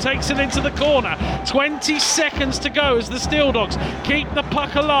Martin, who takes it into the corner. 20 seconds to go as the Steel Dogs keep the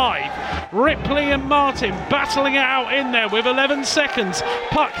puck alive. Ripley and Martin battling it out in there with 11 seconds.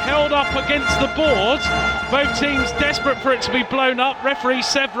 Puck held up against the boards. Both teams desperate for it to be blown up. Referee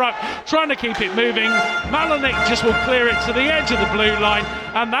Sevruck trying to keep it moving. Malenik just will clear it to the edge of the blue line,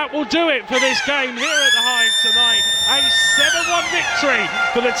 and that will do it for this game here at the Hive tonight. A 7-1 victory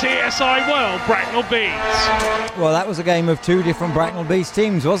for the TSI World Bracknell Bees. Well, that was a game of two different Bracknell Bees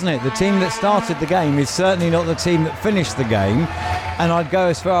teams, wasn't it? The team that started the game is certainly not the team that finished the game, and I'd go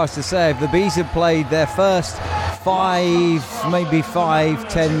as far as to say if the Bees had played their first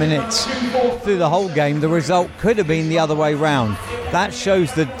 5-10 minutes through the whole game, the result could have been the other way round. That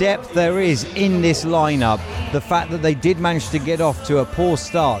shows the depth there is in this lineup. The fact that they did manage to get off to a poor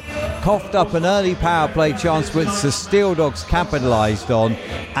start coughed up an early power play chance which the Steel Dogs capitalised on,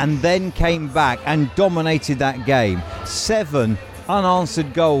 and then came back and dominated that game. 7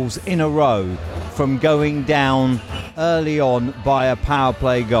 unanswered goals in a row from going down early on by a power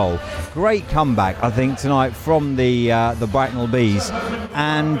play goal. Great comeback, I think, tonight from the Bracknell Bees,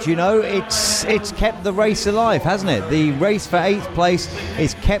 and you know, it's kept the race alive, hasn't it? The race for 8th place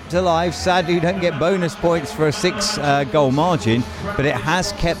is kept alive. Sadly, you don't get bonus points for a 6 goal margin, but it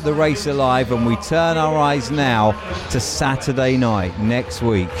has kept the race alive, and we turn our eyes now to Saturday night next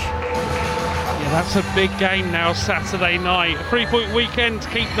week. That's a big game now, Saturday night. A 3-point weekend to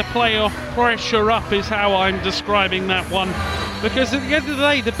keep the playoff pressure up is how I'm describing that one. Because at the end of the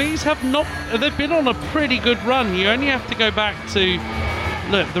day, the Bees they've been on a pretty good run. You only have to go back to,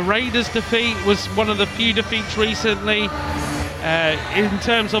 look, the Raiders defeat was one of the few defeats recently. In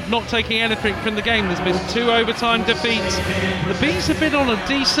terms of not taking anything from the game, there's been 2 overtime defeats. The Bees have been on a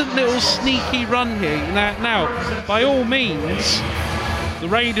decent little sneaky run here. Now, by all means, the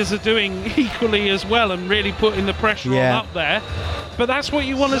Raiders are doing equally as well and really putting the pressure on up there. But that's what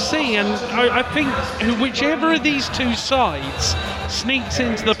you want to see. And I think whichever of these two sides sneaks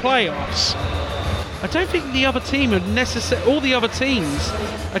into the playoffs, I don't think the other team all the other teams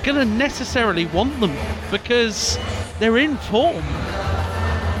are going to necessarily want them, because they're in form.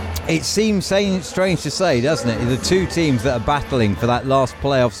 It seems strange to say, doesn't it? The two teams that are battling for that last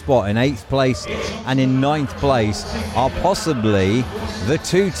playoff spot in 8th place and in 9th place are possibly the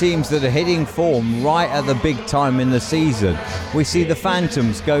two teams that are hitting form right at the big time in the season. We see the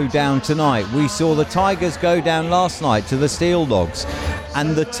Phantoms go down tonight. We saw the Tigers go down last night to the Steel Dogs.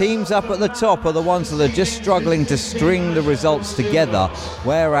 And the teams up at the top are the ones that are just struggling to string the results together.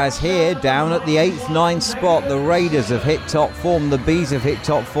 Whereas here, down at the 8th, 9th spot, the Raiders have hit top form, the Bees have hit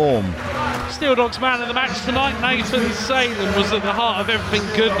top form. Steel Dogs man of the match tonight, Nathan Salem, was at the heart of everything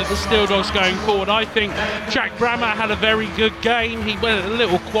good that the Steel Dogs going forward. I think Jack Brammer had a very good game. He went a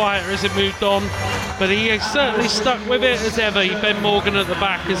little quieter as it moved on, but he certainly stuck with it as ever. Ben Morgan at the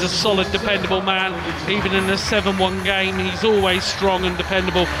back is a solid, dependable man. Even in a 7-1 game, he's always strong and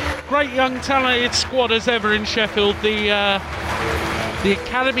dependable. Great young, talented squad as ever in Sheffield. The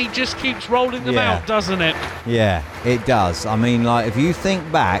academy just keeps rolling them out, doesn't it? Yeah, it does. I mean, like, if you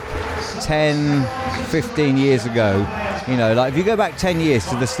think back 10, 15 years ago, you know, like if you go back 10 years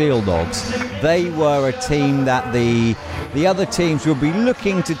to the Steel Dogs, they were a team that the other teams will be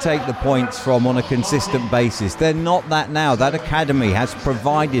looking to take the points from on a consistent basis. They're not that now. That academy has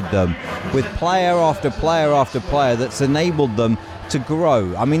provided them with player after player after player that's enabled them to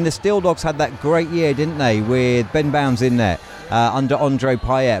grow. I mean, the Steel Dogs had that great year, didn't they, with Ben Bounds in there. Under Andre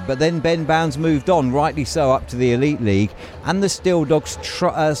Payet, but then Ben Bounds moved on, rightly so, up to the Elite League, and the Steel Dogs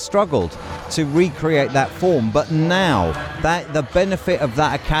struggled to recreate that form. But now that the benefit of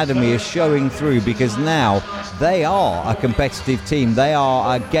that academy is showing through, because now they are a competitive team. They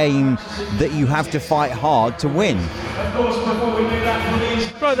are a game that you have to fight hard to win.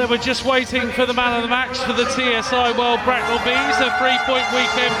 Right, then we're just waiting for the man of the match for the TSI World Bracknell Bees. A 3-point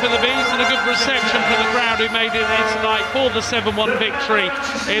weekend for the Bees and a good reception for the crowd who made it there tonight for the 7-1 victory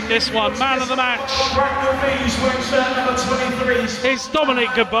in this one. Man of the match, it's Dominic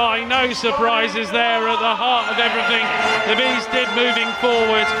Goodbye. No surprises there at the heart of everything the Bees did moving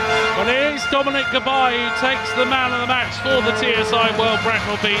forward. But it is Dominic Goodbye who takes the man of the match for the TSI World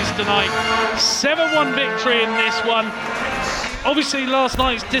Bracknell Bees tonight. 7-1 victory in this one. Obviously, last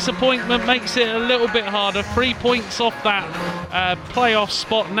night's disappointment makes it a little bit harder. 3 points off that playoff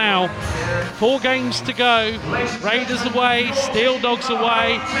spot now. 4 games to go. Raiders away, Steel Dogs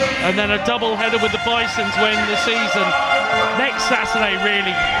away, and then a double header with the Bison to end the season. Next Saturday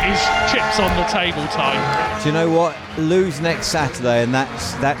really is chips on the table time. Do you know what? Lose next Saturday and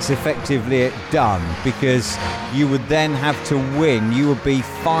that's effectively it done, because you would then have to win. You would be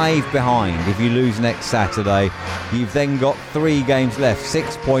 5 behind if you lose next Saturday. You've then got 3 games left,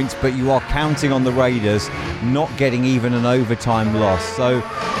 6 points, but you are counting on the Raiders not getting even an overtime loss. So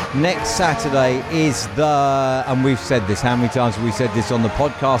next Saturday is and we've said this, how many times have we said this on the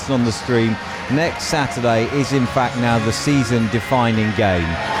podcast and on the stream? Next Saturday is in fact now the season defining game,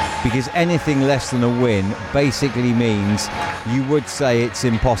 because anything less than a win basically means you would say it's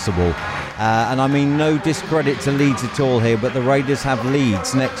impossible. And I mean, no discredit to Leeds at all here, but the Raiders have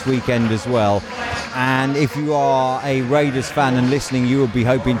Leeds next weekend as well. And if you are a Raiders fan and listening, you will be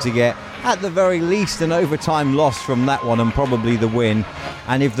hoping to get, at the very least, an overtime loss from that one and probably the win.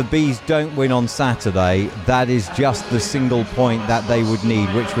 And if the Bees don't win on Saturday, that is just the single point that they would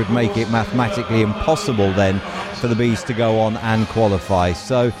need, which would make it mathematically impossible then for the Bees to go on and qualify.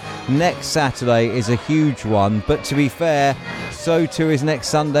 So next Saturday is a huge one, but to be fair, So too is next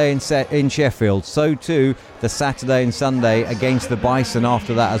Sunday in Sheffield. So too the Saturday and Sunday against the Bison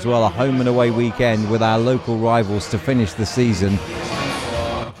after that as well. A home and away weekend with our local rivals to finish the season.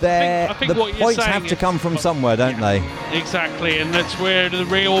 I think the points have to come from somewhere, don't they? Exactly, and that's where the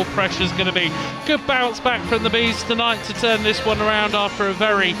real pressure's going to be. Good bounce back from the Bees tonight to turn this one around after a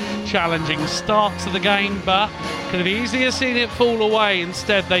very challenging start to the game, but could have easily seen it fall away.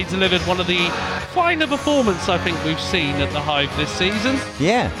 Instead, they delivered one of the finer performances I think we've seen at the Hive this season.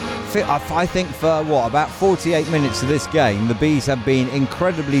 Yeah, I think for about 48 minutes of this game, the Bees have been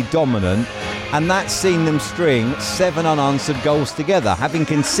incredibly dominant, and that's seen them string 7 unanswered goals together. Having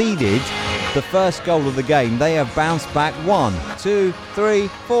conceded the first goal of the game, they have bounced back 1, 2, 3,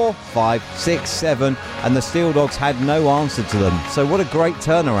 4, 5, 6, 7, and the Steel Dogs had no answer to them. So what a great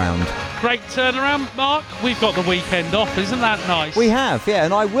turnaround. Great turnaround, Mark. We've got the weekend off, isn't that nice? We have, yeah,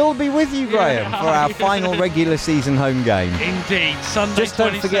 and I will be with you, Graham, for our final regular season home game. Indeed, Sunday. Just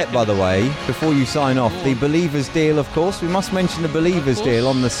don't forget, by the way, before you sign off, the Believers deal, of course. We must mention the Believers deal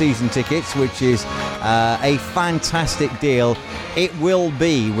on the season tickets, which is a fantastic deal. It will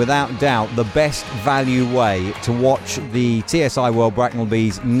be, without doubt, the best value way to watch the TSI World Bracknell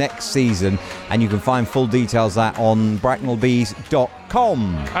Bees next season, and you can find full details of that on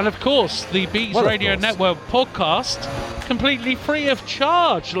bracknellbees.com. And of course, the Bees Radio Network podcast, completely free of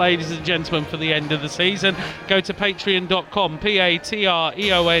charge, ladies and gentlemen, for the end of the season. Go to patreon.com,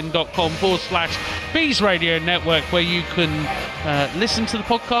 patreon.com/Bees Radio Network, where you can listen to the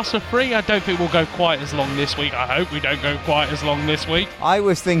podcast for free. I don't think we'll go quite as long this week. I hope we don't go quite as long this week. I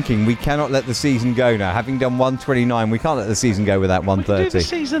was thinking we cannot let the season go now. Having done 129, we can't let the season go without 130. We do the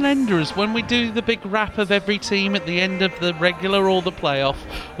season enders when we do the big wrap of every team at the end of the regular or the playoff.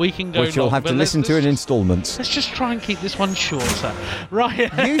 We can go which you'll have to listen to in instalments. Let's just try and keep this one shorter.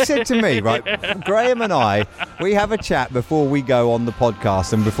 Right. You said to me, right, Graham and I, we have a chat before we go on the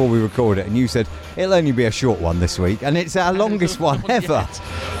podcast and before we record it, and you said it'll only be a short one this week, and it's our longest one ever.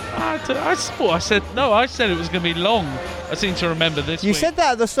 I said it was going to be long. I seem to remember this You week. said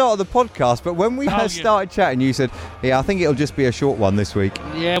that at the start of the podcast, but when we started chatting, you said, yeah, I think it'll just be a short one this week.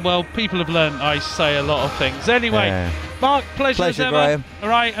 Yeah, well, people have learned I say a lot of things. Anyway, Mark, pleasure as ever. Graham. All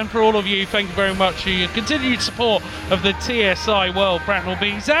right, and for all of you, thank you very much for your continued support of the TSI World Bracknell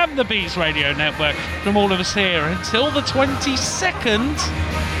Bees and the Bees Radio Network. From all of us here, until the 22nd,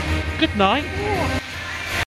 good night.